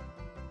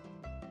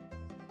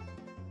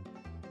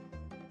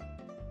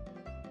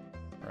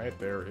 Alright,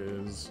 there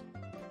is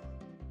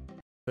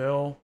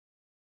Phil.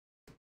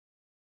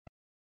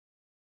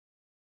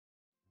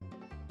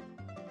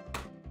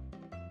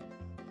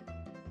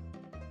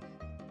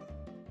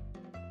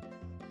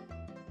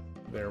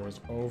 There was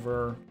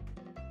Over.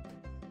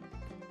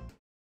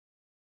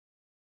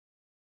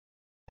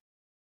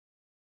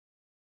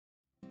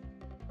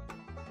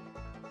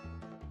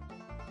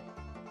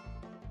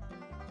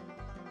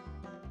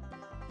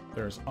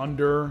 There's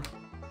Under.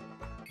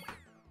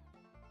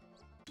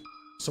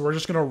 So we're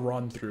just gonna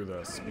run through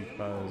this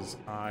because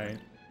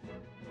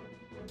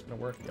it's gonna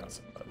work?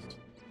 Yes, it does.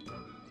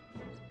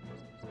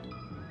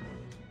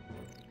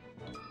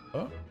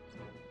 Oh.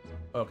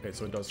 Okay,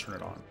 so it does turn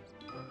it on.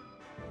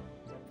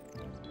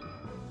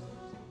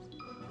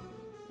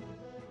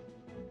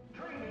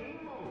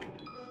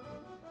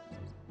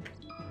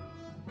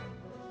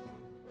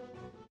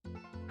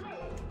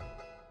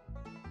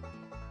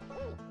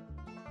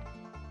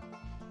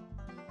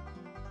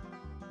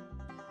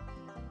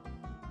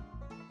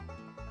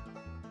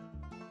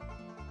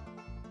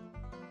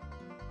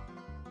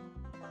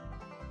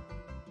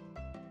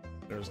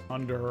 There's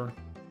Under.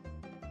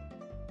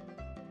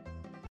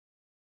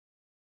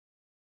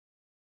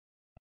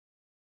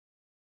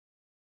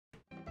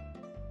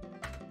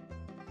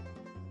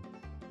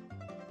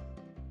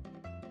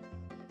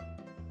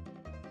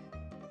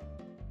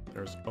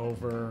 There's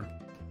Over.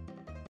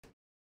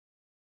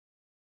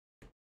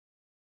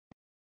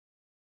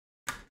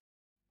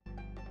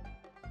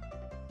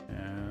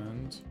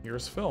 And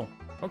here's Phil.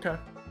 Okay.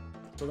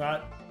 So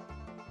that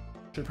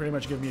should pretty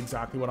much give me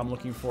exactly what I'm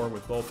looking for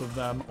with both of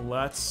them.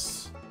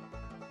 Let's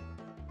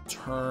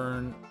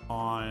turn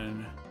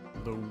on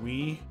the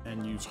Wii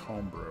and use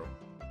Homebrew.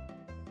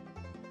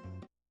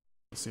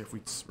 Let's see if we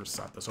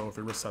reset this. Oh, if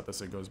we reset this,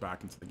 it goes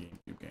back into the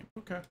GameCube game.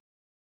 Okay.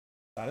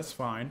 That is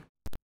fine.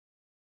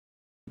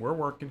 We're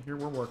working here.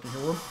 We're working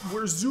here.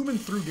 We're zooming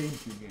through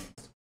GameCube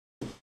games.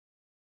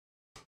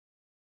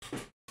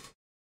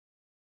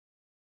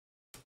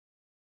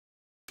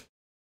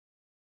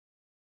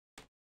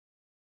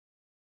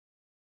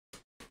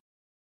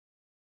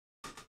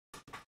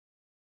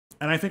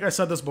 And I think I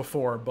said this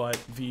before, but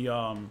the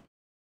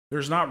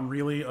there's not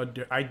really a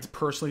I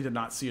personally did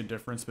not see a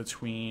difference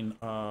between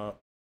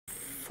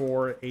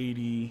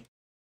 480p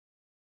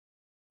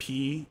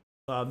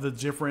the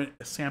different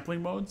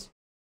sampling modes,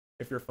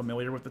 if you're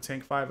familiar with the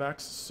Tink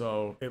 5X.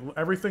 So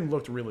everything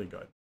looked really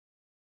good.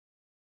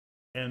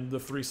 And the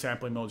 3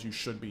 sampling modes you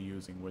should be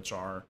using, which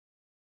are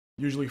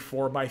usually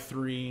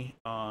 4x3.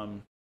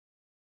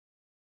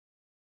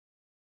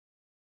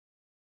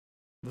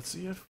 Let's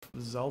see if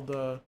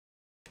Zelda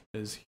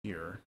is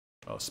here.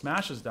 Oh,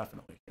 Smash is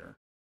definitely here.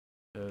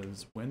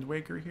 Is Wind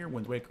Waker here?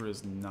 Wind Waker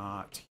is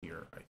not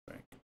here, I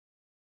think.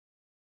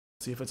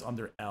 Let's see if it's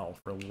under L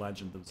for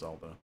Legend of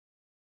Zelda.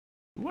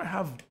 Ooh, I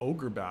have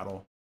Ogre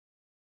Battle.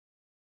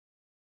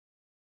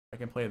 I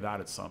can play that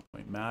at some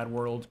point. Mad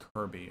World,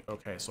 Kirby.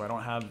 Okay, so I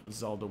don't have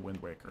Zelda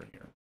Wind Waker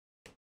here,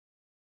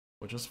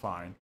 which is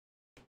fine.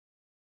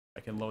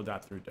 I can load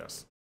that through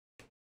disk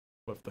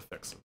with the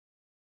fixes.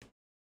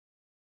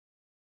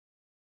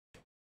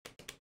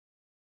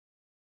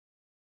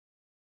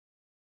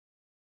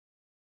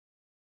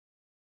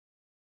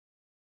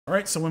 All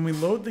right, so when we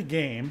load the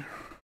game,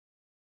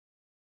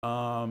 we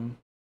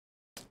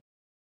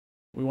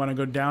want to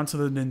go down to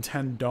the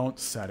Nintendo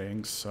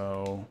settings.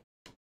 So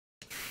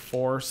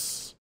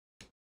force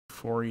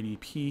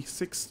 480p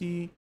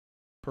 60,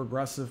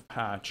 progressive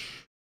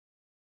patch,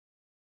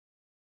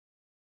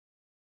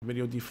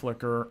 video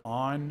deflicker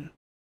on.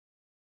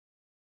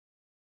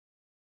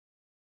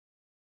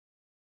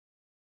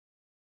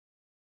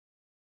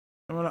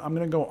 I'm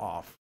gonna go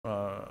off.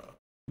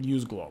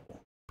 Use global.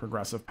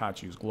 Progressive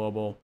patch, use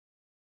global.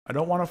 I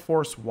don't want to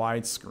force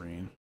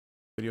widescreen.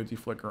 Video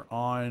deflicker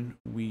on.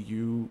 Wii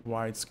U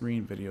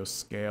widescreen. Video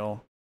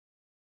scale.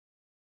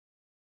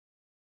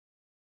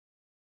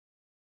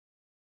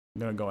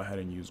 I'm gonna go ahead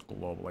and use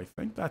global. I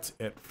think that's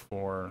it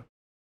for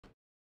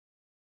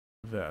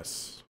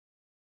this.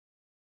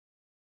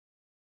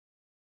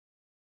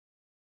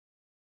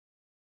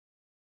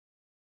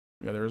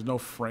 Yeah, there is no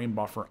frame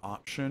buffer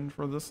option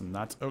for this, and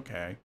that's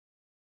okay.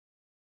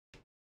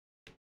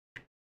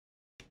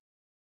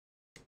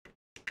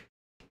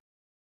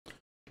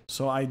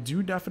 So I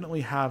do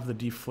definitely have the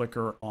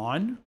deflicker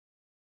on.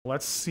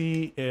 Let's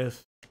see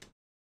if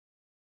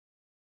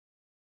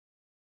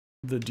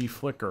the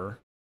deflicker...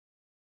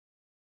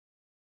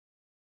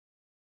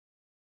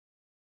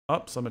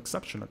 Oh, some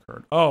exception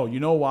occurred. Oh, you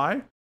know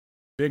why?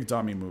 Big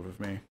dummy move of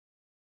me.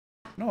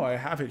 No, I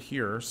have it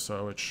here,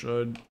 so it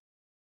should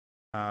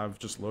have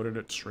just loaded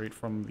it straight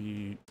from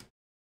the...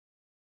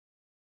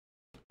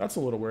 That's a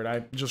little weird. I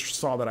just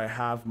saw that I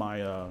have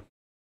my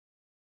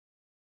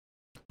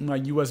my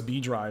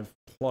USB drive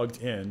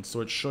plugged in,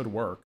 so it should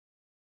work.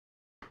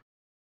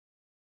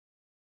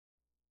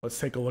 Let's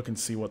take a look and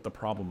see what the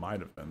problem might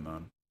have been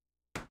then.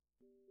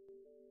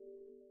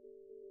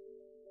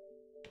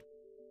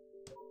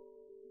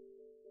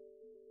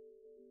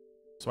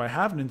 So I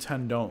have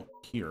Nintendo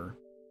here.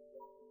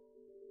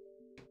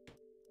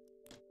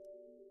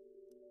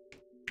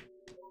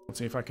 Let's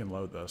see if I can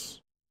load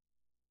this.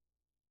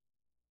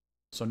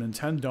 So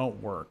Nintendo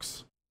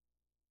works.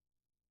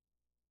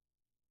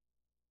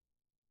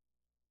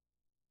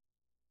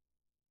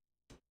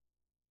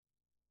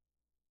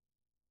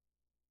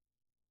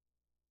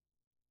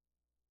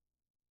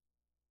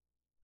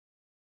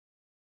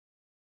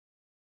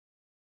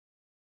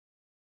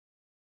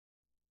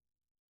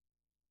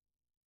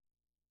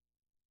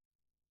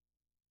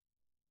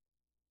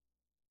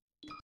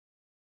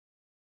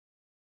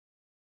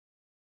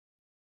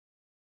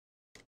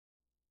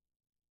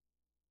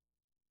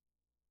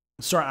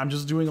 Sorry, I'm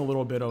just doing a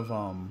little bit of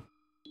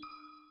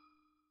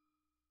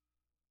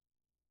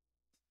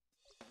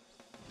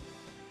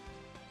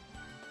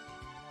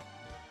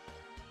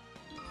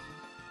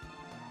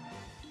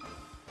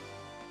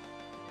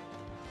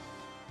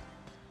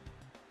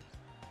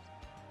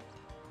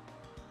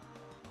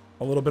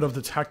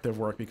detective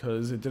work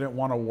because it didn't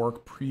want to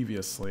work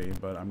previously,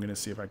 but I'm gonna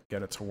see if I can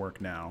get it to work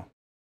now.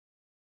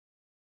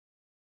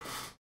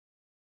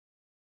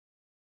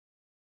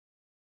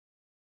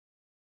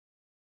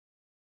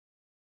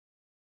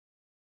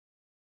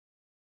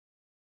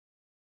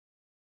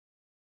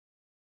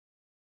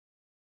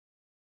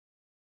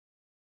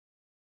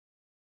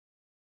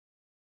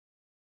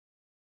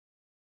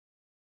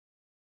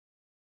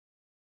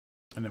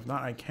 And if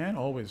not, I can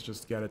always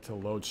just get it to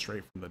load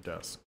straight from the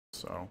disk.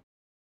 So,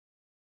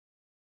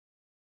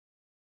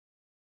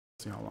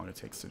 see how long it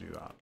takes to do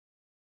that.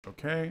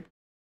 Okay,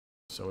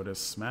 so it is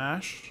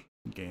Smash,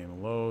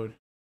 game load,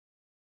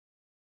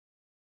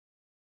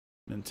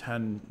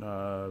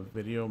 Nintendo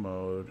video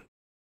mode.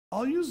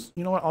 I'll use,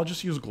 you know what, I'll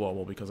just use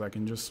global because I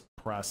can just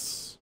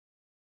press.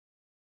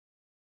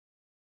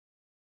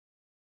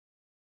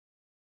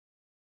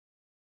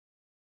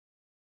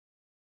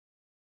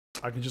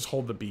 I can just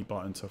hold the B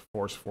button to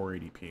force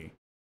 480p.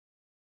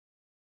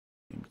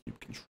 GameCube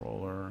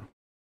controller.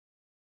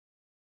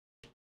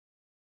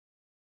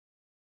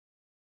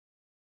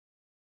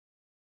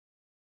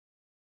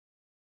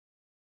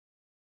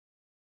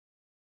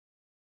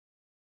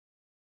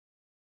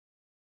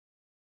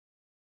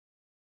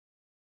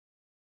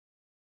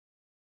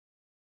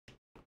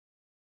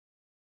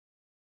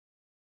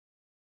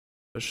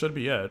 This should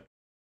be it.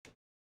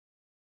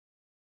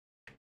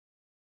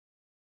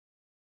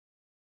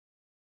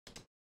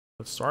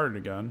 Let's start it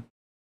again.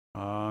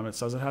 It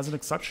says it has an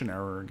exception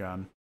error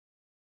again.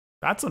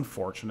 That's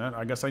unfortunate.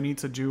 I guess I need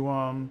to do,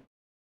 I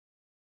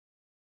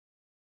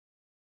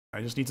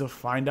just need to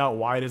find out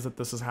why it is that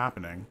this is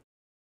happening.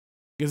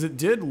 Because it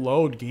did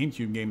load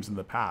GameCube games in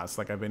the past.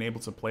 Like, I've been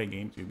able to play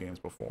GameCube games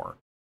before.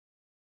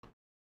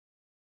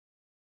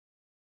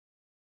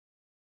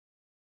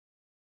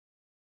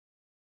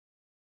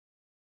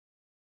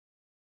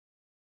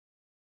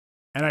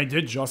 And I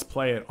did just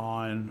play it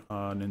on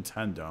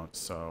Nintendo,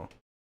 so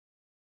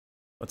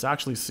let's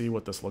actually see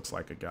what this looks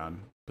like again.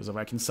 Because if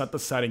I can set the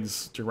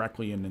settings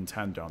directly in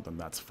Nintendo, then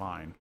that's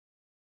fine.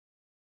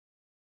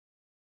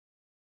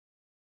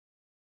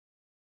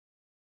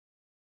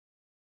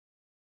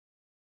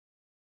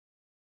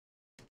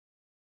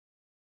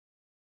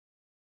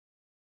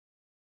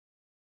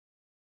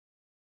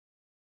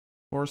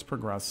 Force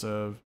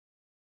progressive.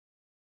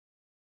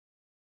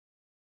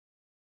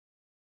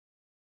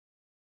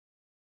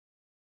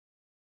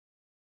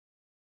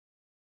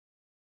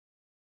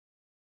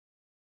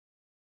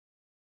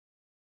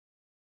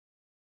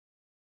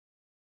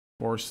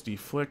 Force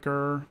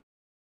deflicker.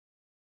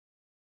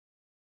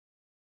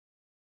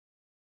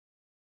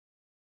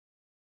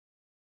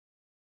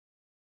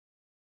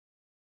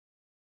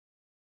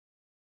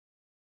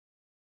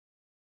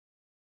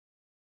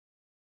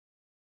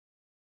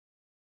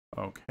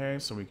 Okay,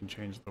 so we can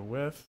change the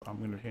width. I'm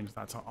going to change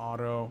that to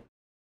auto.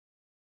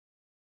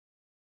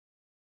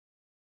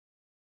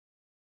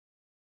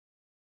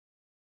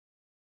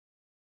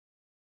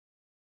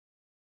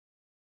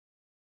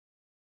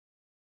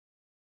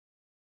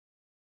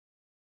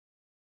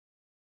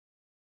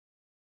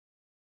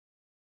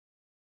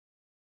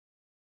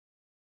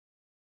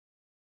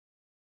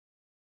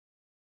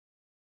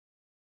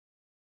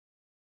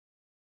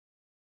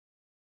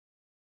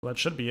 Well, that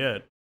should be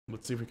it.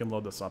 Let's see if we can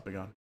load this up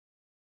again.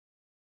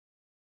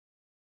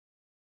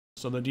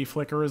 So the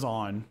deflicker is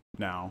on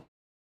now.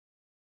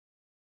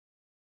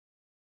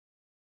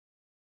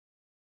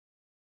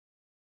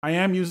 I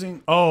am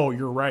using, oh,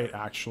 you're right,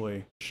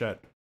 actually.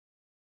 Shit.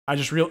 I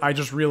just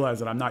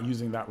realized that I'm not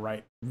using that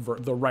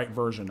the right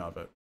version of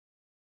it.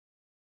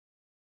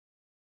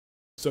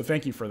 So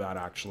thank you for that,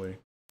 actually.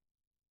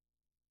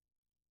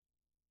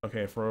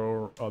 Okay,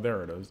 oh,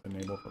 there it is.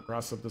 Enable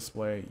progressive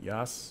display,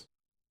 yes.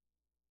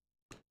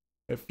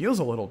 It feels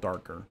a little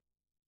darker.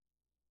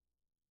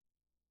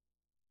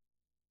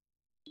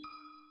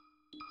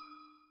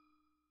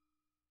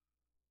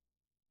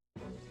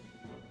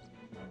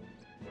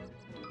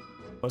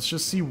 Let's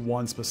just see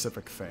one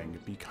specific thing,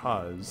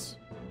 because...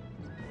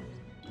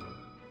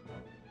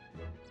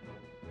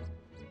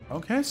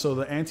 Okay, so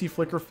the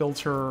anti-flicker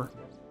filter,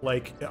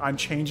 like, I'm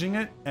changing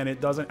it, and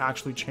it doesn't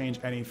actually change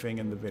anything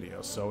in the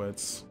video, so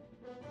it's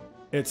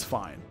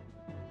fine.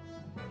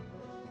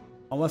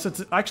 Unless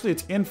it's actually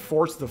it's in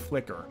Force the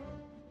Flicker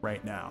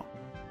right now.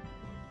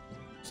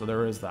 So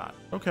there is that.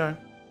 Okay.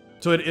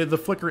 So the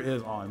flicker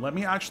is on. Let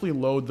me actually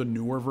load the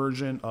newer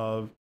version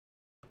of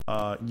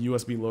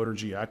USB Loader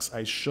GX.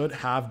 I should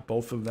have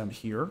both of them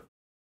here.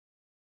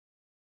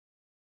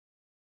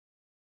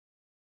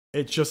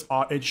 It just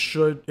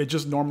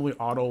normally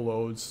auto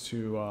loads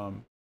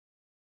to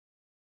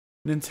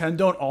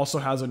Nintendo also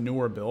has a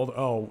newer build.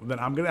 Oh, then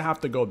I'm gonna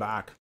have to go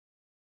back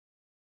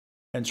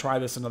and try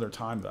this another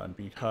time then,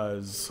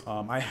 because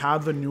I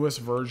have the newest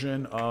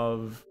version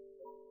of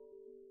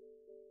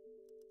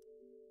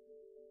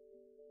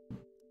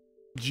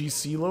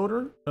GC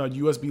Loader,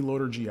 USB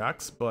Loader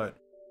GX, but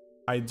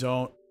I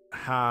don't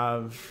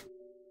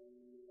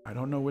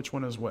know which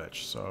one is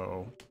which,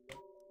 so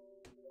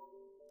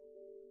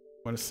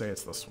I'm gonna say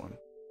it's this one.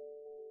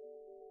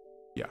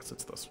 Yes,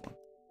 it's this one.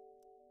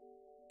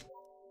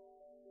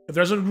 If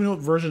there's a new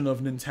version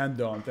of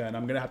Nintendo, then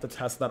I'm gonna have to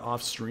test that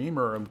off stream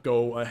or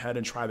go ahead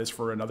and try this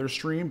for another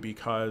stream,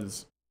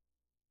 because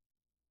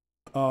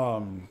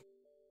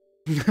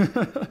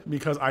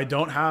because I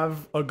don't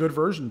have a good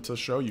version to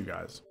show you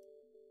guys.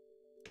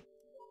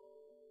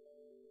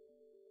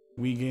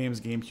 Wii games,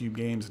 GameCube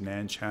games,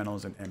 NAND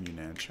channels, and MU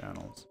NAND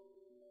channels.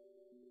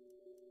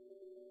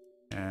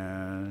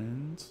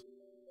 And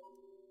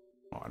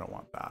oh, I don't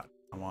want that.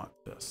 I want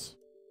this.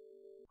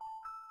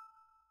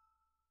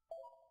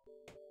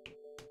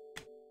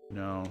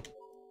 No.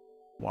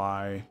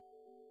 Why?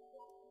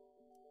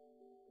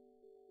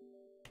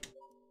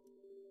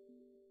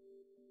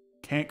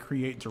 Can't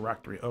create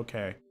directory.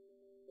 Okay.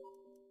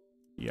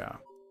 Yeah.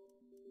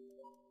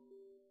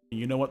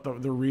 You know what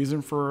the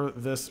reason for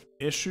this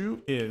issue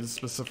is?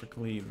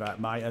 Specifically that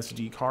my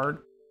SD card,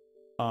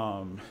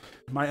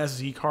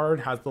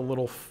 has the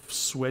little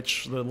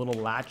switch, the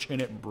little latch in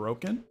it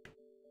broken.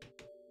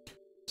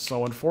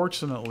 So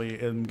unfortunately,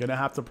 I'm gonna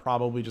have to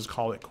probably just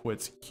call it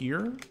quits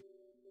here.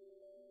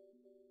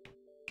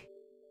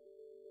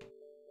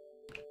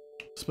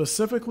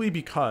 Specifically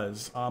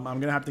because I'm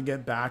gonna have to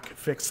get back,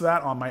 fix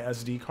that on my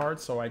SD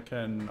card so I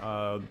can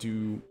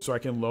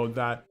load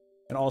that.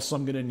 And also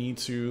I'm gonna need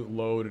to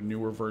load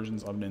newer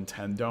versions of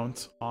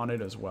Nintendo on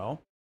it as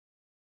well.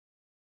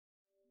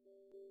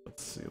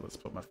 Let's see, let's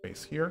put my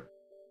face here.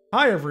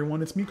 Hi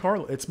everyone, it's me,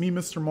 Carl. It's me,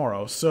 Mr.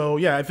 Morrow. So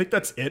yeah, I think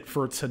that's it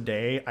for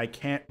today. I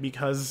can't,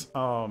 because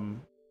I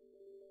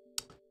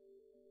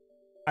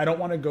don't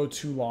want to go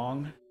too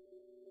long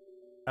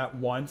at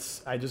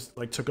once. I just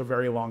took a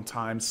very long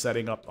time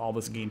setting up all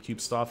this GameCube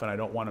stuff, and I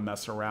don't want to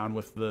mess around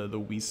with the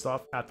Wii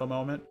stuff at the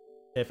moment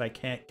if I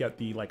can't get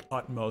the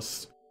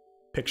utmost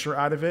picture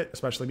out of it,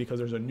 especially because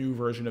there's a new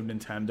version of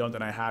Nintendo,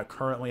 and I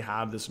currently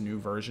have this new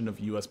version of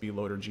USB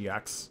Loader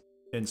GX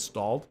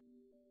installed.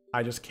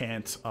 I just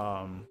can't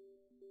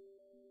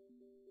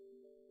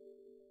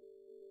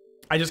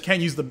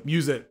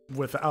use it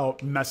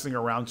without messing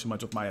around too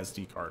much with my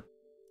SD card.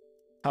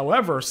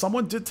 However,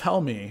 someone did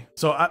tell me,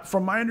 so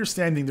from my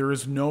understanding, there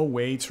is no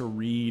way to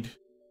read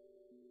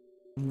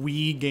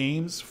Wii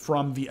games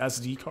from the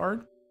SD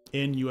card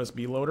in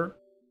USB Loader.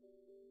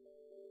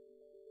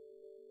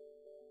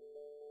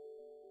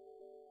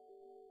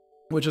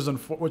 Which is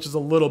a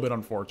little bit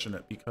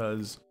unfortunate,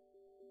 because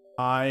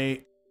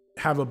I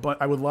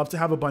would love to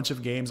have a bunch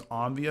of games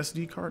on the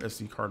SD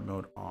card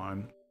mode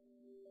on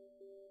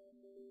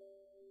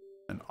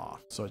and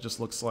off. So it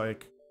just looks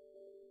like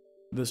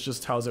this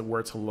just tells it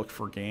where to look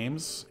for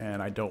games,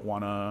 and I don't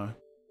want to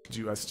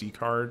do SD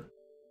card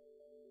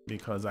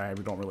because I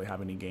don't really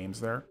have any games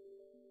there.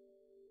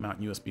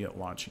 Mount USB at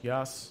launch,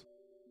 yes.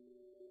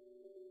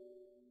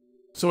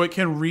 So it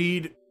can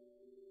read.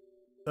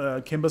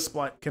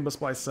 Kimba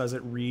Splice says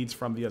it reads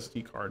from the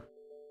SD card.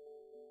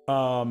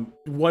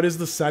 What is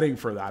the setting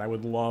for that? I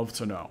would love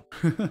to know.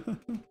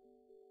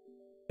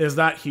 Is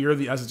that here,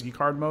 the SD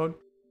card mode?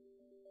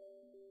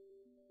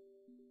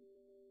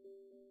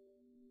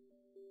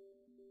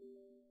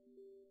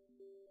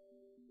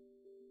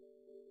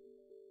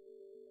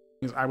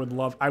 I would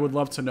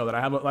love to know that. I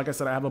have, like I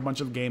said, I have a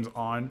bunch of games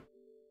on.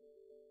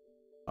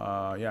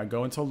 Yeah,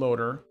 go into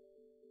loader.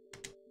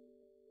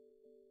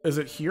 Is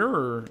it here,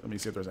 or let me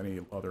see if there's any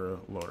other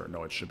loader.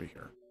 No, it should be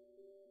here.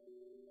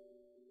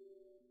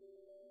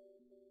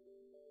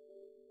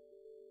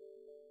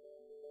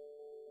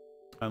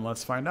 And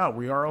let's find out.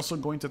 We are also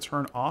going to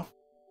turn off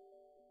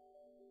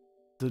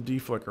the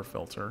deflicker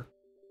filter.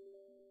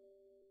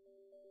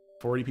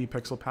 40p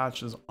pixel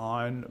patch is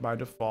on by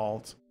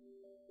default.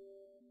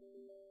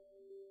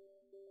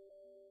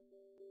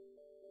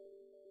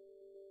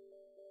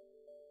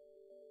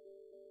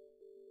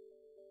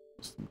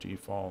 System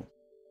default.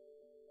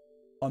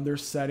 Under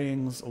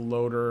settings,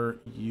 loader,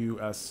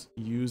 use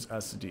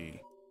SD.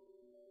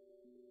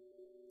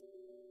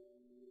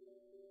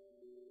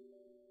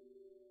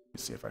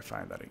 Let's see if I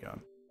find that again.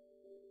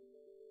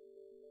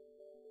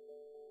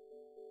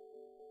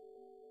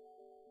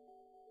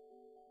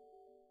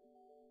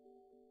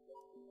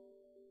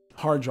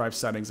 Hard drive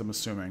settings, I'm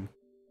assuming.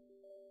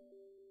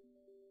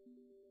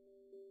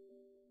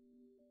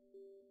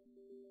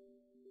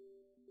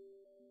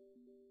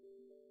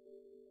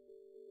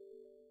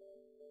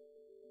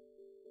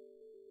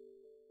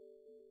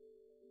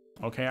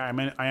 Okay, I am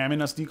in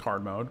SD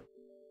card mode.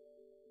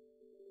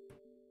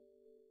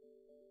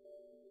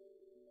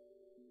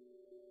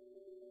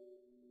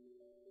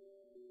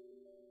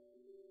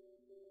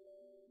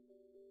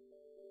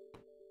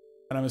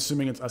 And I'm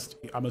assuming it's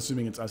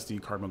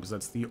SD card mode because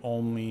that's the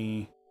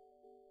only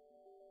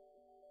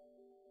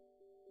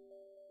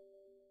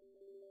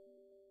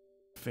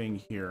thing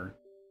here.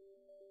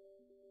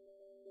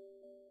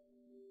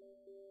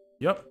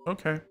 Yep,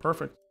 okay,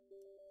 perfect.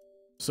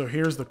 So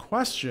here's the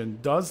question,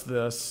 does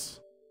this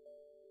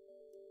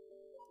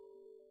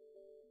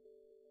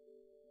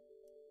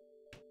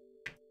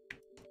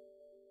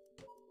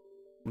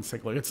let's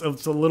take a look. It's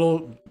a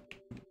little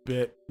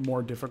bit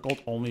more difficult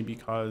only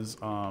because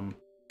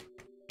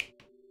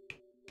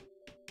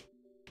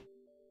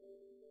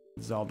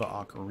Zelda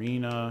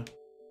Ocarina,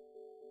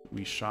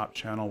 Wii Shop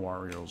Channel,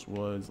 Wario's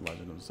Woods,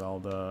 Legend of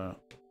Zelda,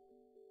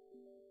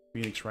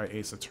 Phoenix Wright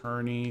Ace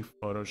Attorney,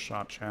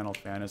 Photoshop Channel,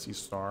 Phantasy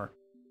Star,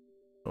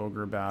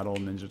 Ogre Battle,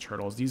 Ninja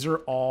Turtles. These are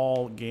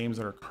all games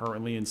that are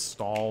currently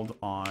installed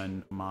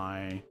on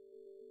my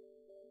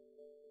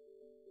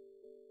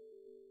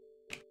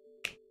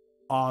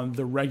on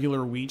the regular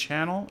Wii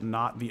channel,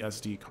 not the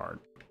SD card.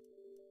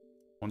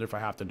 Wonder if I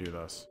have to do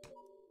this.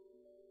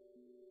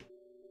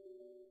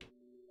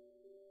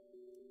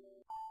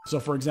 So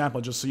for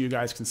example, just so you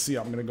guys can see,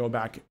 I'm gonna go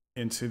back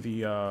into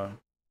the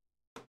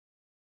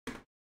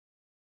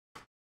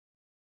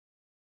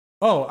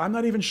oh, I'm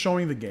not even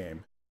showing the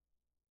game.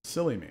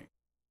 Silly me.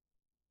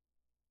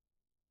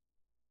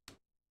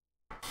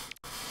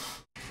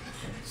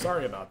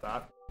 Sorry about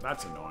that.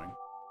 That's annoying.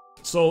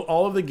 So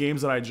all of the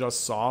games that I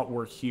just saw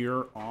were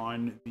here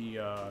on the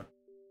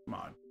come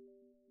on.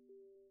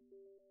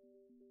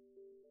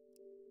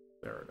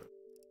 There it is.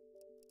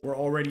 We're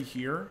already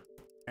here.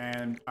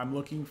 And I'm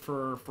looking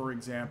for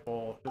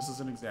example, this is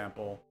an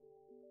example.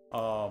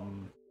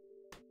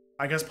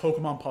 I guess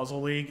Pokemon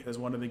Puzzle League is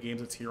one of the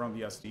games that's here on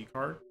the SD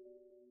card.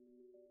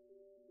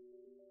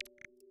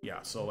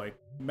 Yeah, so like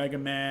Mega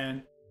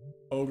Man,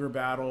 Ogre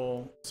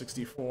Battle,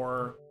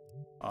 64,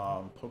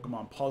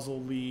 Pokemon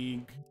Puzzle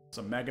League,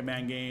 some Mega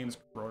Man games,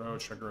 Chrono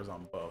Trigger is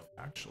on both,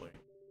 actually.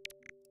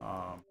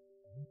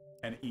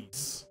 And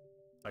East.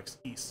 Like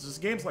East.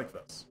 Just games like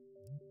this.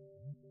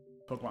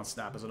 Pokemon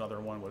Snap is another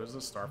one. What is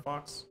this? Star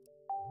Fox?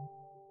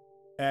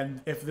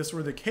 And if this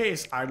were the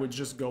case, I would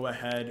just go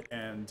ahead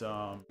and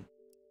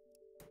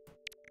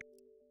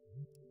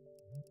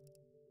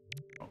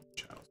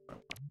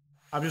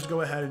I'll just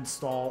go ahead and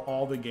install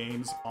all the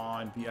games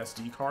on the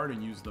SD card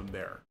and use them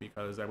there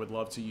because I would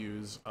love to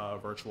use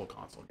virtual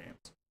console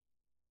games.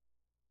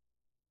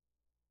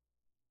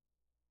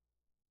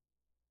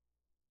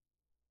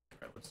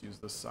 Okay, let's use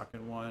the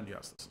second one.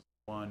 Yes, this is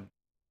one.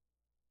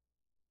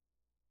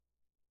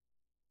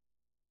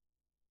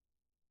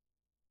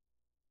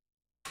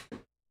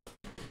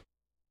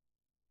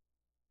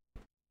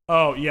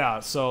 Oh, yeah,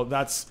 so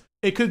that's...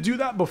 It could do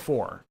that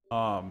before,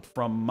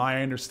 from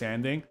my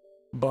understanding,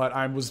 but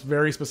I was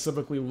very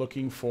specifically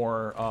looking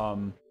for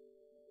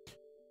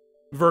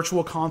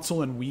Virtual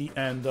Console and Wii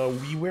and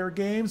WiiWare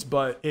games,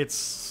 but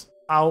it's...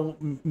 I'll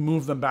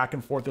move them back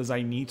and forth as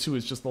I need to.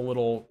 It's just a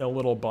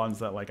little buns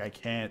that, like, I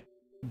can't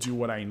do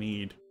what I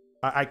need.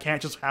 I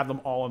can't just have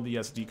them all on the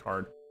SD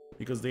card,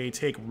 because they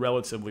take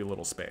relatively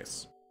little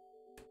space.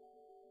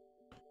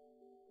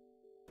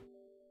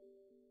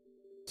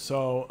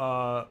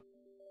 So,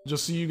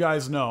 just so you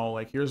guys know,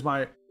 like, here's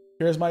my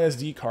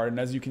SD card, and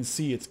as you can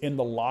see, it's in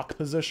the lock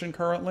position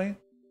currently.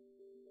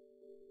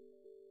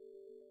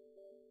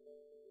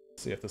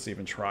 Let's see if this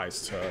even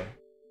tries to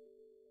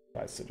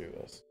do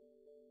this.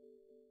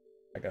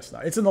 I guess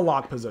not. It's in the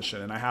lock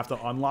position, and I have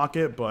to unlock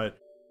it, but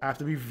I have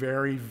to be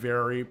very,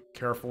 very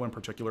careful and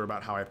particular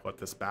about how I put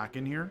this back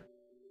in here.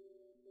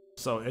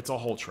 So it's a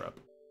whole trip.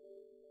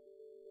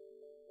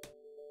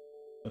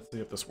 Let's see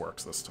if this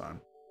works this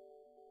time.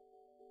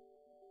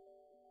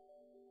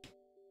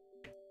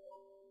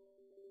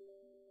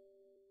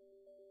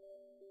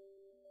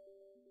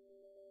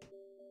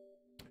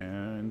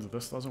 And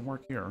this doesn't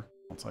work here.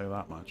 I'll tell you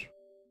that much.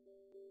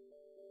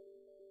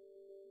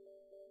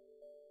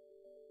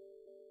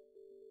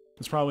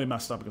 It's probably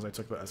messed up because I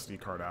took the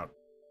SD card out.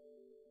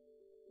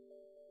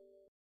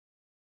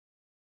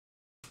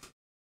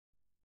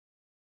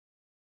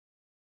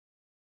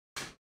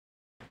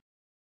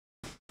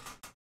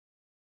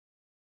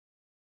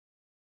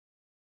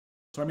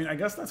 So, I mean, I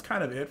guess that's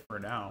kind of it for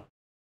now.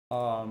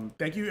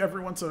 Thank you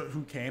everyone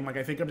who came. Like,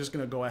 I think I'm just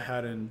going to go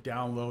ahead and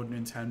download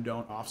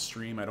Nintendo off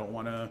stream. I don't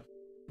want to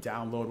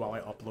download while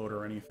I upload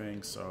or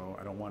anything, so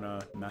I don't want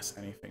to mess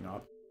anything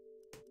up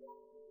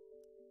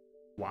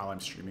while I'm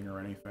streaming or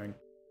anything.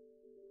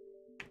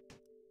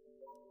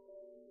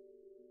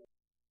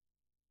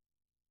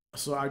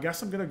 So I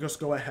guess I'm going to just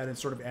go ahead and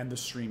sort of end the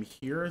stream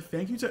here.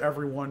 Thank you to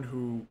everyone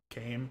who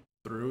came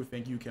through.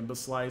 Thank you, Kimba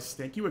Slice.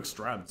 Thank you,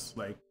 Extrems.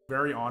 Like,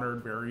 very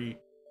honored, very,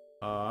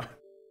 I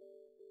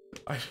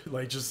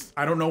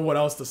don't know what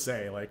else to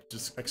say. Like,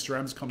 just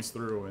Extrems comes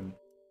through and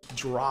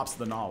drops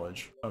the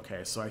knowledge.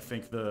 Okay, so I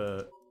think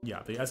the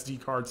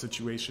SD card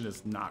situation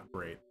is not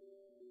great.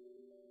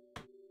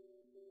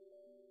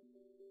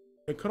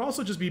 It could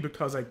also just be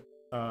because I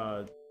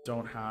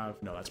don't have...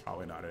 No, that's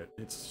probably not it.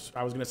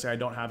 I was going to say I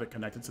don't have it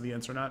connected to the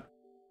internet,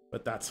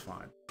 but that's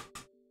fine.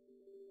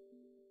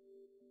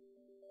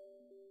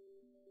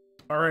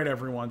 All right,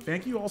 everyone.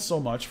 Thank you all so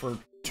much for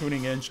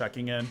tuning in,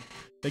 checking in.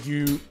 Thank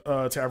you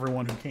to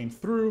everyone who came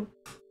through.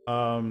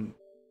 I'm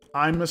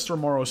Mr.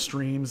 Morrow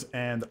Streams,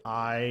 and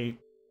I,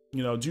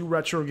 do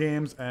retro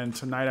games. And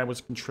tonight I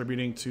was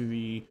contributing to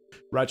the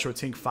Retro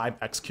Tink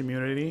 5X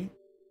community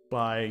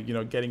by,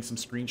 getting some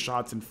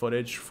screenshots and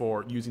footage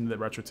for using the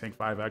Retro Tink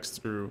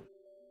 5X through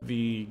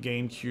the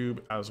GameCube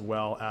as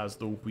well as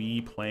the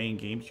Wii playing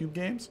GameCube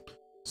games.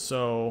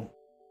 So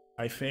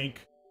I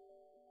think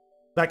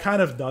that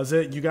kind of does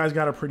it. You guys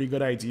got a pretty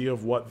good idea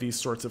of what these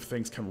sorts of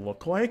things can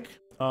look like.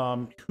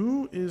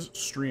 Who is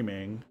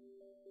streaming?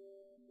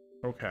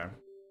 Okay.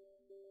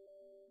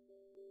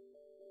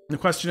 The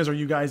question is, are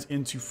you guys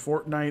into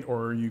Fortnite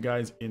or are you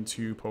guys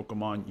into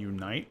Pokemon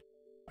Unite?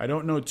 I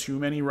don't know too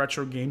many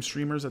retro game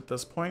streamers at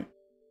this point.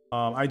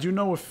 I do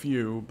know a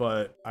few,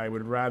 but I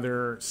would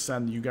rather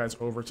send you guys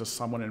over to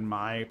someone in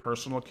my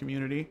personal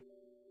community.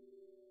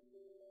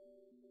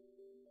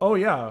 Oh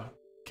yeah,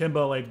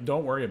 Kimba, like,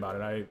 don't worry about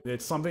it.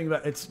 It's something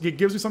that it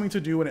gives me something to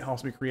do and it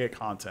helps me create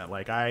content.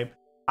 Like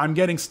I'm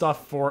getting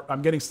stuff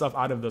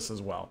out of this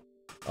as well.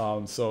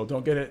 So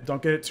don't get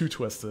it too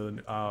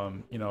twisted.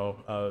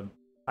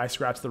 I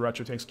scratch the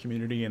Retro Tanks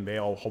community and they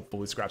all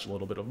hopefully scratch a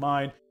little bit of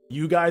mine.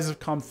 You guys have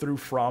come through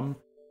from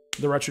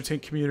the Retro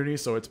Tank community,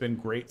 so it's been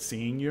great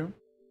seeing you.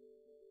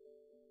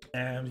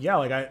 And yeah,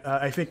 like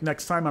I think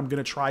next time I'm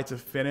gonna try to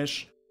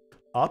finish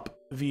up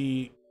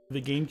the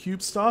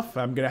GameCube stuff.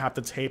 I'm gonna have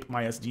to tape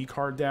my SD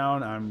card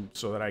down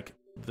so that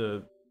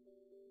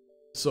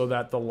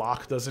the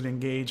lock doesn't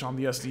engage on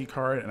the SD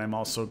card, and I'm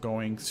also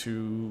going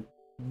to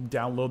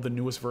download the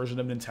newest version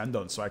of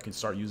Nintendo so I can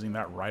start using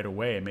that right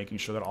away and making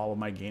sure that all of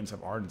my games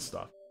have art and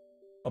stuff.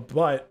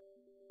 But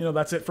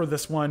that's it for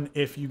this one.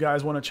 If you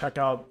guys want to check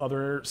out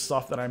other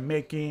stuff that I'm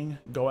making,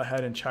 go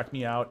ahead and check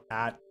me out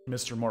at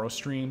Mr. Morrow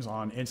Streams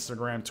on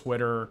Instagram,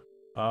 Twitter,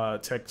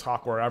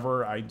 TikTok,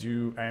 wherever. I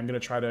am going to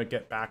try to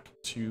get back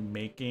to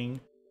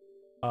making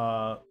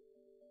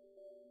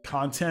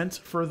content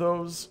for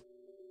those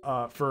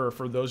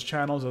for those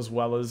channels, as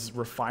well as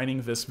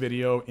refining this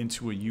video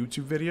into a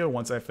YouTube video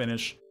once I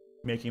finish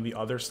making the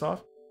other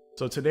stuff.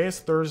 So today is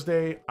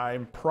Thursday.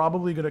 I'm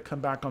probably going to come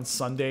back on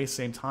Sunday,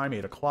 same time,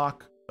 8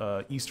 o'clock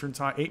Eastern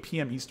time, 8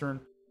 p.m. Eastern,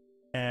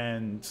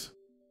 and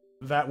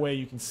that way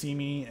you can see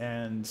me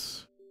and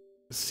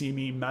see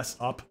me mess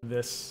up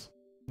this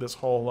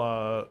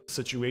whole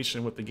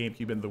situation with the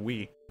GameCube and the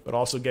Wii, but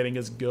also getting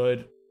as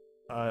good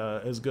a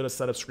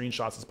set of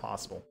screenshots as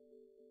possible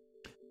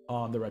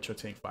on the Retro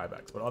Tank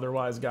 5X. But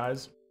otherwise,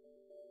 guys,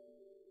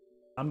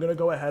 I'm gonna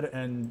go ahead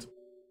and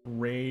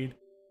raid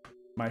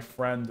my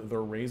friend the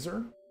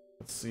Razor.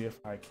 Let's see if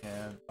I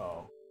can.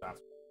 Oh, that's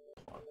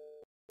fun.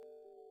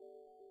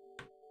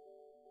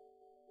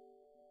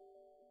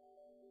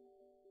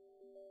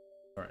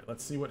 All right,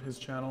 let's see what his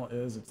channel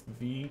is. It's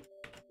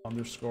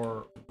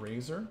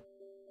the_Razor.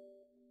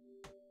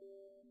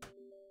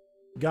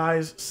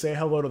 Guys, say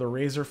hello to the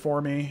Razor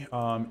for me.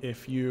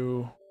 If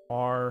you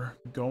are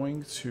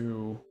going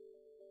to,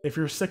 if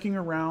you're sticking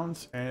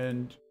around,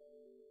 and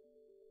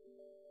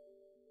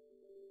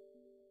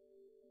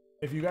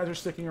if you guys are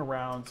sticking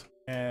around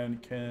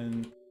and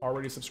can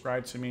already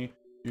subscribe to me,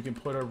 you can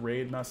put a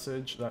raid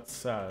message that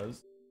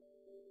says,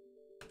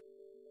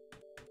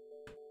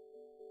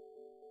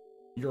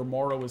 "Your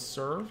Morrow is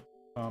served."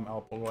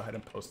 I'll go ahead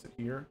and post it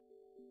here.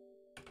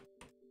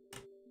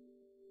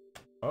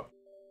 Oh.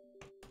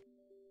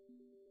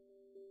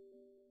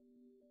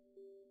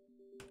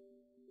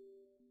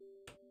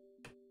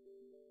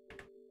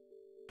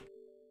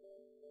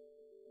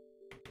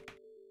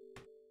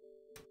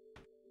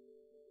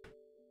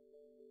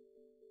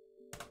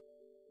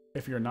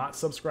 If you're not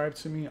subscribed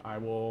to me, I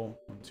will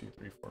 1, 2,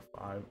 3, 4,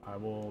 5. I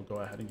will go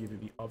ahead and give you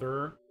the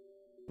other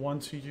one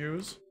to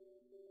use.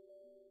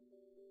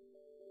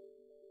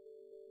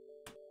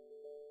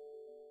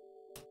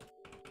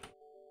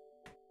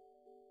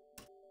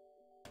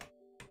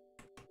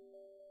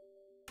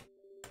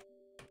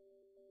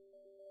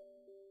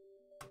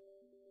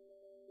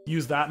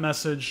 Use that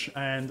message,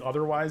 and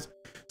otherwise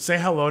say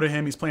hello to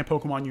him. He's playing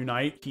Pokemon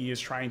Unite. He is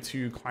trying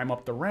to climb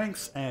up the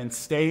ranks and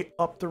stay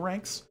up the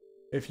ranks.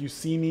 If you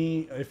see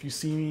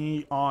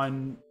me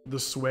on the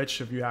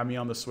Switch, if you have me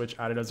on the Switch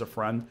added as a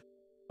friend,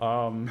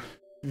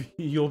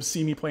 you'll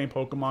see me playing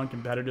Pokemon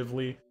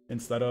competitively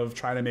instead of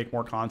trying to make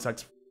more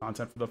content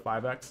for the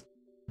 5X.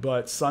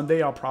 But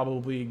Sunday I'll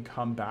probably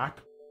come back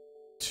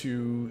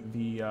to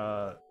the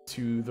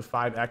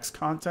 5X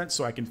content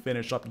so I can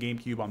finish up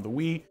GameCube on the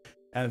Wii,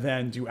 and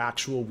then do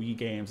actual Wii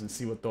games and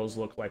see what those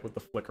look like with the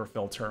flicker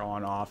filter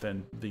on, off,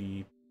 and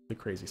the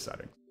crazy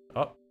settings.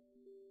 Oh,